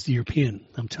 Yeah, but he was European.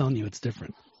 I'm telling you, it's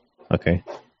different. Okay.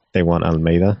 They want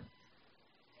Almeida.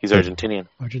 He's Argentinian.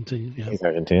 Argentinian, yeah. He's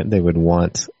Argentinian. They would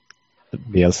want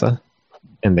Bielsa,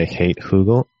 and they hate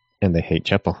Hugo, and they hate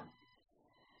Chepo.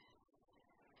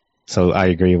 So I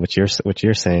agree. What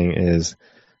you're saying is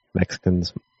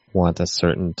Mexicans want a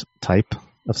certain type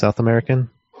of South American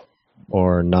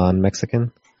or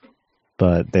non-Mexican,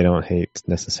 but they don't hate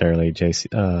necessarily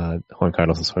Juan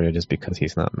Carlos Osorio just because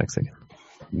he's not Mexican.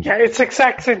 Yeah, it's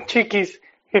exact Chiquis.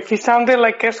 If he sounded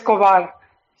like Escobar,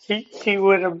 we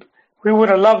would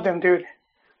have loved him, dude.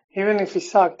 Even if he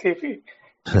sucked, if he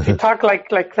talked like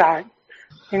that,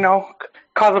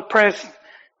 call the press,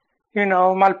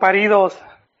 malparidos,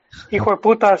 hijo de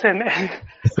putas,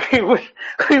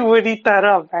 we would eat that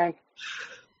up, man.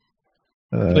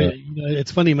 But,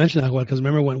 it's funny you mention that one because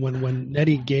remember when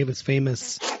Nettie gave his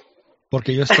famous "Porque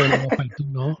yo estoy en Europa y tú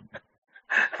no,"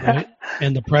 right?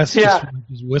 And the press just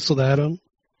whistled at him.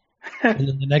 And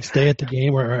then the next day at the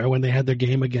game, or when they had their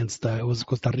game against it was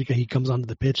Costa Rica, he comes onto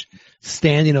the pitch,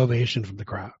 standing ovation from the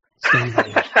crowd. Standing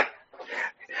ovation.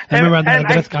 I remember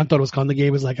Andres Cantor was calling the game.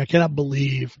 He was like, I cannot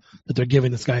believe that they're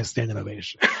giving this guy a standing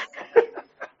ovation.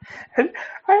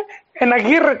 And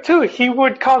Aguirre too. He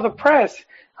would call the press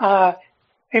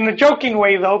in a joking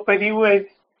way though, but he would,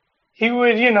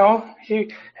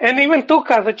 and even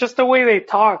Tuca, just the way they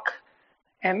talk,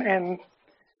 and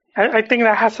I think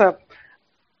that has a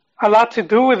lot to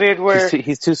do with it. Where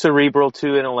he's too cerebral,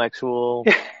 too intellectual.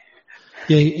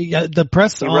 Yeah, the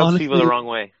press he rubs people the wrong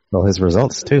way. Well, his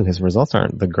results too. His results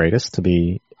aren't the greatest to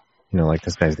be, like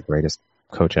this guy's the greatest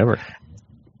coach ever.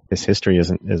 His history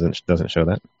doesn't show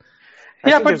that.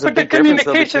 But the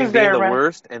communication's there, being the man.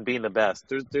 worst and being the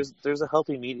best. There's a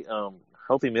healthy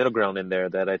middle ground in there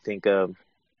that I think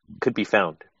could be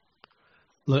found.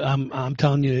 Look, I'm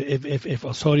telling you, if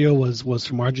Osorio was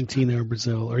from Argentina or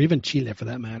Brazil or even Chile for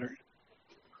that matter,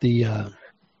 the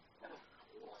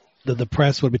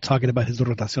press would be talking about his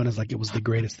rotaciones like it was the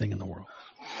greatest thing in the world.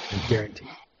 I guarantee.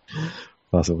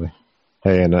 Possibly.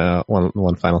 Hey, and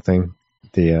one final thing.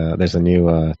 There's a new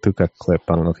Tuca clip.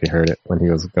 I don't know if you heard it. When he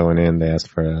was going in, they asked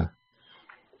for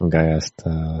one guy asked,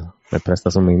 "Me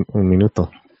prestas un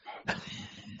minuto?"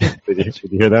 Did you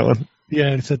hear that one?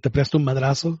 Yeah, he said, "Te presto un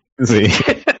madrazo." Sí.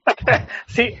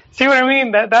 see what I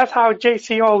mean? That's how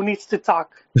JCO needs to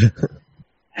talk.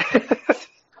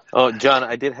 Oh, John,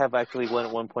 I did have actually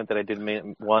one point that I did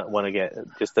want to get.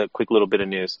 Just a quick little bit of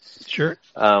news. Sure.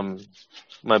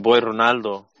 My boy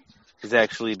Ronaldo has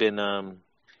actually been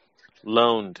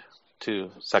loaned to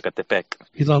Zacatepec.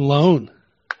 He's on loan.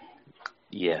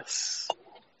 Yes.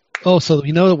 Oh, so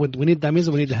that means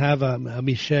we need to have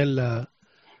Michel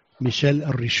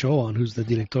Richaud on, who's the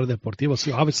director deportivo.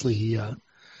 So obviously he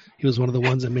was one of the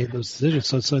ones that made those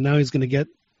decisions. So now he's going to get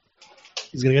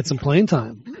some playing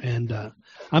time. And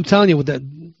I'm telling you, with that,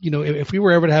 if we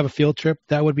were ever to have a field trip,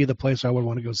 that would be the place where I would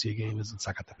want to go see a game, is in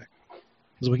Zacatepec,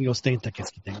 because we can go stay in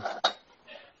Tequesquitengo.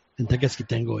 And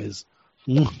Tequesquitengo is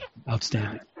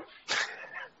outstanding.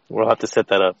 We'll have to set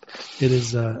that up. It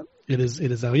is.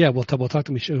 Yeah, we'll talk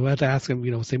to Michel. We'll have to ask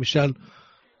him. Say, Michel,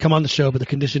 come on the show, but the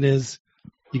condition is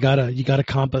you gotta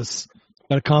compass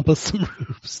some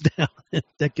roofs down at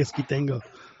Tequesquitengo.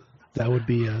 That would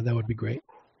be great.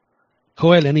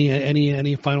 Joel,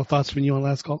 any final thoughts from you on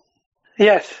last call?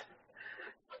 Yes,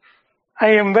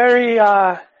 I am very.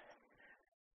 I'm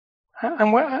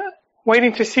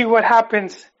waiting to see what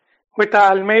happens with the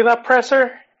Almeida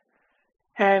presser,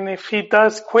 and if he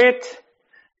does quit.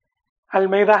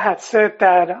 Almeida had said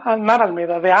that, not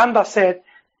Almeida, the ANDA said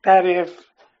that if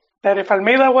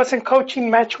Almeida wasn't coaching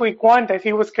match week 1, that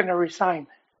he was going to resign.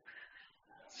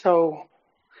 So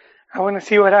I want to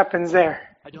see what happens there.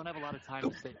 I don't have a lot of time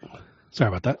to say. Sorry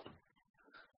about that.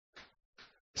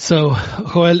 So,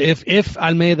 Joel, if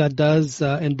Almeida does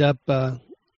end up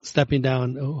stepping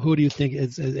down, who do you think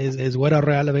is Güero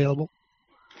Real available?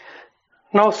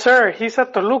 No, sir. He's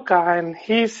at Toluca, and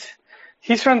he's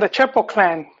from the Chepo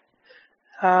clan.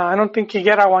 I don't think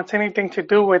Higuera wants anything to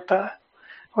do with the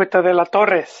De La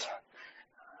Torres.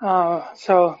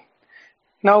 So,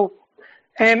 no.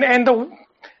 And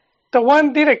the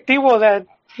one directivo that,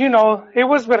 it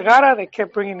was Vergara that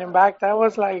kept bringing him back. That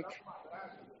was like,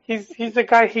 he's the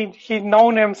guy, he'd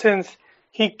known him since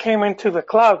he came into the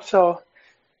club. So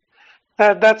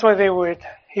that's why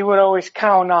he would always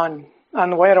count on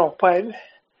Güero. But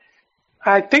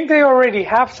I think they already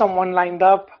have someone lined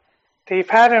up. They've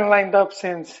had him lined up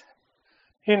since,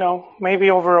 maybe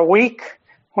over a week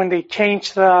when they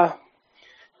changed the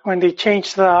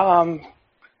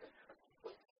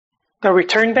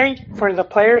return date for the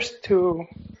players to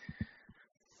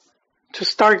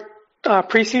start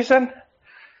preseason.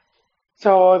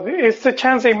 So it's a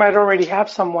chance they might already have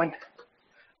someone,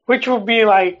 which would be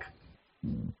like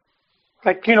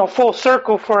full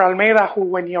circle for Almeida, who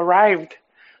when he arrived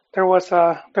there was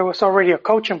already a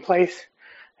coach in place.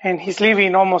 And he's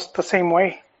leaving almost the same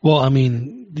way. Well, I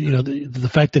mean, the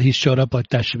fact that he showed up like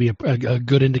that should be a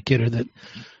good indicator that,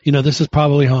 this is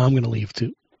probably how I'm going to leave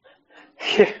too.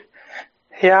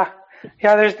 Yeah.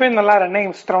 There's been a lot of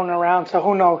names thrown around, so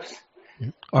who knows?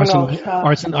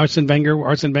 Arsene Wenger.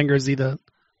 Arsene Wenger, is he the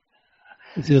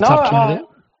top candidate?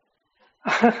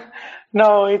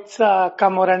 No, it's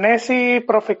Camoranesi,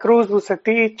 Profe Cruz,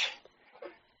 Vucetich.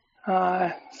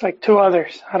 It's like 2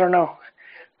 others. I don't know.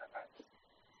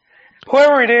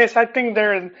 Whoever it is, I think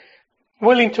they're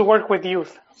willing to work with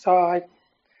youth. So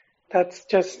that's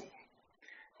just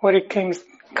what it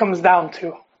comes down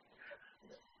to.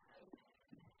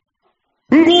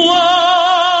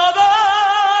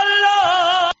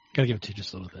 Gotta give it to you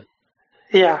just a little bit.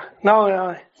 Yeah,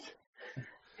 no.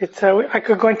 It's I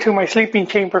could go into my sleeping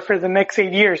chamber for the next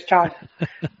 8 years, John,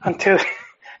 until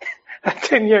a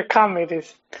 10-year comet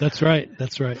is. That's right.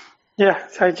 Yeah,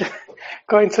 so I just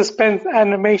go in suspense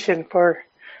animation for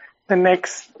the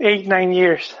next 8-9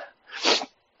 years.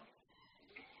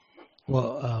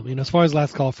 Well, as far as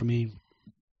last call for me,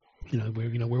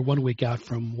 we're 1 week out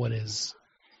from what is,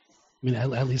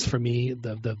 at least for me,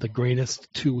 the greatest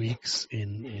 2 weeks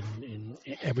in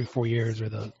every 4 years, or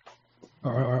the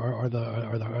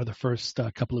first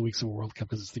couple of weeks of a World Cup,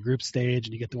 because it's the group stage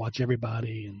and you get to watch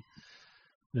everybody, and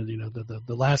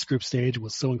the last group stage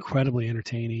was so incredibly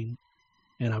entertaining,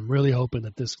 and I'm really hoping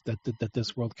that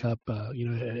this World Cup,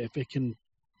 if it can,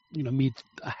 meet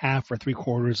a half or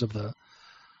 3/4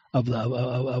 of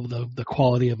the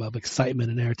quality of excitement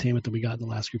and entertainment that we got in the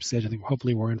last group stage, I think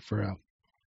hopefully we're in for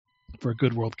a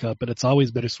good World Cup. But it's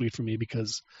always bittersweet for me,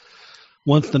 because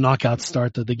once the knockouts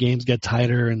start, the games get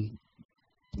tighter, and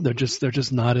they're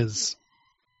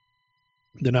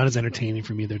not as entertaining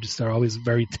for me. They're always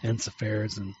very tense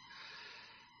affairs, and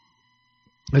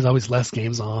there's always less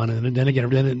games on. And then again,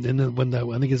 when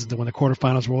the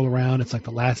quarterfinals roll around, it's like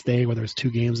the last day where there's 2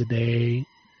 games a day,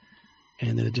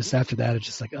 and then just after that, it's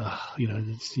just like, you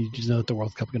just know that the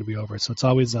World Cup is going to be over. So it's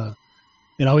always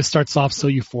it always starts off so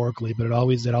euphorically, but it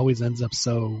always ends up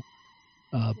so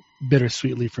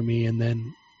bittersweetly for me. And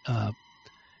then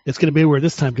it's going to be weird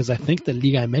this time, because I think the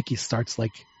Liga MX starts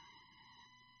like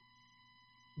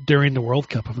during the World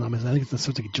Cup. If I'm not mistaken, I think it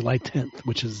starts like July 10th,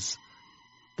 which is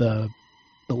the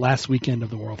last weekend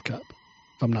of the World Cup,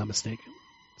 if I'm not mistaken.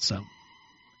 So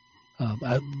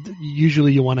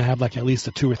usually you want to have like at least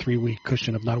a 2 or 3 week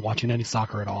cushion of not watching any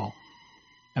soccer at all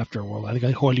after a World. I think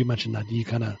Joel, you mentioned that you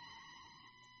kind of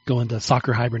go into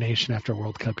soccer hibernation after a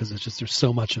World Cup, because it's just there's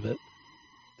so much of it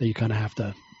that you kind of have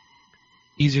to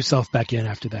ease yourself back in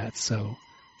after that. So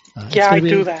I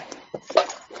do that.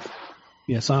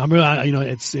 Yeah, so I'm really,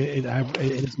 it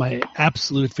is my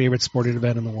absolute favorite sporting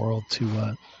event in the world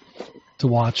to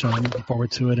watch. I'm looking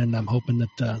forward to it, and I'm hoping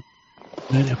that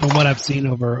from what I've seen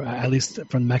over, at least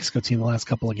from the Mexico team, the last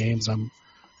couple of games,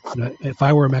 if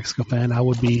I were a Mexico fan, I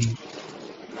would be.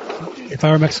 If I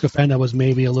were a Mexico fan that was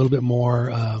maybe a little bit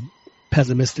more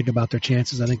pessimistic about their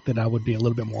chances, I think that I would be a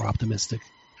little bit more optimistic,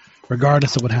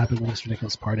 regardless of what happens in this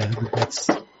ridiculous party. I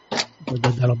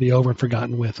think that'll be over and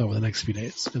forgotten with over the next few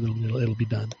days. It'll be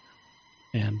done.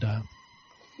 And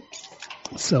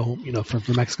so,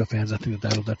 for Mexico fans, I think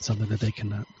that's something that they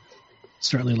can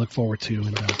certainly look forward to,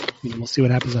 and we'll see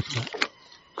what happens after that.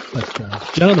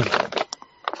 But gentlemen,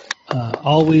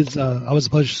 always a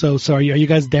pleasure. So are you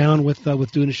guys down with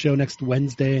doing a show next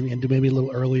Wednesday and do maybe a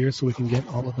little earlier so we can get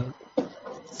all of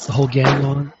the whole gang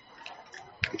on?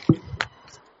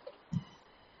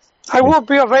 I will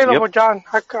be available, yep. John.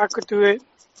 I could do it.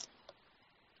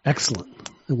 Excellent.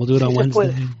 And we'll do it on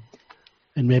Wednesday.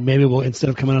 And maybe we'll, instead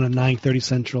of coming on at 9:30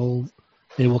 Central,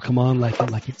 maybe we'll come on like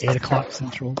at 8 o'clock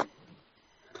Central.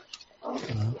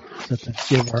 So to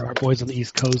give our boys on the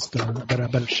East Coast a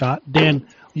better shot. Dan,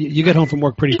 you get home from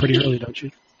work pretty early, don't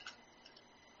you?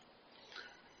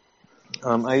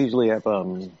 I usually have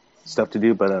stuff to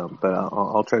do, but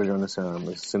I'll try to join this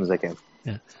as soon as I can.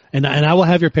 Yeah, and I will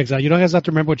have your picks. You don't guys have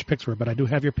to remember what your picks were, but I do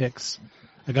have your picks.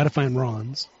 I got to find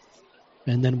Ron's,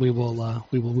 and then we will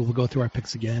go through our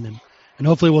picks again, and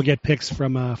hopefully we'll get picks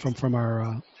from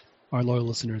our loyal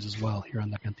listeners as well here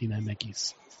on the Cantina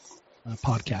MX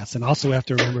podcast. And also we have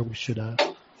to remember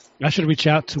I should reach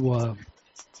out to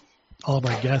all of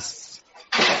our guests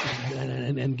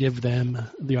and give them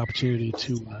the opportunity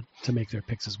to make their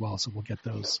picks as well. So we'll get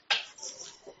those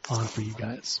on for you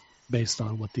guys based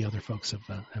on what the other folks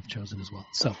have chosen as well.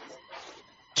 So,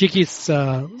 Chiquis,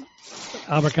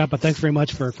 Albert Capa, thanks very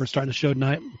much for starting the show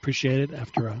tonight. Appreciate it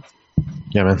after a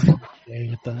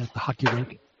day at the hockey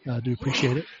rink. Do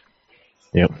appreciate it.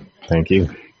 Yep, thank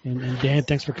you. And Dan,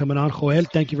 thanks for coming on. Joel,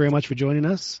 thank you very much for joining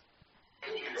us.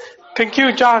 Thank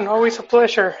you, John. Always a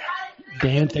pleasure.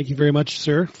 Dan, thank you very much,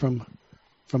 sir, from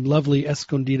lovely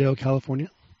Escondido, California.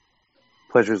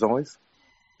 Pleasure as always.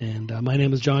 And my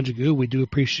name is John Jagu. We do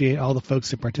appreciate all the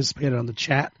folks that participated on the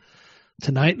chat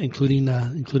tonight, including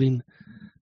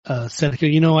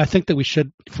Sergio. I think that we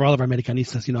should, for all of our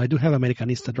Americanistas, I do have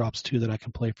Americanista drops too that I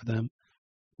can play for them.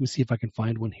 Let me see if I can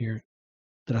find one here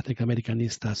that I think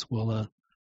Americanistas will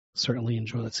certainly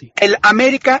enjoy. Let's see. El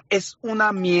América es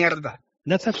una mierda.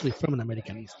 And that's actually from an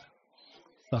Americanista.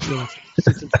 So I feel like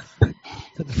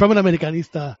from an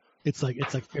Americanista, it's like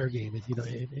fair game.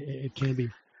 It can be.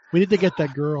 We need to get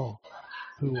that girl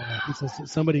who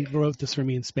says somebody wrote this for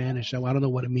me in Spanish. I don't know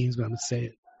what it means, but I'm gonna say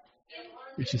it.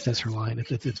 And she says her line.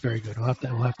 It's very good. We'll have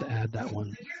to add that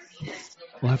one.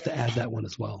 We'll have to add that one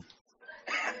as well.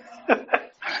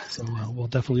 So we'll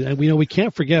definitely, and we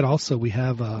can't forget. Also, we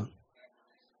have the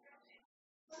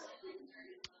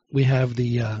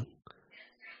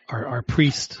our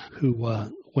priest who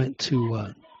went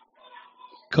to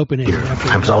Copenhagen.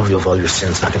 I absolve you of all your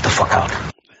sins. Now get the fuck out.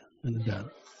 And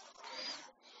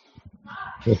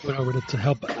went over to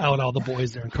help out all the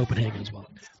boys there in Copenhagen as well.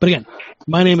 But again,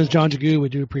 my name is John Jagu. We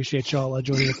do appreciate y'all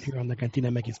joining us here on the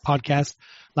Cantina MX podcast.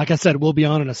 Like I said, we'll be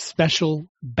on a special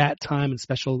bat time and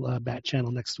special bat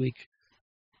channel next week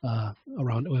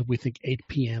around, we think, 8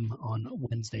 p.m. on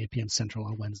Wednesday, 8 p.m. Central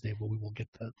on Wednesday, where we will get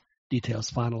the details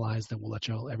finalized and we'll let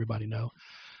everybody know.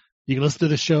 You can listen to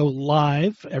the show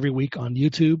live every week on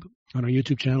YouTube. On our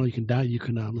YouTube channel, you can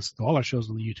listen to all our shows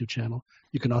on the YouTube channel.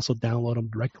 You can also download them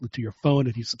directly to your phone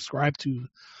if you subscribe to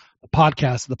the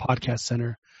podcast, the Podcast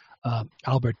Center.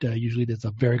 Albert usually does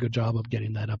a very good job of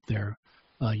getting that up there,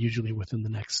 usually within the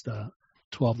next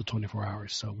 12 to 24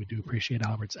 hours. So we do appreciate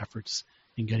Albert's efforts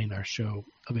in getting our show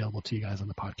available to you guys on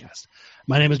the podcast.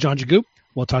 My name is John Jagu.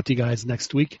 We'll talk to you guys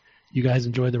next week. You guys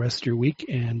enjoy the rest of your week,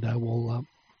 and we'll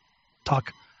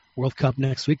talk World Cup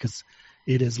next week because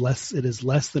it is less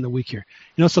than a week here.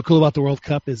 You know what's so cool about the World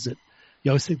Cup is that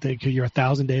you always think that you're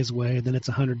 1,000 days away, then it's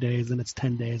 100 days, then it's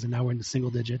 10 days, and now we're into single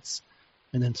digits,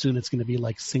 and then soon it's going to be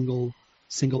like single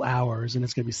hours, and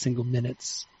it's going to be single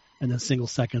minutes, and then single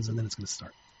seconds, and then it's going to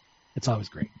start. It's always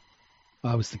great.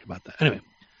 I always think about that. Anyway,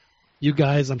 you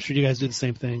guys, I'm sure you guys do the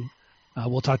same thing.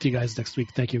 We'll talk to you guys next week.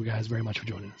 Thank you guys very much for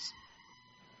joining us.